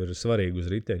kas tev ir svarīgi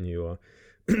uz riteņa, jo,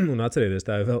 un atcerieties,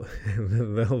 tā ir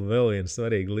vēl viena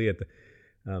svarīga lieta.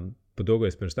 Par to, ko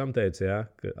es pirms tam teicu, jā,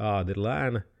 ka āda ir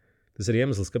lēna. Tas ir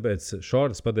iemesls, kāpēc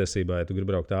šortas patiesībā, ja tu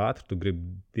gribi braukt ātri, tu gribi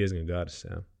diezgan garas.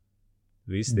 Jā.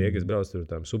 Visi tie, kas brauc tur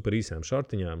tām super īsām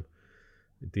šortiņām,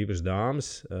 tīpaši dāmas,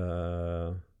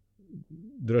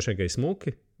 droši vien, ka ir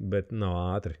smuki, bet nav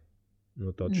ātri.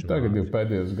 Tagad jau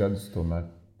pēdējos gadus tomēr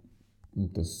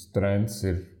tas trends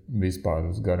ir vispār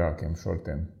uz garākiem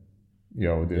šortiem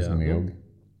jau diezgan ilgi.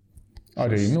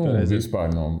 Arī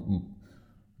vispār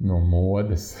no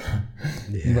modes.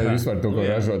 Vai vispār to, ko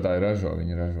ražotāji ražo,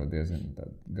 viņi ražo diezgan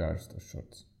gārus tos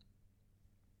šortus.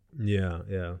 Jā.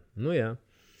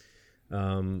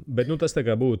 Bet tas tā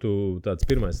kā būtu tāds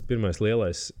pirmais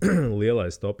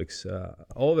lielais topiks.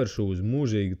 Overshoes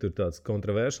mūžīgi tur tāds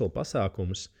kontroversiāls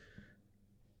pasākums.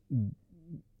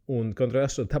 Un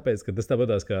kontroversiāls tāpēc, ka tas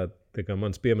tāpatās kā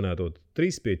mans pieminēto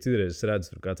 3-5 citreiz es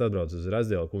redzu, tur kāds atbrauc uz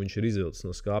razdelku, viņš ir izvilcis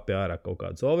no skāpja ārā kaut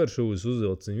kādus overshoes,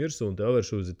 uzvilcis viņu virsū, un tie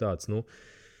overshoes ir tāds,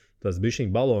 tāds bišķiņ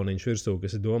baloniņš virsū,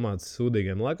 kas ir domāts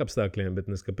sūdīgiem laikapstākļiem, bet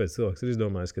kāpēc cilvēks ir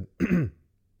izdomājis, ka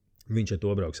viņš ar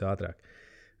to brauks ātrāk.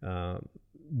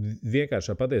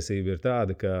 Vienkāršā patiesība ir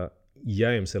tāda, ka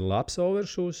ja jums ir labs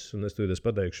overshoes, un es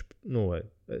pateikšu, vai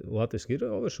latviski ir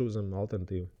overshoesam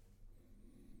alternatīva?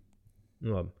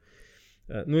 Labi.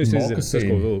 Jūs izzināt, tas,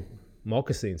 ko vēl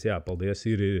mokasīns, jā, paldies,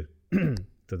 ir.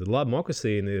 Tad labi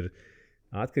mokasīni ir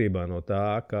atkarībā no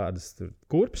tā, kādas tur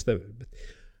kurpes tev ir.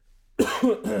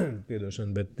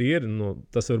 Piedošana, bet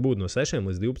tas var būt no 6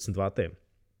 līdz 12 vatiem.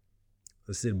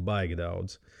 Tas ir baigi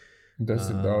daudz. Tas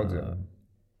ir daudz, jā.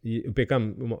 Pie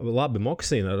kam labi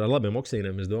mokasīni, ar labiem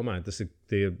mokasīniem, es domāju,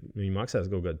 viņi maksās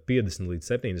kaut kādi 50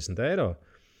 līdz 70 eiro.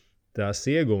 Tās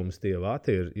iegūmas, tie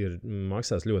vati ir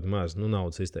maksās ļoti maz,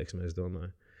 naudas izteiksmē, es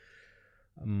domāju.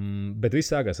 Bet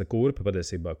viss sākās ar kurpi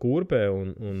patiesībā. Kurpe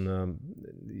un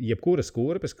jebkuras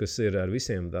kurpes, kas ir ar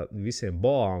visiem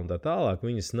boā un tā tālāk,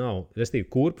 viņas nav. Restīvi,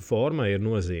 kurpa formai ir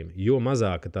nozīme. Jo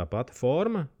mazāka tā pati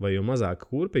forma, vai jo mazāka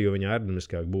kurpe, jo viņa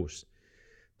aerodinamiskāk būs.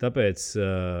 Tāpēc,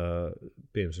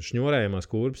 piemēram, šņorējumās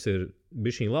kurpes ir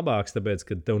bišķiņ labāks, tāpēc,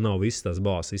 ka tev nav visas tās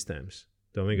boā sistēmas.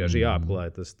 Tev vienkārši jāapklāj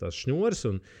tās šņoras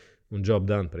un job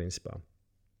done, principā.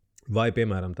 Vai,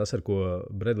 piemēram, tas, ar ko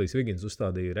Bradlijs Vigins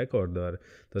uzstādīja rekordu,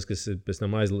 tas, kas pēc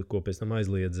tam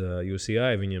aizliedz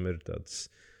UCI, viņam ir tāds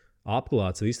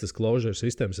apklāts visas tas closure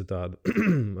sistēmas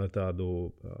ar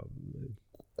tādu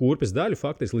kurpes daļu,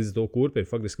 faktiski, līdz to kurpe ir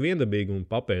faktiski viendabīga un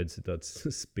papēdis ir tāds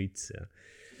spits. Jā.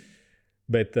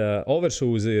 Bet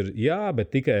overshoes ir,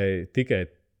 bet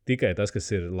tikai tas,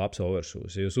 kas ir labs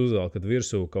overshoes. Ja jūs uzvelkat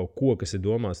virsū kaut ko, kas ir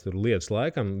domāts tur lietas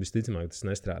laikam, visticamāk tas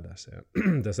nestrādās. Jā.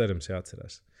 Tas arī mums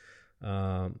jāatcerās.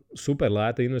 Super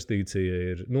lēta investīcija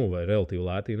ir, vai relatīvi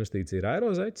lēta investīcija ir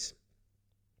aerozeķis,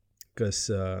 kas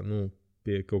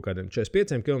pie kaut kādiem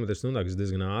 45 km/h, kas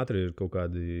diezgan ātri ir kaut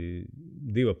kādi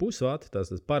 2,5 vati,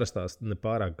 tās parastās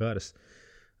nepārāk garas.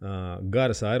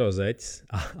 Garas aerozeķis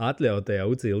atļautajā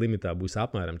UCI limitā būs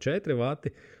apmēram 4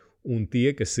 vati. Un tie,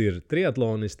 kas ir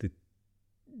triatlonisti,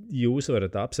 jūs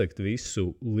varat apsekt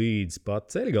visu līdz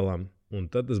pat ceļgalam, un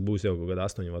tad tas būs jau kaut kāda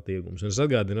 8 vatu iegums. Un es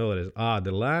atgādinu vēlreiz,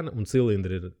 āda ir lēna un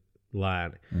cilindri ir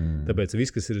lēni. Tāpēc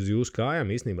viss, kas ir uz jūsu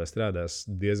kājām, īstenībā strādās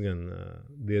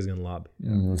diezgan labi.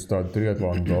 Uz tādu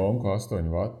triatlonu domu, ka 8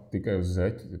 vati tikai uz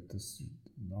zeķi, tas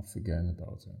afigēni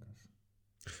daudz vienkārši.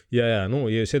 Jā, ja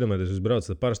jūs iedomājaties, jūs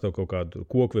braucat parasto kaut kādu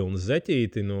kokvilnas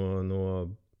zeķīti no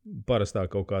parastā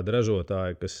kaut kāda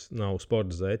ražotāja, kas nav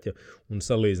sporta zeķa, un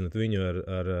salīdzināt viņu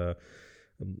ar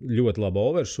ļoti labu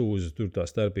overshoes, tur tā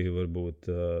starpība var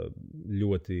būt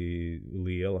ļoti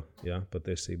liela, jā,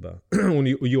 patiesībā. Un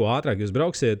jo ātrāk jūs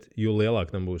brauksiet, jo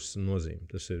lielāk tam būs nozīme.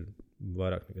 Tas ir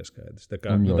vairāk nekā skaidrs. Tā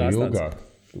kā, jo ilgāk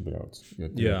tu brauc.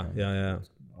 Jā.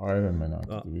 Ironmanā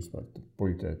tu vispār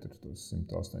puļķē tur tos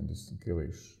 180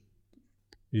 kilīšus.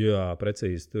 Jā,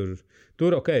 precīzi.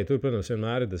 Tur, protams,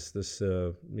 vienmēr ir tas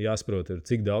jāsaprot,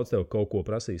 cik daudz tev kaut ko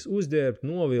prasīs uzģērbt,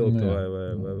 novilkt vai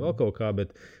vēl kaut kā.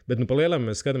 Bet pa lielam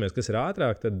mēs skatāmies, kas ir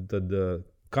ātrāk, tad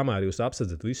kamēr jūs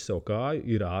apsedzat visu savu kāju,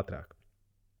 ir ātrāk.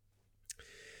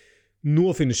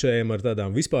 Nofinišējam ar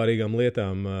tādām vispārīgām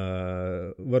lietām,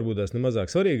 varbūt tās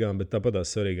nemazāk svarīgām, bet tāpat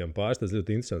tās svarīgām pāris, tas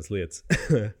ļoti interesants lietas.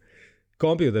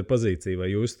 Kompjutera pozīcija vai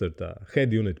jūs tur tā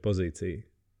head unit pozīcija?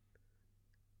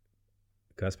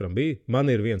 Kas pram bija? Man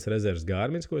ir viens rezerves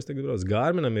Garmins, ko es tagad braucu.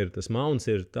 Garminam ir tas mounts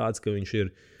ir tāds, ka viņš ir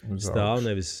stāv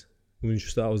nevis,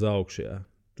 viņš stāv uz augšu, jā.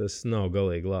 Tas nav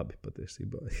galīgi labi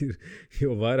patiesībā.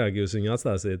 Jo vairāk jūs viņu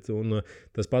atstāsiet, un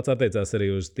tas pats attiecās arī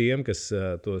uz tiem, kas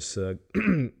tos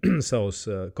savus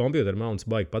kompjutera mounts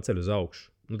baigi paceļ uz augšu.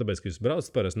 Tāpēc, ka jūs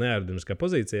braucat parasti neaerodinamiskā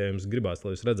pozīcijā, jums gribās,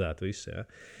 lai jūs redzētu visu. Ja?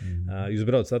 Jūs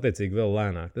braucat attiecīgi vēl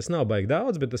lēnāk. Tas nav baigi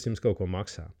daudz, bet tas jums kaut ko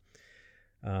maksā.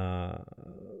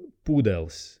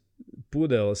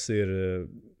 Pudeles ir...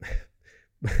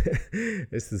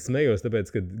 es smējos,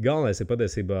 tāpēc, ka galvenais ir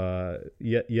patiesībā,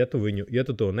 ja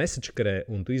tu to nesačakarē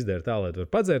un tu izdari tā, lai tu var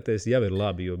padzērties, jau ir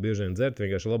labi, jo bieži vien dzert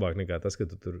vienkārši labāk nekā tas, ka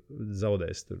tu tur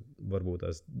zaudēsi tur varbūt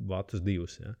tās vatus 2.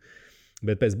 Ja?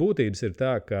 Bet pēc būtības ir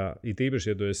tā, ka it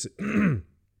īpaši, ja tu esi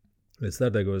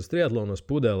startēgos triatlonos,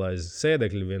 pudelēs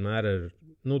sēdekļi vienmēr ir,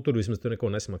 tur vismaz tu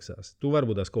neko nesmaksās. Tu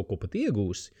varbūt tās kaut ko pat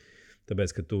iegūsi,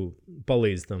 tāpēc, ka tu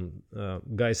palīdzi tam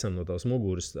gaisam no tavas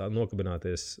muguras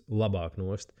nokabināties labāk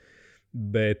nost.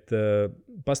 Bet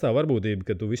pastāv varbūtība,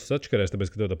 ka tu visu atškarēsi, tāpēc,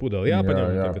 ka tev tā pudeli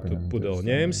jāpaņem, kad tu pudeli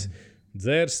ņemsi,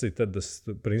 dzersi, tad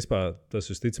principā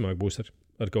tas visticamāk būs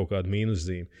ar kaut kādu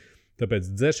mīnuszīmi.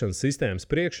 Tāpēc dzeršanas sistēmas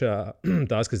priekšā,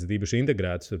 tās, kas ir īpaši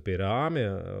integrētas pie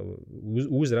rāmja,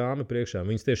 uz rāmja priekšā,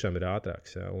 viņas tiešām ir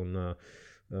ātrākas. Ja? Un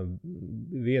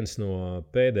viens no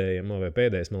pēdējiem, vai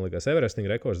pēdējais, man liekas, Everesting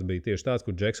rekords bija tieši tāds,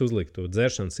 kur Džeks uzlika to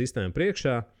dzeršanas sistēmu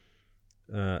priekšā.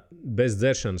 Bez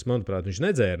dzeršanas, manuprāt, viņš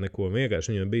nedzēra neko,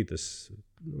 vienkārši viņam bija tas...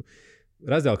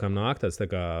 Razdelkām nāk tāds tā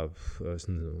kā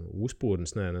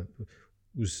uzpūrnis,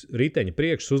 uz riteņa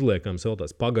priekšas uzliekams vēl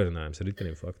tāds pagarinājums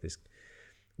riteņiem faktiski.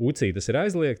 UCI tas ir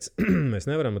aizliegts, mēs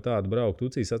nevaram ar tādu braukt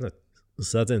UCI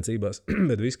sacensībās,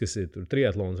 bet viss, kas ir tur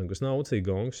triatlons un kas nav UCI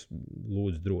gongs,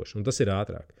 lūdzu droši, un tas ir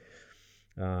ātrāk.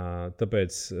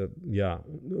 Tāpēc, jā,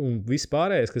 un viss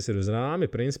pārējais, kas ir uz rāmi,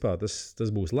 principā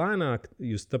tas būs lēnāk,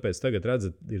 jūs tāpēc tagad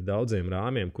redzat, ir daudziem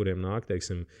rāmiem, kuriem nāk,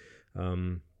 teiksim,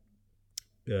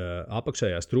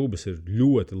 apakšējās trūbas ir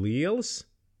ļoti lielas,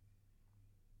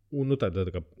 un tā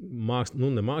kā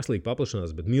ne mākslīgi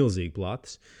paplašanās, bet milzīgi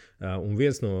platas. Un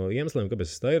viens no iemesliem,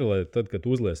 kāpēc tas tā ir, lai tad, kad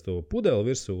uzliec to pudeli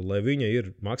virsū, lai viņa ir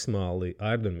maksimāli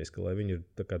aerodinamiska, lai viņa ir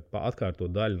tā kā atkārto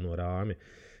daļu no rāmi.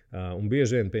 Un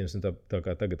bieži vien, piemēram, tā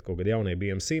kā tagad kaut kādi jaunie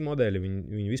BMC modeļi,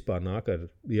 viņi vispār nāk ar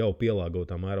jau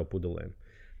pielāgotām aeropudelēm.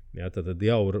 Ja, tad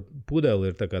jau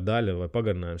pudeli ir tā kā daļa vai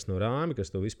pagarinājums no rāmi,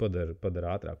 kas to visu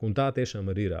padara ātrāk. Un tā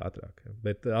tiešām arī ir ātrāk. Ja.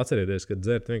 Bet atcerieties, ka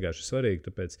dzert vienkārši ir svarīgi,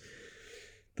 tāpēc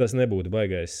tas nebūtu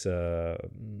baigais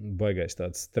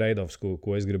tāds trade-offs,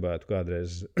 ko es gribētu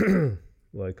kādreiz,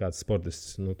 lai kāds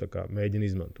sportists tā kā mēģina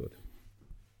izmantot.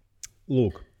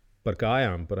 Lūk, par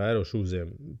kājām, par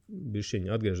aerošūziem,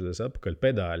 bišķiņi atgriežoties atpakaļ,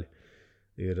 pedāļi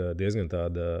ir diezgan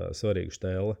tāda svarīga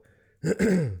štēle.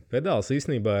 Pedāls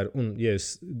īstenībā ir, un ja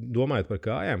jūs domājat par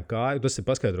kājām, tas ir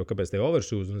paskaidro, kāpēc tie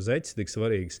overšūzi un zeķis tik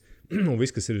svarīgs, un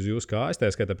viss, kas ir uz jūsu kājas, tā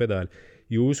skaitā pedāļi,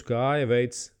 jūsu kāja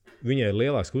veids, viņai ir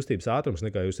lielāks kustības ātrums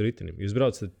nekā jūsu ritinim. Jūs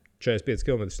braucat 45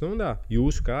 km/h,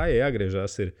 jūsu kāja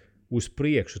jāgriežās ir uz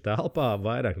priekšu telpā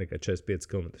vairāk nekā 45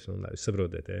 km/h. Jūs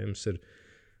saprotiet, ja jums ir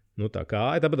tā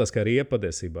kāja, tāpat tās kā riepa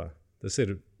patiesībā. Tas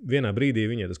ir vienā brīdī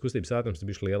viņai tas kustības ātrums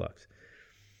ir bišķi lielāks.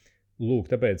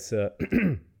 Lūk, tāpēc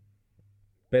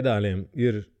pedāļiem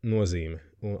ir nozīme.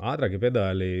 Un ātrākie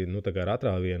pedāļi, tā kā ar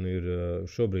atrāvienu ir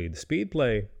šobrīd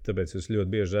speedplay, tāpēc jūs ļoti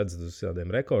bieži redzat uz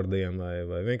kādiem rekordiem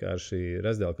vai vienkārši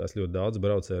Razdelkās ļoti daudz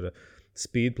brauc ar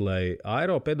speedplay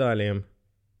aero pedāļiem,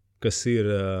 kas ir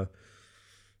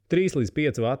 3 līdz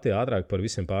 5 vati ātrāk par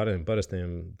visiem pārējiem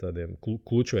parastiem tādiem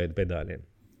klučveidu pedāļiem.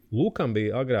 Lukam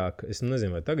bija agrāk, es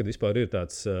nezinu, vai tagad vispār ir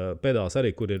tāds pedāls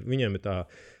arī, kur viņiem ir tā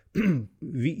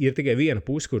ir tikai viena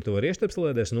puse, kur tu vari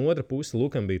ieštepselēties, un otra puse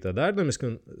Lukam bija tāda aerodinamiska,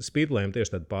 un speedplayam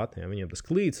tieši tāda pati. Ja? Viņiem tas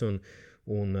klīts,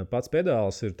 un pats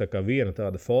pedāls ir tā kā viena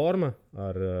tāda forma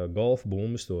ar golfa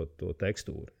bumbas to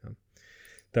tekstūru. Ja?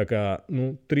 Tā kā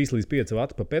 3 līdz 5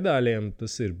 vati pa pedāļiem,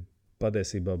 tas ir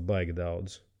patiesībā baigi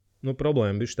daudz.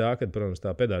 Problēma bija tā, ka, protams,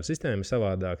 tā pedāļu sistēma ir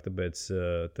savādāk, tāpēc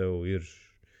tev ir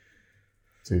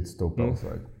cits tupels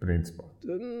vai principā.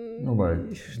 Vai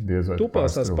diez vai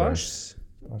tupels tās pašas.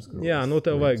 Jā,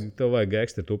 tev vajag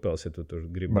ekstra tupels, ja tu tur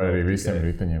gribi. Vai arī visiem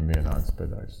riteņiem vienādas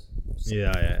pedāļus.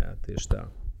 Jā, tieši tā.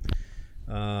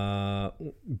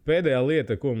 Pēdējā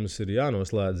lieta, ko mums ir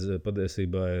jānoslēdz,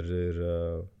 patiesībā ir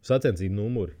sacensību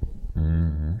numuri.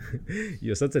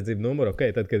 Jo sacensību numuri,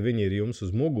 tad, kad viņi ir jums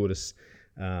uz muguras,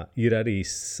 ir arī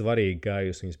svarīgi, kā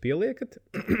jūs viņus pieliekat.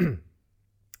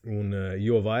 Un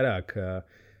jo vairāk,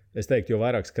 es teiktu, jo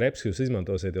vairāk skreps jūs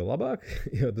izmantosiet, jo labāk.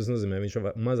 Jo tas nozīmē, viņš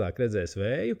mazāk redzēs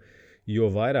vēju. Jo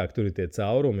vairāk tur ir tie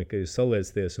caurumi, ka jūs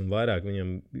saliecaties, un vairāk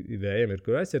viņam vējiem ir,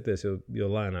 kur aizķerties, jo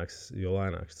lēnāks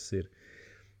tas ir.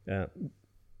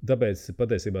 Tāpēc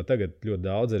patiesībā tagad ļoti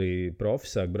daudz arī profi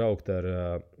sāk braukt ar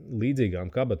līdzīgām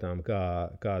kabatām,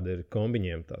 kāda ir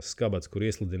kombiņiem tās skabats, kur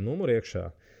ieslidina numuru iekšā.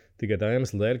 Tikai tā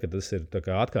iemesla dēļ, ka tas ir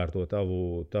atkārto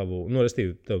tavu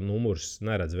restīvi, tev numurs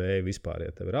neredz vēju vispār.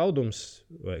 Ja tev ir audums,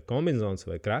 vai kombinzons,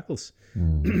 vai krekls,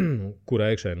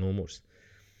 kurā iekšā ir numurs.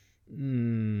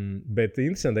 Bet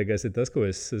interesantākais ir tas, ko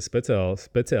es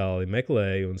speciāli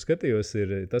meklēju un skatījos,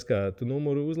 ir tas, kā tu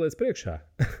numuru uzliec priekšā.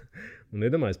 Un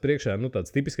iedomājies priekšā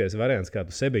tāds tipiskais variants, kā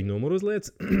tu sebiņu numuru uzliec,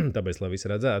 tāpēc, lai visi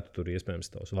redzētu, tur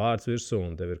iespējams tavs vārds virsū,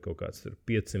 un tev ir kaut kāds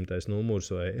 500. numurs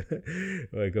vai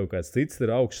kaut kāds cits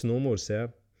augsts numurs. Ja?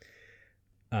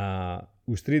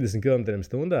 Uz 30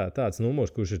 km/h tāds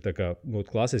numurs, kurš ir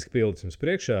klasiski pielicis mums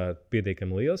priekšā,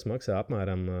 pietiekami liels, maksā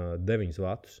apmēram 9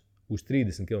 vatus. Uz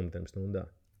 30 km/h.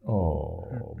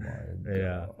 Oh, my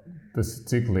God. Tas ir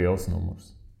cik liels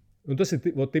numurs? Un tas ir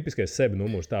tipiskais sebi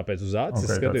numurs, tāpēc uz acis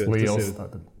skatījos.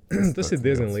 Tas ir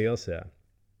diezgan liels, jā.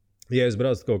 Ja jūs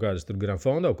braucat kaut kādus Grand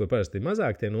Fondo, kur parasti ir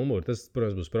mazāk tie numuri, tas,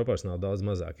 protams, būs proporcionāli daudz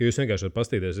mazāk. Jo jūs vienkārši varat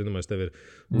pastīties, tev ir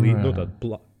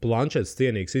tāda planšetes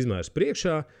cienīgs izmērs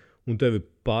priekšā, un tev ir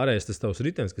pārējais tas tavs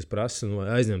ritenis, kas prasa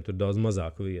aizņemt tur daudz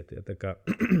mazāku vietu. Ja. Tā kā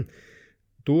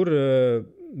tur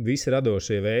visi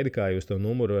radošie veidi, kā jūs to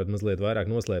numuru varat mazliet vairāk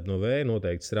noslēpt no vēja,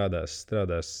 noteikti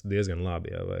strādās diezgan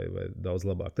labi, jā, vai daudz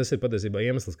labāk. Tas ir patiesībā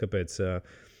iemesls, kāpēc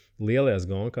lielajās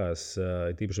gonkās,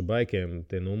 tīpaši baikiem,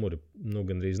 tie numuri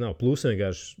gandrīz nav. Plus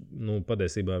vienkārši,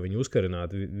 patiesībā viņi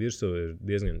uzkarināti virsū ir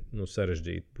diezgan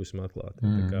sarežģīti, pusim atklāti.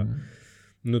 Tā kā,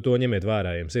 to ņemiet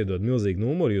vērā, jums iedod milzīgu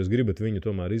numuru, jūs gribat viņu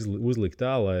tomēr uzlikt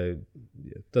tā, lai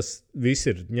tas viss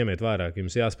ir ņemiet vērā, ka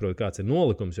jums jāsaprot, kāds ir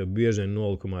nolikums, jo bieži vien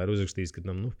nolikumā ir uzrakstīts, ka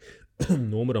tam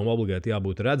numuram obligāti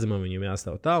jābūt redzamam, viņam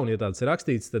jāstāv tā, un ja tāds ir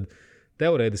rakstīts, tad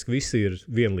teorētiski visi ir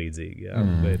vienlīdzīgi. Jā?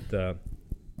 Bet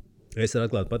es ar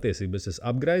atklātu patiesību, es esmu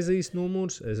apgraizījis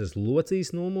numurs, es esmu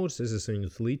locījis numurs, es esmu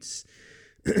viņus līdz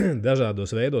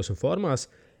dažādos veidos un formās.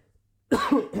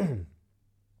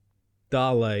 Tā,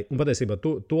 un patiesībā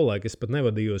to laiku es pat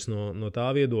nevadījos no tā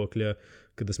viedokļa,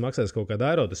 ka tas maksās kaut kādā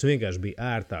eiro, tas vienkārši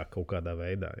bija ērtāk kaut kādā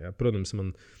veidā. Ja. Protams,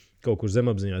 man kaut kur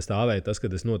zemapziņā stāvēja tas, ka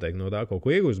es noteikti no tā kaut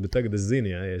ko iegūstu, bet tagad es zinu,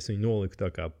 ja es viņu noliku tā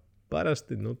kā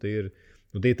parasti, tie ir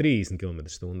 30 km/h.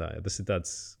 Ja. Tas ir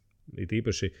tāds, ir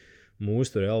īpaši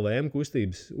mūsu LVM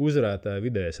kustības uzvarētāja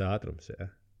vidējais ātrums, ja.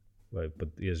 Vai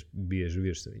pat bieži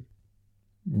virs viņa.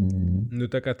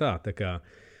 Tā kā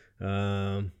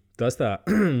tas tā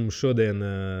šodien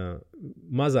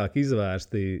mazāk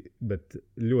izvērsti, bet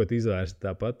ļoti izvērsti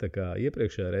tāpat tā kā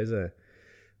iepriekšējā reizē.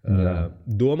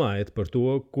 Domājiet par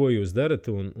to, ko jūs darat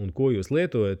un ko jūs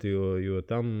lietojat, jo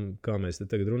tam, kā mēs te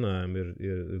tagad runājam,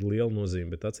 ir liela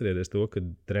nozīme. Bet atcerieties to, ka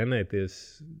trenēties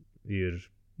ir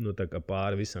tā kā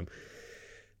pāri visam.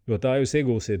 No tā jūs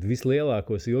iegūsiet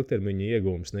vislielākos ilgtermiņa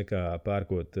iegūmus nekā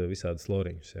pērkot visādus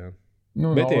sloriņus. Ja?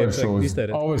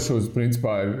 Overshoes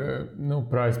principā ir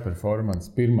price performance.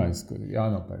 Pirmais, kur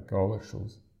jānopērk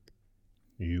overshoes.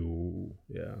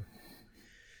 Jā.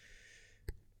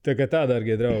 Tā kā tā,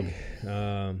 dārgie draugi.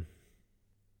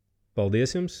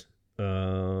 Paldies jums.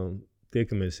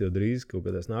 Tiekamies jau drīz kaut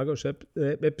kādās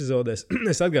nākošajās epizodēs.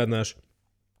 Es atgādināšu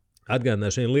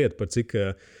vienu lietu, par cik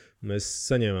mēs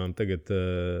saņēmām tagad,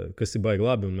 kas ir baigi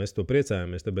labi, un mēs to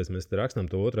priecājamies, tāpēc mēs te rakstām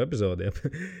to otru epizodi.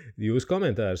 Jūs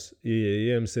komentārus,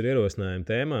 ja jums ir ierosinājumi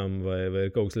tēmām vai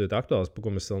ir kaut kas ļoti aktuāls, par ko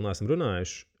mēs vēl neesam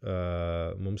runājuši,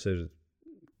 mums ir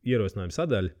ierosinājuma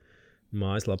sadaļa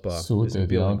mājaslapā.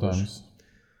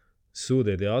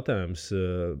 Sūtiet jautājumus,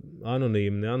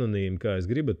 anonīmi, neanonīmi, kā jūs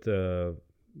gribat.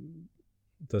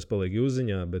 Tas paliek jūsu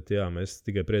ziņā, bet jā, mēs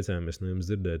tikai priecājamies no jums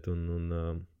dzirdēt.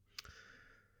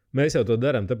 Mēs jau to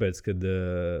darām, tāpēc, ka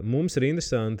mums ir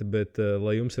interesanti, bet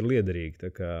lai jums ir liederīgi. Tā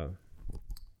kā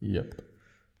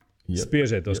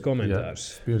spiežiet tos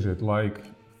komentārus. Spiežiet like,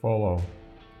 follow,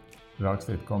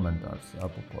 rakstiet komentārus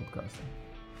Apple podkastā.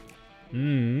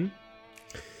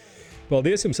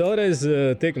 Paldies jums vēlreiz.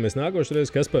 Tiekamies nākošais.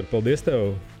 Kaspar, paldies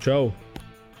tev. Čau.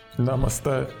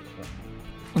 Namaste.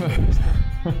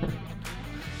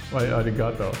 Vai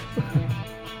arigato.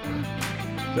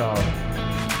 Čau.